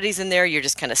and everybody's in there, you're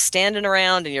just kind of standing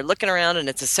around and you're looking around, and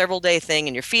it's a several day thing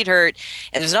and your feet hurt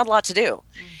and there's not a lot to do.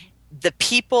 Mm-hmm. The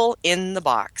people in the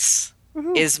box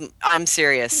I'm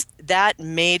serious. That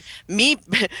made me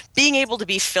being able to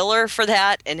be filler for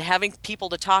that and having people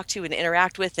to talk to and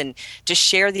interact with and to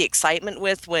share the excitement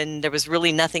with when there was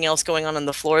really nothing else going on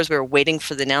the floors. We were waiting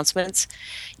for the announcements.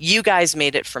 You guys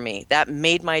made it for me. That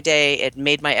made my day. It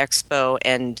made my expo.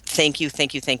 And thank you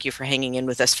for hanging in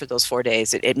with us for those 4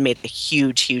 days. It made a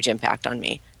huge, huge impact on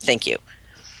me. Thank you.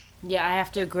 Yeah, I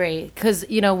have to agree, because,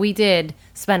 you know, we did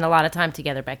spend a lot of time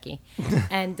together, Becky.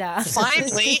 And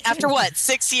finally, after what,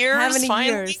 6 years? How many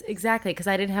years? Exactly, because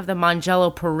I didn't have the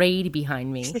Mangello parade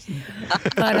behind me.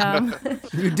 But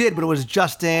you did, but it was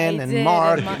Justin and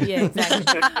Mark. Yeah,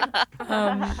 exactly.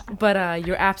 But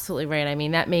you're absolutely right. I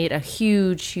mean, that made a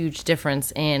huge, huge difference,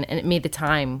 and it made the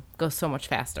time go so much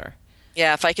faster.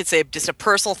 Yeah, if I could say just a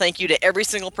personal thank you to every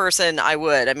single person, I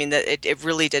would. I mean, it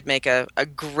really did make a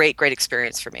great, great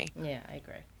experience for me. Yeah, I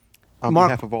agree. On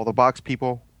behalf of all the box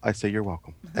people, I say you're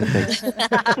welcome. And thanks.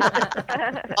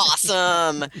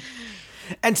 Awesome.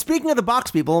 And speaking of the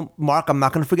box people, Mark, I'm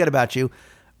not going to forget about you.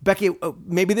 Becky,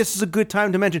 maybe this is a good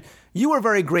time to mention, you were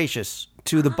very gracious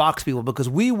to the box people, because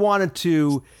we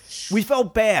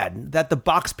felt bad that the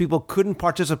box people couldn't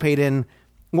participate in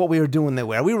what we were doing there.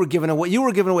 You were giving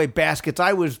away baskets.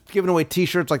 I was giving away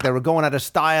T-shirts like they were going out of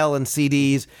style, and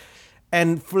CDs.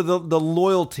 And for the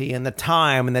loyalty and the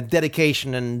time and the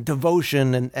dedication and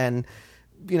devotion and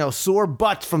you know, sore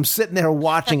butts from sitting there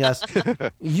watching us,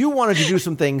 you wanted to do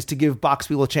some things to give box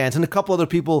people a chance. And a couple other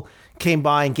people came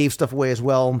by and gave stuff away as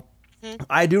well. Mm-hmm.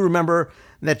 I do remember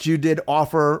that you did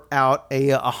offer out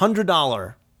a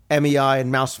 $100 MEI and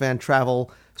Mouse Fan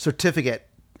Travel certificate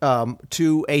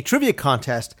to a trivia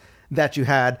contest that you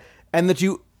had, and that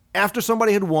you, after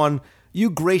somebody had won, you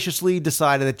graciously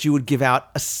decided that you would give out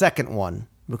a second one,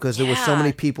 because there were so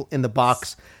many people in the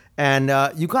box, and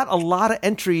you got a lot of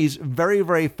entries very,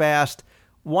 very fast.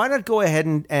 Why not go ahead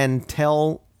and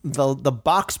tell the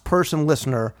box person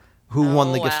listener who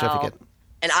won the gift certificate?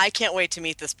 And I can't wait to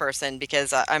meet this person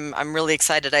because I'm really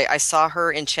excited. I saw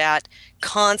her in chat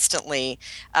constantly.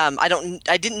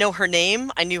 I didn't know her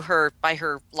name. I knew her by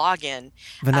her login.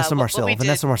 Vanessa Marcel.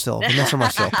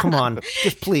 Come on,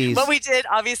 just please. What we did,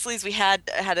 obviously, is we had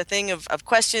a thing of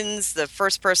questions. The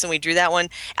first person, we drew that one.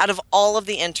 Out of all of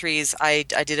the entries, I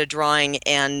did a drawing,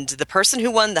 and the person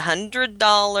who won the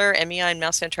 $100 MEI and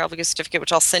Mouse Fan Travel Gift Certificate,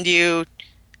 which I'll send you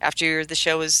after the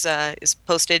show is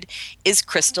posted, is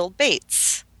Crystal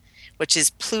Bates, which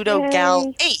is Pluto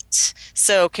Gal 8.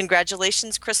 So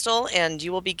congratulations, Crystal, and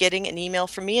you will be getting an email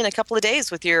from me in a couple of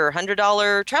days with your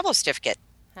 $100 travel certificate.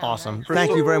 Awesome.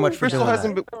 Thank you very much for doing that.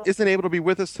 Crystal isn't able to be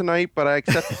with us tonight, but I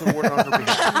accept this award on her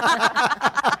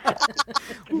behalf.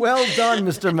 Well done,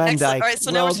 Mr. Mendyke. Excellent. All right,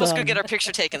 so now we're supposed to go get our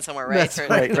picture taken somewhere, right? That's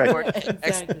right.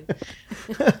 Exactly.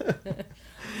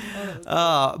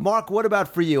 Mark, what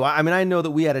about for you? I mean, I know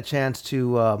that we had a chance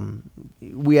to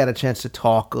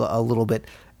talk a little bit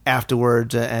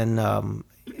afterwards, and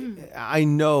I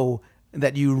know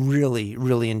that you really,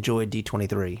 really enjoyed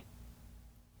D23.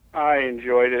 I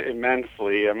enjoyed it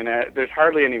immensely. I mean, there's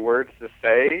hardly any words to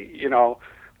say,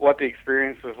 what the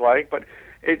experience was like, but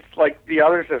it's like the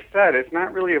others have said, it's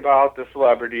not really about the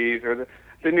celebrities or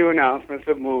the new announcements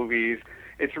of movies.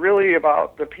 It's really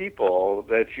about the people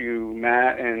that you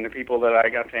met and the people that I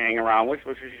got to hang around with,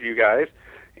 which is you guys.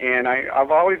 And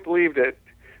I've always believed that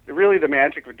really the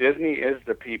magic of Disney is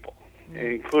the people,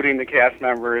 including the cast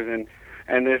members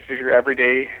and this is your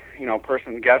everyday,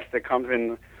 person, guest that comes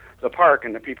in the park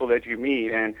and the people that you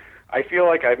meet. And I feel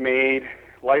like I've made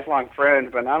lifelong friends,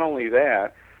 but not only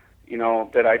that,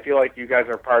 that I feel like you guys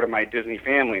are part of my Disney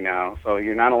family now. So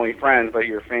you're not only friends, but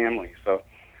you're family. So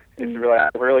it's I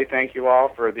really thank you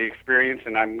all for the experience,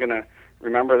 and I'm going to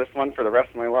remember this one for the rest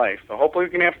of my life. So hopefully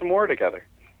we can have some more together.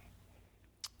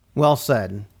 Well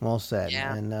said. Well said.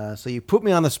 Yeah. And so you put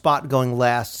me on the spot going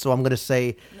last, so I'm going to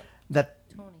say that...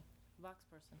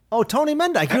 Oh, Tony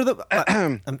Mendyke, you're the...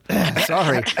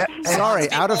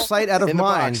 sorry, out of sight, out of in the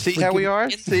mind. Box. See how we are?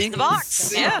 See? In the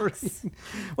box, yeah.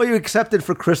 Well, you accepted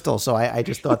for Crystal, so I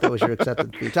just thought that was your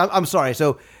accepted speech. I'm sorry.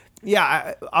 So,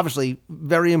 yeah, obviously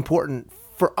very important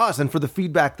for us and for the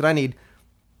feedback that I need.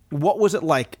 What was it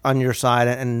like on your side,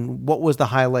 and what was the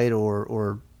highlight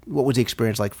or what was the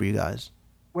experience like for you guys?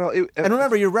 Well, and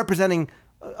remember, you're representing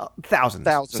thousands,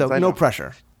 so no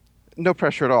pressure. No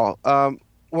pressure at all.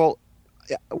 Well,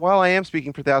 while I am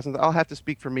speaking for thousands, I'll have to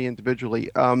speak for me individually.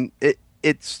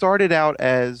 It started out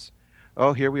as,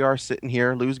 here we are sitting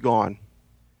here, Lou's gone.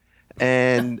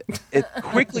 And it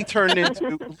quickly turned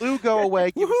into, Lou, go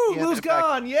away. Woohoo, Lou's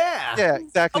gone, yeah. Yeah,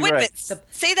 exactly wait right. a minute.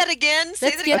 Say that again.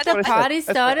 Let's get the party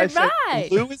started right.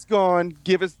 Lou is gone.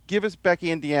 Give us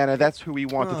Becky and Deanna. That's who we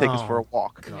want to take us for a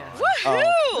walk.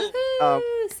 Woohoo!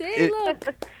 Say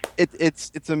look.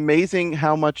 It's amazing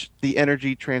how much the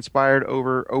energy transpired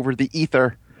over the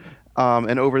ether,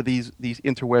 and over these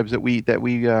interwebs that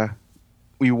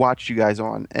we watched you guys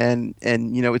on, and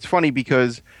it's funny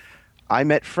because I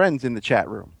met friends in the chat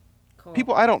room,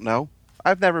 people I don't know,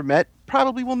 I've never met,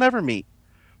 probably will never meet,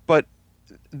 but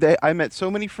I met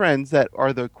so many friends that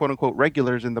are the quote unquote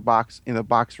regulars in the box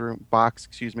room,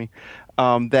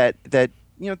 that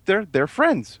they're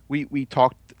friends. We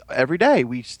talked every day.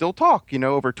 We still talk,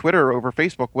 over Twitter, over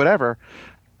Facebook, whatever.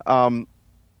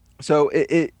 So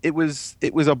it was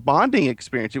a bonding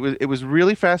experience. It was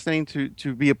really fascinating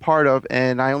to be a part of,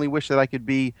 and I only wish that I could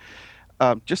be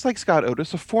just like Scott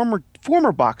Otis, a former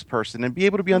box person, and be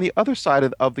able to be on the other side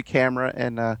of the camera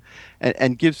and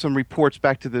give some reports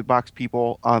back to the box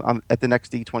people at the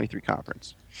next D23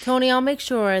 conference. Tony, I'll make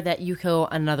sure that you go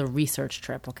on another research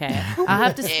trip, okay? I'll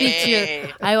have to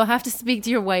I will have to speak to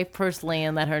your wife personally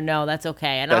and let her know that's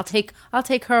okay. And I'll take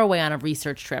her away on a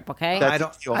research trip, okay? I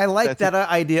like that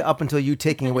idea up until you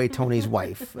taking away Tony's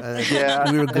wife.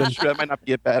 Yeah, we were good. That might not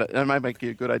be that might be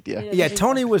a good idea. Yeah,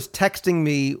 Tony was texting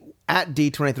me at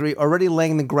D23, already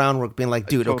laying the groundwork, being like,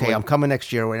 dude, okay, I'm coming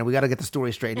next year, and we got to get the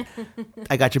story straight.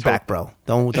 I got your back, bro.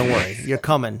 Don't worry. You're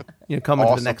coming awesome.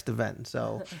 To the next event.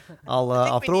 So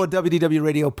I'll throw a WDW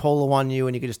radio polo on you,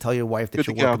 and you can just tell your wife that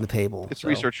you're working the table. It's a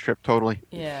research trip, totally.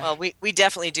 Yeah. Well, we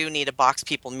definitely do need a box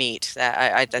people meet.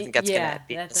 I think that's going to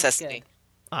be a necessity.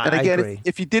 And again,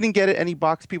 if you didn't get it, any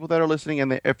box people that are listening,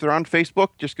 and if they're on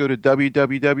Facebook, just go to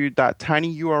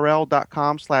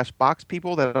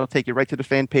www.tinyurl.com/boxpeople. That'll take you right to the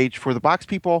fan page for the box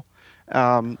people.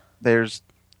 There's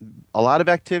a lot of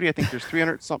activity. I think there's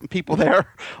 300-something people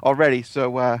there already.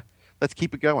 So let's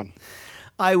keep it going.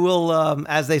 I will,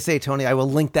 as they say, Tony, I will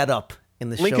link that up in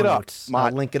the show notes.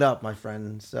 I'll link it up, my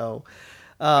friend. So.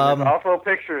 There's also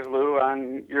pictures, Lou,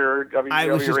 on your WDW I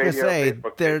was just Radio going to say,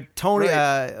 Facebook they're page. Tony,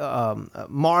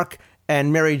 Mark,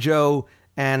 and Mary Jo,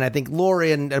 and I think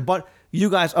Lori, but you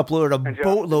guys uploaded a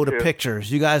boatload of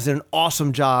pictures. You guys did an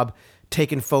awesome job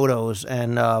taking photos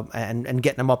and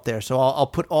getting them up there. So I'll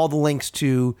put all the links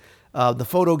to the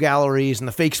photo galleries and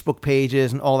the Facebook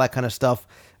pages and all that kind of stuff.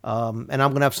 And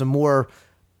I'm going to have some more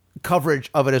coverage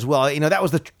of it as well. That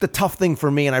was the tough thing for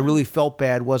me, and I really felt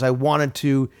bad, was I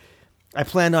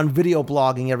planned on video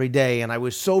blogging every day, and I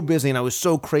was so busy and I was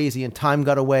so crazy and time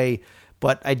got away.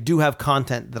 But I do have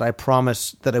content that I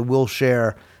promise that I will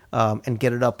share and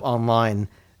get it up online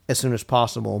as soon as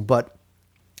possible. But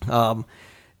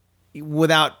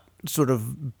without sort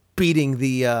of beating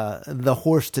the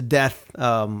horse to death,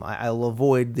 I'll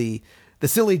avoid the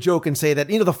silly joke and say that,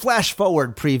 the Flash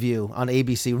Forward preview on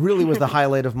ABC really was the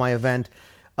highlight of my event.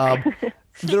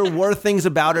 There were things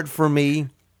about it for me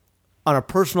on a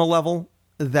personal level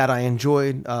that I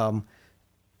enjoyed. Believe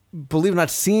it or not,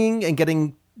 seeing and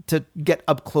getting to get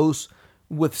up close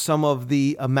with some of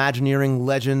the Imagineering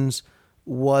legends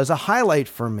was a highlight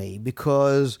for me,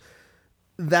 because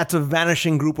that's a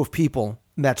vanishing group of people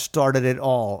that started it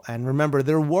all. And remember,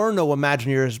 there were no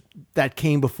Imagineers that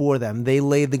came before them. They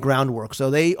laid the groundwork. So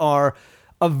they are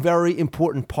a very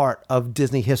important part of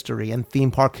Disney history and theme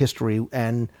park history,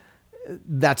 and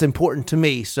that's important to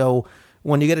me. So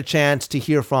when you get a chance to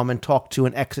hear from and talk to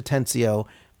an ex Atencio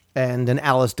and an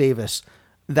Alice Davis,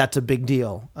 that's a big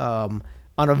deal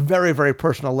on a very, very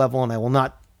personal level, and I will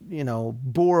not,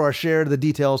 bore or share the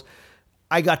details.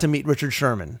 I got to meet Richard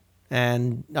Sherman,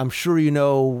 and I'm sure you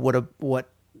know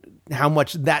how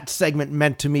much that segment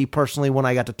meant to me personally when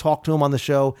I got to talk to him on the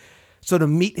show. So to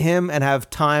meet him and have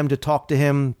time to talk to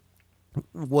him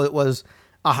was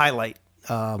a highlight,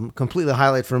 completely a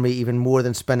highlight for me, even more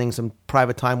than spending some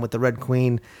private time with the Red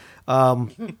Queen. But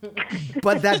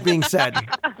that being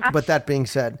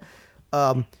said,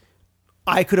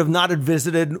 I could have not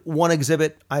visited one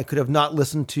exhibit. I could have not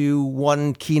listened to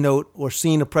one keynote or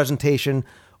seen a presentation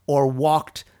or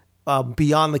walked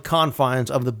beyond the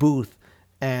confines of the booth.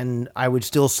 And I would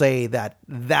still say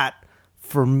that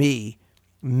for me,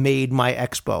 made my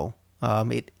expo.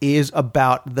 It is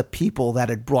about the people that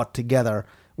it brought together,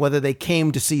 whether they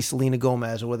came to see Selena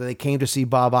Gomez or whether they came to see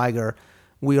Bob Iger.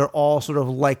 We are all sort of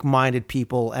like-minded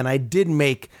people, and I did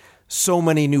make so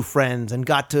many new friends and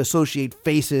got to associate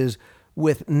faces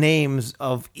with names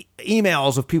of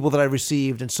emails of people that I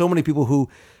received, and so many people who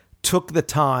took the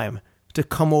time to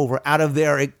come over out of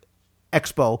their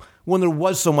expo when there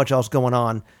was so much else going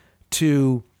on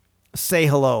to say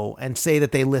hello and say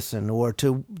that they listen, or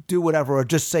to do whatever, or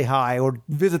just say hi, or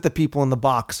visit the people in the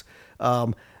box.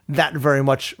 That very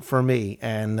much for me.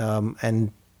 And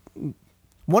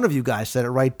one of you guys said it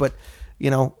right, but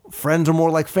friends are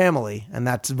more like family, and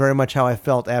that's very much how I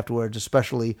felt afterwards,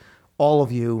 especially all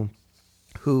of you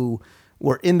who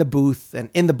were in the booth and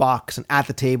in the box and at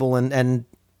the table. And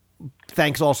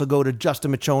thanks also go to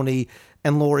Justin Michoni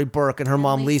and Lori Burke and her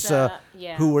mom Lisa,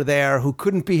 who were there, who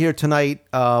couldn't be here tonight,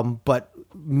 but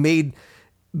made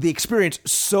the experience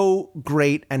so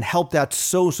great and helped out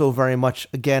so very much.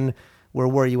 Again, where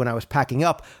were you when I was packing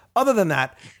up? Other than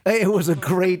that, it was a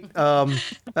great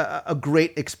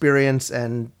experience,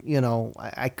 and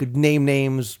I could name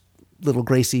names: Little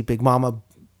Gracie, Big Mama,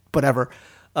 whatever.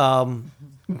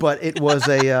 But it was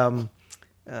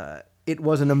it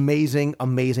was an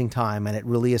amazing time, and it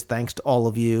really is thanks to all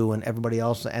of you and everybody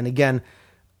else. And again,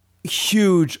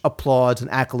 huge applause and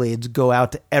accolades go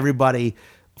out to everybody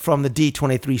from the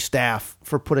D23 staff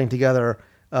for putting together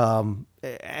an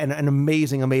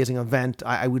amazing event.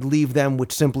 I would leave them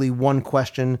with simply one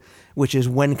question, which is,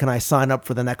 when can I sign up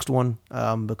for the next one?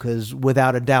 Because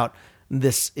without a doubt,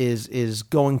 this is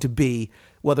going to be,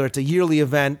 whether it's a yearly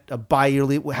event, a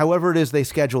bi-yearly, however it is they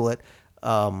schedule it,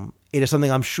 it is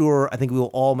something I think we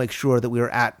will all make sure that we are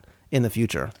at in the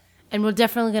future. And we're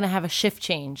definitely going to have a shift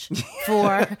change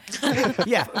for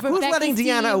yeah. For who's Becky's letting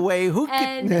Deanna away?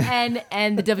 And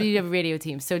the WDW radio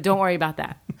team. So don't worry about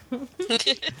that.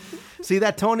 See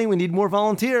that, Tony? We need more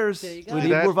volunteers. There you go. We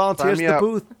need more volunteers at the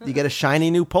booth. You get a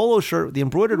shiny new polo shirt, the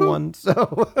embroidered one.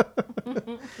 So,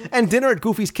 and dinner at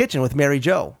Goofy's Kitchen with Mary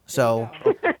Jo. So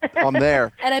I'm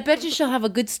there. And I bet you she'll have a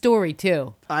good story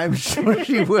too. I'm sure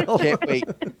she will. Can't wait.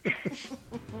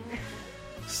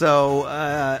 So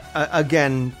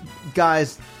again,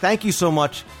 guys, thank you so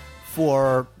much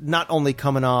for not only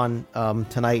coming on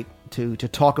tonight to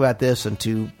talk about this and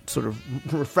to sort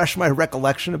of refresh my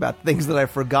recollection about things that I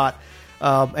forgot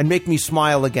and make me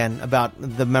smile again about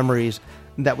the memories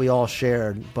that we all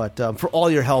shared, but for all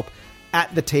your help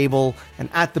at the table and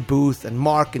at the booth, and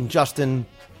Mark and Justin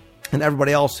and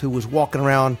everybody else who was walking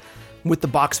around with the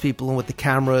box people and with the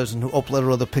cameras and who uploaded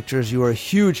all the pictures. You are a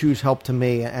huge, huge help to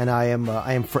me, and I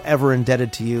am forever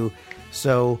indebted to you.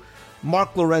 So,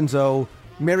 Mark Lorenzo,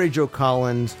 Mary Jo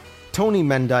Collins, Tony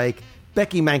Mendyke,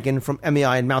 Becky Mankin from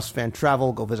MEI and Mousefan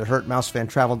Travel. Go visit her at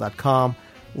mousefantravel.com.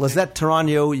 Lizette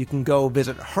Tarano, you can go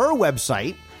visit her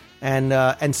website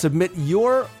and submit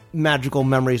your magical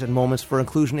memories and moments for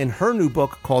inclusion in her new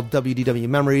book called WDW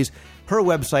Memories. Her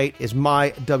website is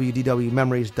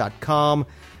mywdwmemories.com.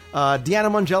 Deanna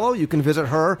Mangello, you can visit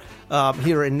her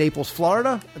here in Naples,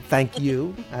 Florida. Thank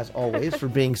you, as always, for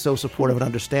being so supportive and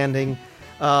understanding.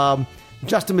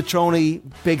 Justin Matroni,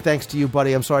 big thanks to you,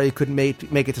 buddy. I'm sorry you couldn't make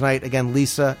it tonight. Again,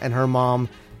 Lisa and her mom,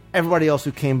 everybody else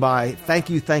who came by. Thank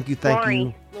you.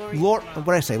 Lori. Lori. What did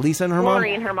I say? Lisa and her mom?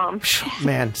 Lori and her mom.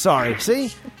 Man, sorry.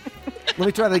 See? Let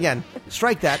me try that again.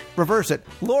 Strike that. Reverse it.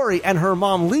 Lori and her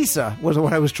mom, Lisa, was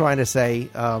what I was trying to say.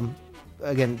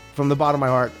 Again, from the bottom of my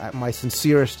heart, my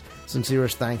sincerest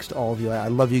thanks to all of you. I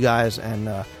love you guys,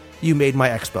 and you made my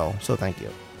expo, so thank you.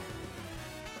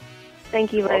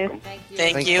 Thank you, Lou.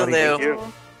 Thank you, Lou. Thank you.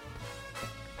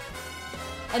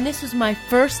 And this was my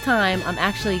first time I'm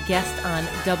actually a guest on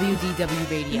WDW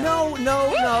Radio. No.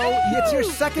 It's your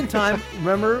second time.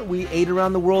 Remember, we ate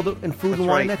around the world in food and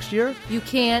wine next year? You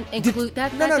can't include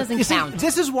that. That doesn't count.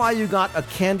 This is why you got a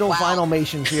candle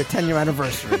vinylmation for your 10-year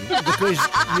anniversary. Because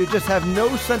you just have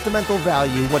no sentimental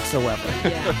value whatsoever.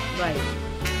 Yeah, right.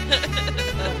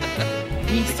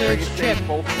 Research trip.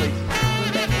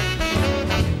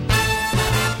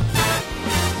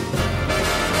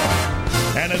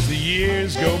 And as the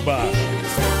years go by,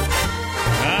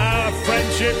 our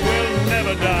friendship will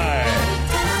never die.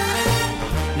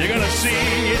 You're gonna see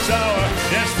it's our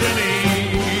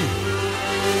destiny.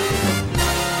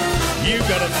 You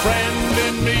got a friend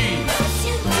in me.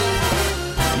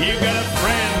 You got a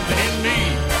friend in me.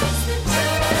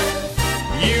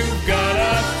 You got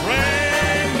a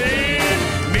friend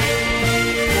in me.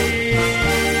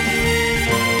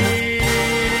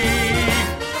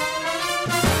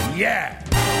 Yeah.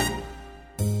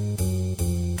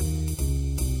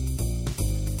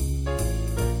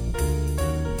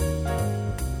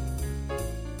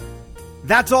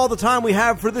 That's all the time we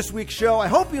have for this week's show. I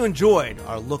hope you enjoyed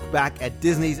our look back at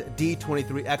Disney's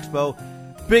D23 Expo.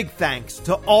 Big thanks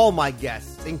to all my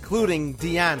guests, including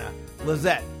Deanna,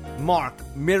 Lizette, Mark,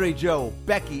 Mary Jo,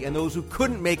 Becky, and those who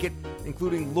couldn't make it,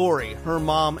 including Lori, her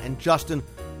mom, and Justin.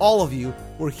 All of you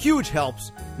were huge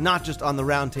helps, not just on the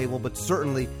round table, but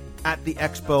certainly at the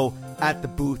expo, at the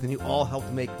booth, and you all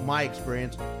helped make my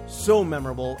experience so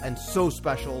memorable and so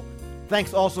special.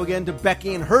 Thanks also again to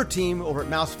Becky and her team over at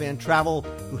Mousefan Travel,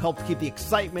 who helped keep the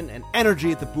excitement and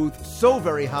energy at the booth so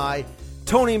very high.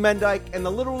 Tony Mendyke and the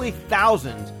literally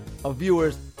thousands of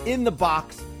viewers in the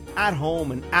box, at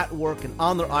home and at work and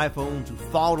on their iPhones who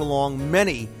followed along.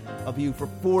 Many of you for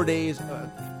 4 days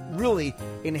really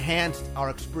enhanced our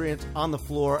experience on the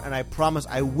floor, and I promise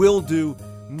I will do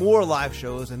more live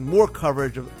shows and more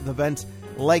coverage of events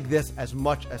like this as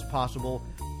much as possible.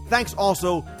 Thanks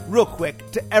also, real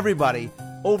quick, to everybody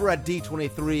over at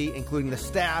D23, including the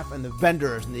staff and the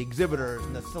vendors and the exhibitors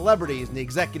and the celebrities and the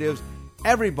executives,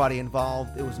 everybody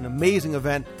involved. It was an amazing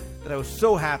event that I was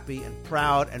so happy and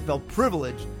proud and felt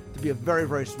privileged to be a very,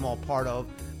 very small part of.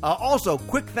 Also,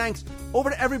 quick thanks over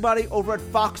to everybody over at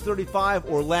Fox 35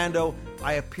 Orlando.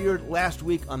 I appeared last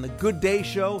week on the Good Day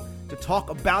Show to talk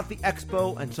about the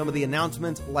expo and some of the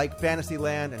announcements like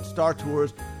Fantasyland and Star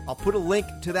Tours. I'll put a link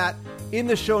to that in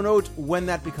the show notes when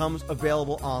that becomes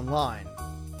available online.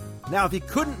 Now, if you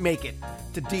couldn't make it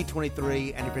to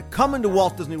D23, and if you're coming to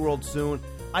Walt Disney World soon,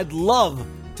 I'd love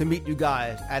to meet you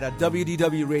guys at a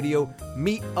WDW Radio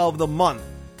Meet of the Month.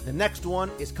 The next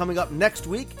one is coming up next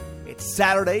week. It's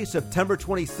Saturday, September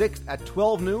 26th at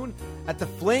 12 noon at the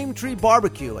Flame Tree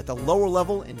Barbecue at the lower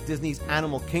level in Disney's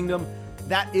Animal Kingdom.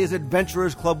 That is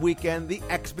Adventurers Club Weekend, the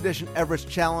Expedition Everest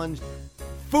Challenge,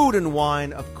 food and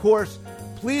wine, of course.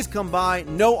 Please come by.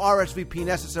 No RSVP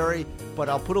necessary, but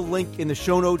I'll put a link in the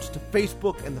show notes to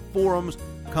Facebook and the forums.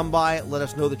 Come by. Let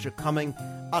us know that you're coming.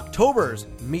 October's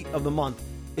Meet of the Month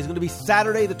is going to be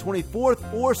Saturday the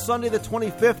 24th or Sunday the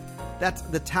 25th. That's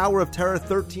the Tower of Terror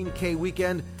 13K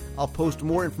weekend. I'll post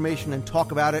more information and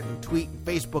talk about it and tweet and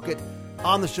Facebook it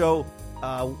on the show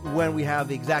when we have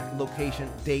the exact location,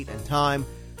 date, and time.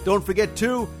 Don't forget,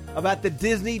 too, about the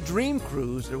Disney Dream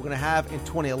Cruise that we're going to have in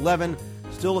 2011.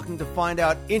 Still looking to find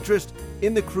out interest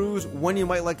in the cruise, when you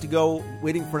might like to go,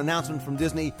 waiting for an announcement from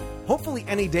Disney, hopefully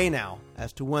any day now,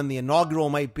 as to when the inaugural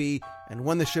might be and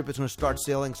when the ship is going to start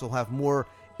sailing, so we'll have more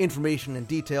information and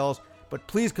details. But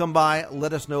please come by,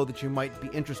 let us know that you might be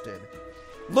interested.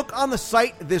 Look on the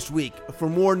site this week for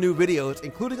more new videos,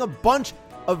 including a bunch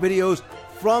of videos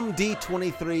from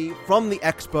D23, from the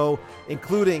expo,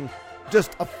 including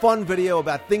just a fun video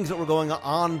about things that were going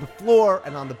on the floor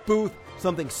and on the booth,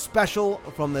 something special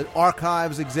from the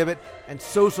archives exhibit, and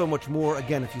so much more.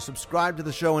 Again, if you subscribe to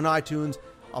the show in iTunes,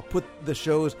 I'll put the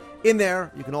shows in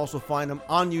there. You can also find them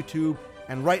on YouTube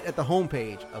and right at the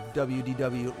homepage of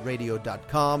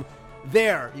WDWradio.com.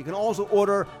 There, you can also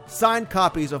order signed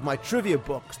copies of my trivia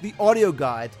books, the audio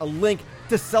guides, a link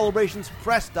to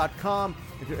celebrationspress.com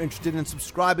if you're interested in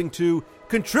subscribing to,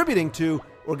 contributing to,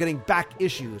 or getting back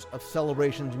issues of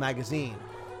Celebrations magazine.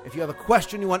 If you have a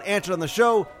question you want answered on the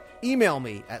show, email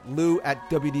me at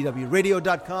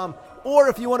lou@wdwradio.com, or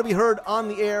if you want to be heard on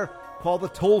the air, call the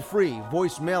toll-free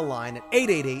voicemail line at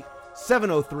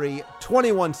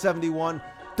 888-703-2171.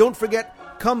 Don't forget,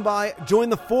 come by, join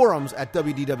the forums at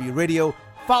WDW Radio,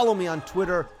 follow me on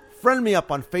Twitter, friend me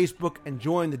up on Facebook, and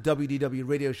join the WDW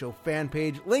Radio Show fan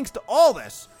page. Links to all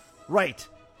this right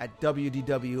at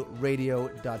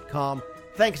WDWradio.com.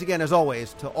 Thanks again, as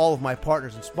always, to all of my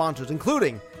partners and sponsors,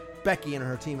 including Becky and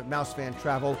her team at Mousefan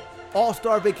Travel,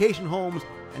 All-Star Vacation Homes,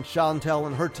 and Chantel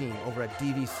and her team over at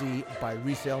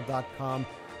DVCBuyResale.com.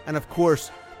 And of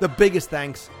course, the biggest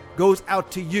thanks goes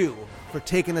out to you for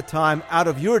taking the time out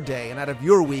of your day and out of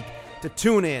your week to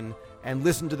tune in and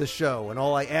listen to the show. And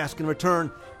all I ask in return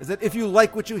is that if you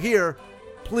like what you hear,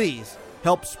 please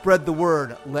help spread the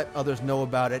word, let others know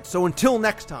about it. So until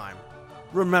next time,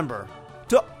 remember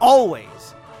to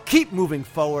always keep moving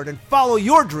forward and follow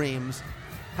your dreams.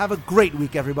 Have a great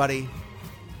week, everybody.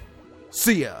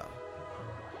 See ya.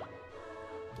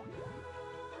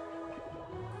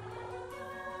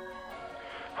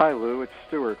 Hi, Lou. It's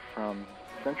Stuart from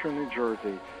Central New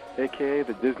Jersey, a.k.a.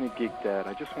 the Disney Geek Dad.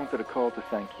 I just wanted to call to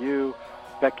thank you,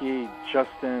 Becky,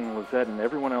 Justin, Lizette, and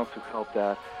everyone else who helped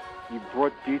out. You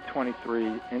brought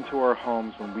D23 into our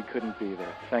homes when we couldn't be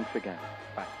there. Thanks again.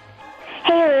 Bye.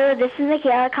 Hey, Lou. This is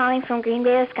Michaela calling from Green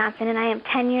Bay, Wisconsin, and I am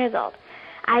 10 years old.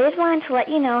 I just wanted to let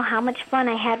you know how much fun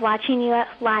I had watching you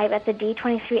live at the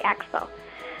D23 Expo.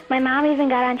 My mom even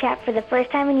got on chat for the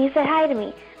first time and you said hi to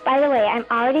me. By the way, I'm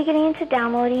already getting into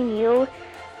downloading your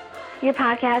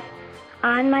podcast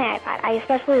on my iPod. I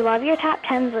especially love your top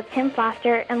 10s with Tim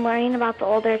Foster and learning about the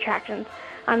older attractions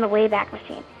on the Wayback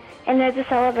Machine. And there's a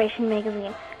Celebration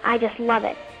magazine. I just love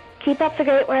it. Keep up the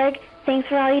great work. Thanks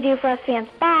for all you do for us fans.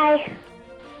 Bye!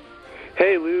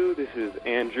 Hey Lou, this is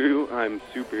Andrew. I'm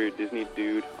Super Disney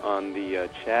Dude on the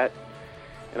chat.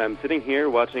 And I'm sitting here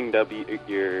watching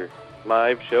your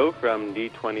live show from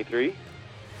D23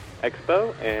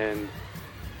 Expo, and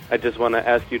I just want to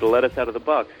ask you to let us out of the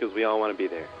box because we all want to be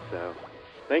there. So,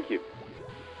 thank you.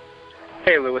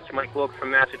 Hey Lou, it's Mike Wilk from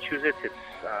Massachusetts. It's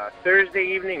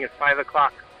Thursday evening at 5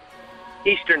 o'clock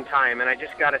Eastern Time, and I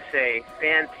just got to say,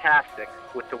 fantastic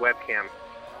with the webcam.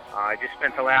 I just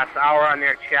spent the last hour on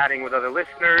there chatting with other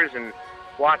listeners and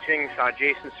watching, saw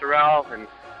Jason Sorrell, and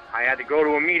I had to go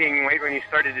to a meeting right when you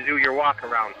started to do your walk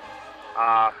around.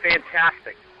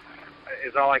 Fantastic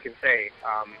is all I can say.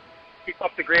 Keep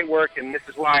up the great work, and this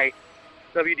is why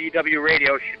WDW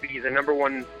Radio should be the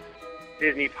 #1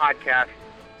 Disney podcast,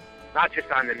 not just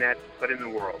on the net, but in the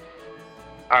world.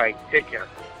 All right, take care.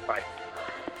 Bye.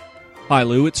 Hi,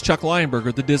 Lou. It's Chuck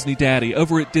Lionberger, the Disney Daddy,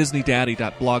 over at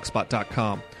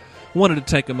DisneyDaddy.blogspot.com. Wanted to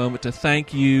take a moment to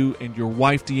thank you and your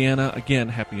wife, Deanna. Again,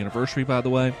 happy anniversary, by the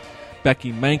way.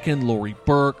 Becky Mankin, Lori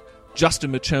Burke,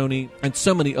 Justin Machoni, and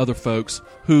so many other folks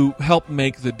who helped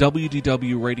make the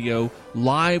WDW Radio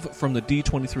live from the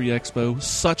D23 Expo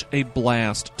such a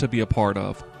blast to be a part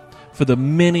of. For the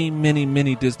many, many,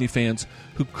 many Disney fans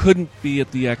who couldn't be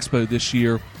at the Expo this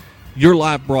year, your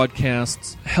live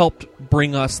broadcasts helped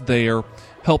bring us there,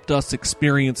 helped us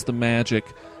experience the magic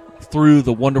through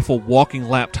the wonderful walking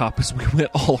laptop as we went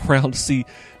all around to see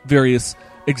various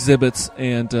exhibits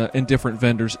and different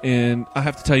vendors. And I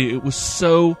have to tell you, it was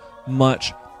so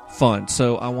much fun.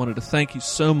 So I wanted to thank you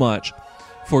so much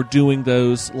for doing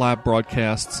those live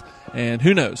broadcasts. And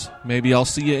who knows, maybe I'll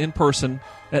see you in person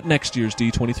at next year's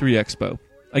D23 Expo.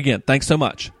 Again, thanks so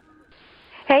much.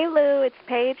 Hey Lou, it's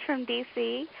Paige from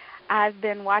DC. I've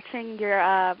been watching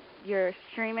your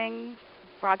streaming,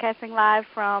 broadcasting live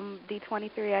from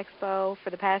D23 Expo for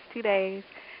the past 2 days,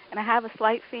 and I have a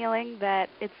slight feeling that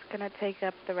it's going to take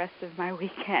up the rest of my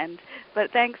weekend.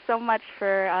 But thanks so much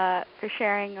for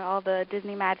sharing all the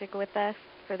Disney magic with us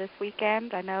for this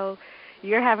weekend. I know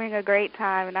you're having a great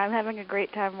time, and I'm having a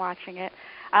great time watching it.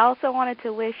 I also wanted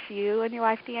to wish you and your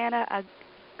wife, Deanna, a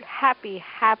happy,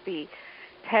 happy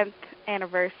 10th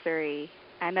anniversary.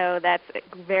 I know that's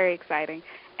very exciting.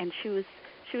 And she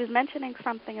was mentioning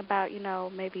something about,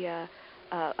 maybe a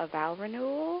a vow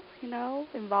renewal,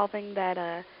 involving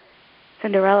that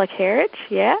Cinderella carriage.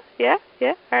 Yeah.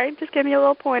 All right, just give me a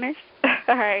little pointers.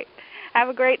 All right. Have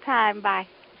a great time. Bye.